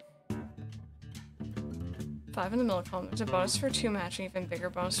 5 in the middle column. There's a bonus for 2 matching, even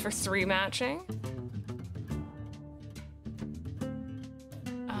bigger bonus for 3 matching.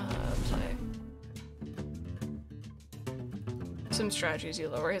 Play. Some strategies, you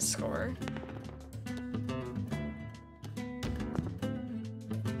lower his score.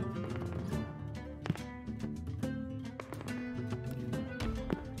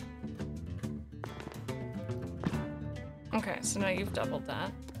 Okay, so now you've doubled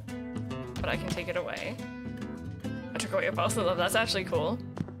that, but I can take it away. I took away both of them. That's actually cool.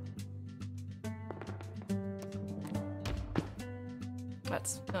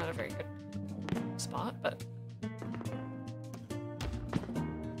 That's not a very good spot, but...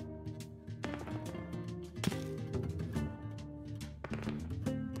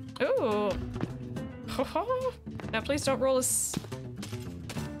 Ooh! Now please don't roll a 6.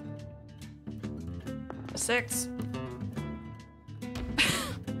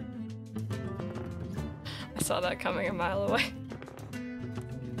 I saw that coming a mile away.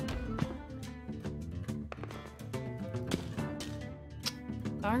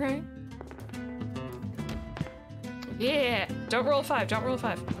 Alright. Yeah! Don't roll a 5, don't roll a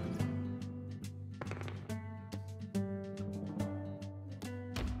 5.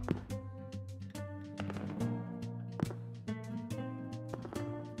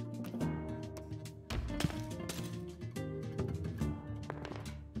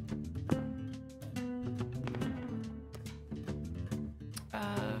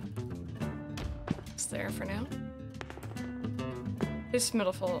 It's there for now. His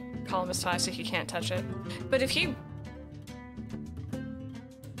middle column is 5, so he can't touch it. But if he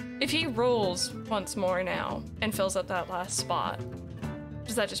If he rolls once more now and fills up that last spot,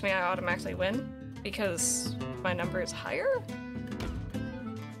 does that just mean I automatically win? Because my number is higher?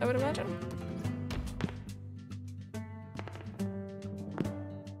 I would imagine.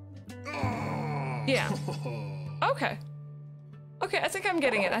 Yeah. Okay. Okay, I think I'm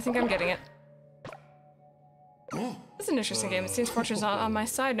getting it. I think I'm getting it. It's an interesting game. It seems fortune's not on my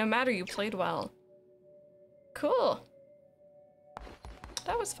side, no matter you played well. Cool.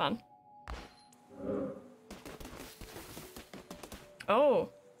 That was fun. Oh.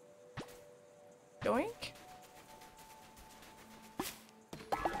 Doink.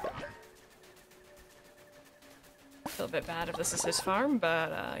 Feel a bit bad if this is his farm,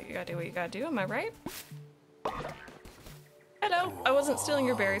 but you gotta do what you gotta do, am I right? Hello, I wasn't stealing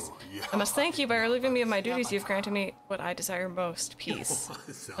your berries. I must thank you by relieving me of my duties. You've granted me what I desire most, peace.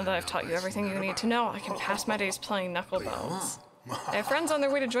 Now that I've taught you everything you need to know, I can pass my days playing knucklebones. I have friends on their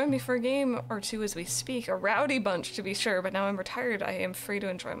way to join me for a game or two as we speak. A rowdy bunch, to be sure, but now I'm retired, I am free to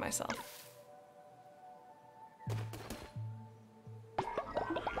enjoy myself.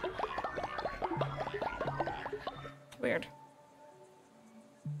 Weird.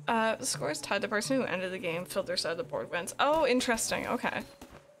 The score is tied. The person who ended the game filled their side of the board wins. Oh, interesting. Okay.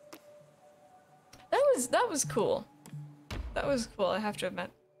 That was cool. That was cool, I have to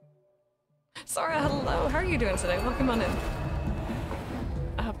admit. Sarah, hello. How are you doing today? Welcome on in.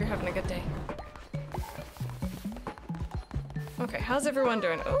 I hope you're having a good day. Okay, how's everyone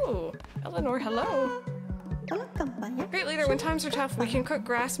doing? Oh, Eleanor, hello. Great leader, when times are tough, we can cook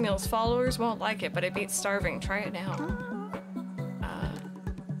grass meals. Followers won't like it, but it beats starving. Try it now.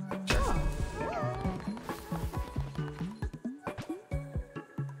 Sure.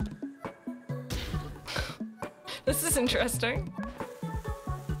 This is interesting.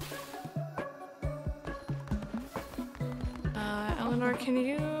 Eleanor, can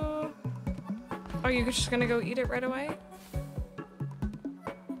you... Oh, you're just gonna go eat it right away?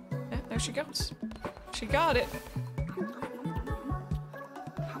 Yeah, there she goes. She got it.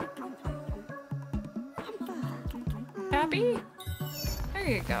 Happy? There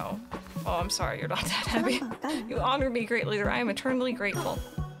you go. Oh, I'm sorry, you're not that happy. You honor me, great leader. I am eternally grateful.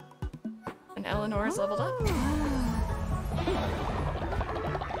 And Eleanor is leveled up.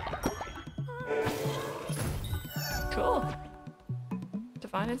 Cool.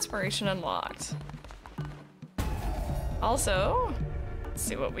 Divine inspiration unlocked. Also, let's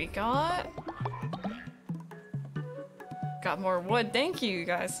see what we got. Got more wood. Thank you,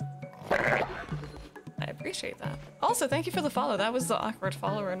 guys. I appreciate that. Also, thank you for the follow. That was the awkward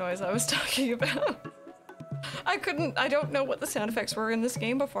follower noise I was talking about. I don't know what the sound effects were in this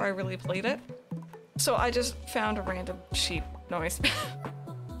game before I really played it. So I just found a random sheep noise.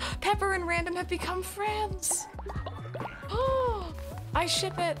 Pepper and Random have become friends. Oh, I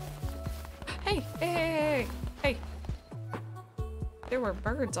ship it. Hey, hey, hey, hey, hey. There were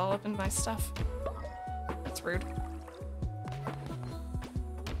birds all up in my stuff. That's rude.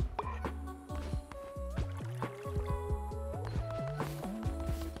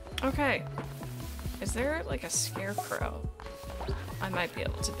 Okay. Is there like a scarecrow? I might be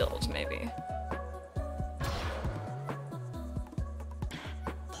able to build, maybe.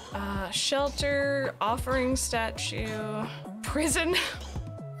 Shelter, offering statue, prison.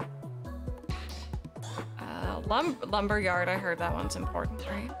 Lumber yard, I heard that one's important,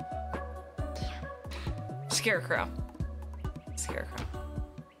 right? Scarecrow. Scarecrow.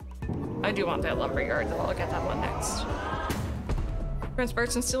 I do want that lumber yard, though. I'll get that one next. Prince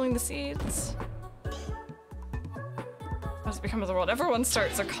Bertson stealing the seeds. What's become of the world? Everyone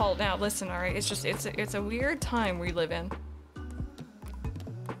starts a cult now. Listen, alright? It's just, it's a weird time we live in.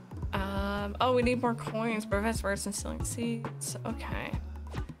 Oh, we need more coins. Prevents birds from stealing seeds. Okay.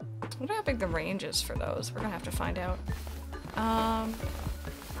 I wonder how big the range is for those. We're gonna have to find out.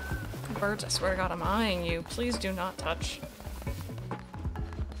 Birds, I swear to God, I'm eyeing you. Please do not touch.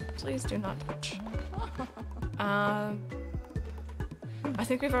 Please do not touch. I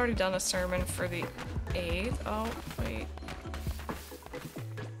think we've already done a sermon for the 8th. Oh, wait.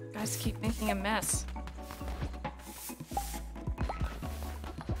 Guys keep making a mess.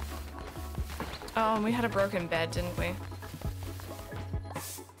 Oh, and we had a broken bed, didn't we?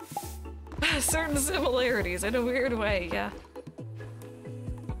 Certain similarities in a weird way, yeah.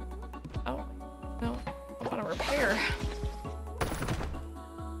 Oh, no, I want to repair.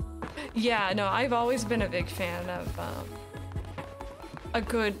 Yeah, no, I've always been a big fan of a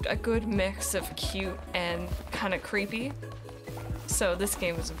good mix of cute and kind of creepy. So this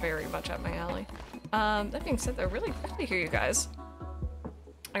game is very much up my alley. That being said, though, really quickly here, you guys.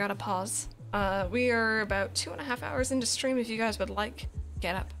 I gotta pause. We are about 2.5 hours into stream. If you guys would like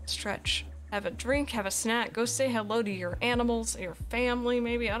get up, stretch, have a drink, have a snack, go say hello to your animals, your family,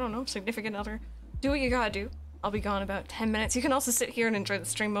 maybe, I don't know, significant other. Do what you gotta do. I'll be gone about 10 minutes. You can also sit here and enjoy the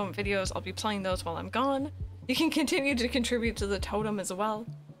stream moment videos. I'll be playing those while I'm gone. You can continue to contribute to the totem as well.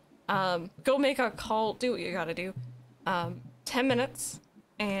 Go make a call, do what you gotta do. 10 minutes,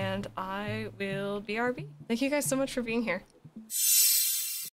 and I will BRB. Thank you guys so much for being here.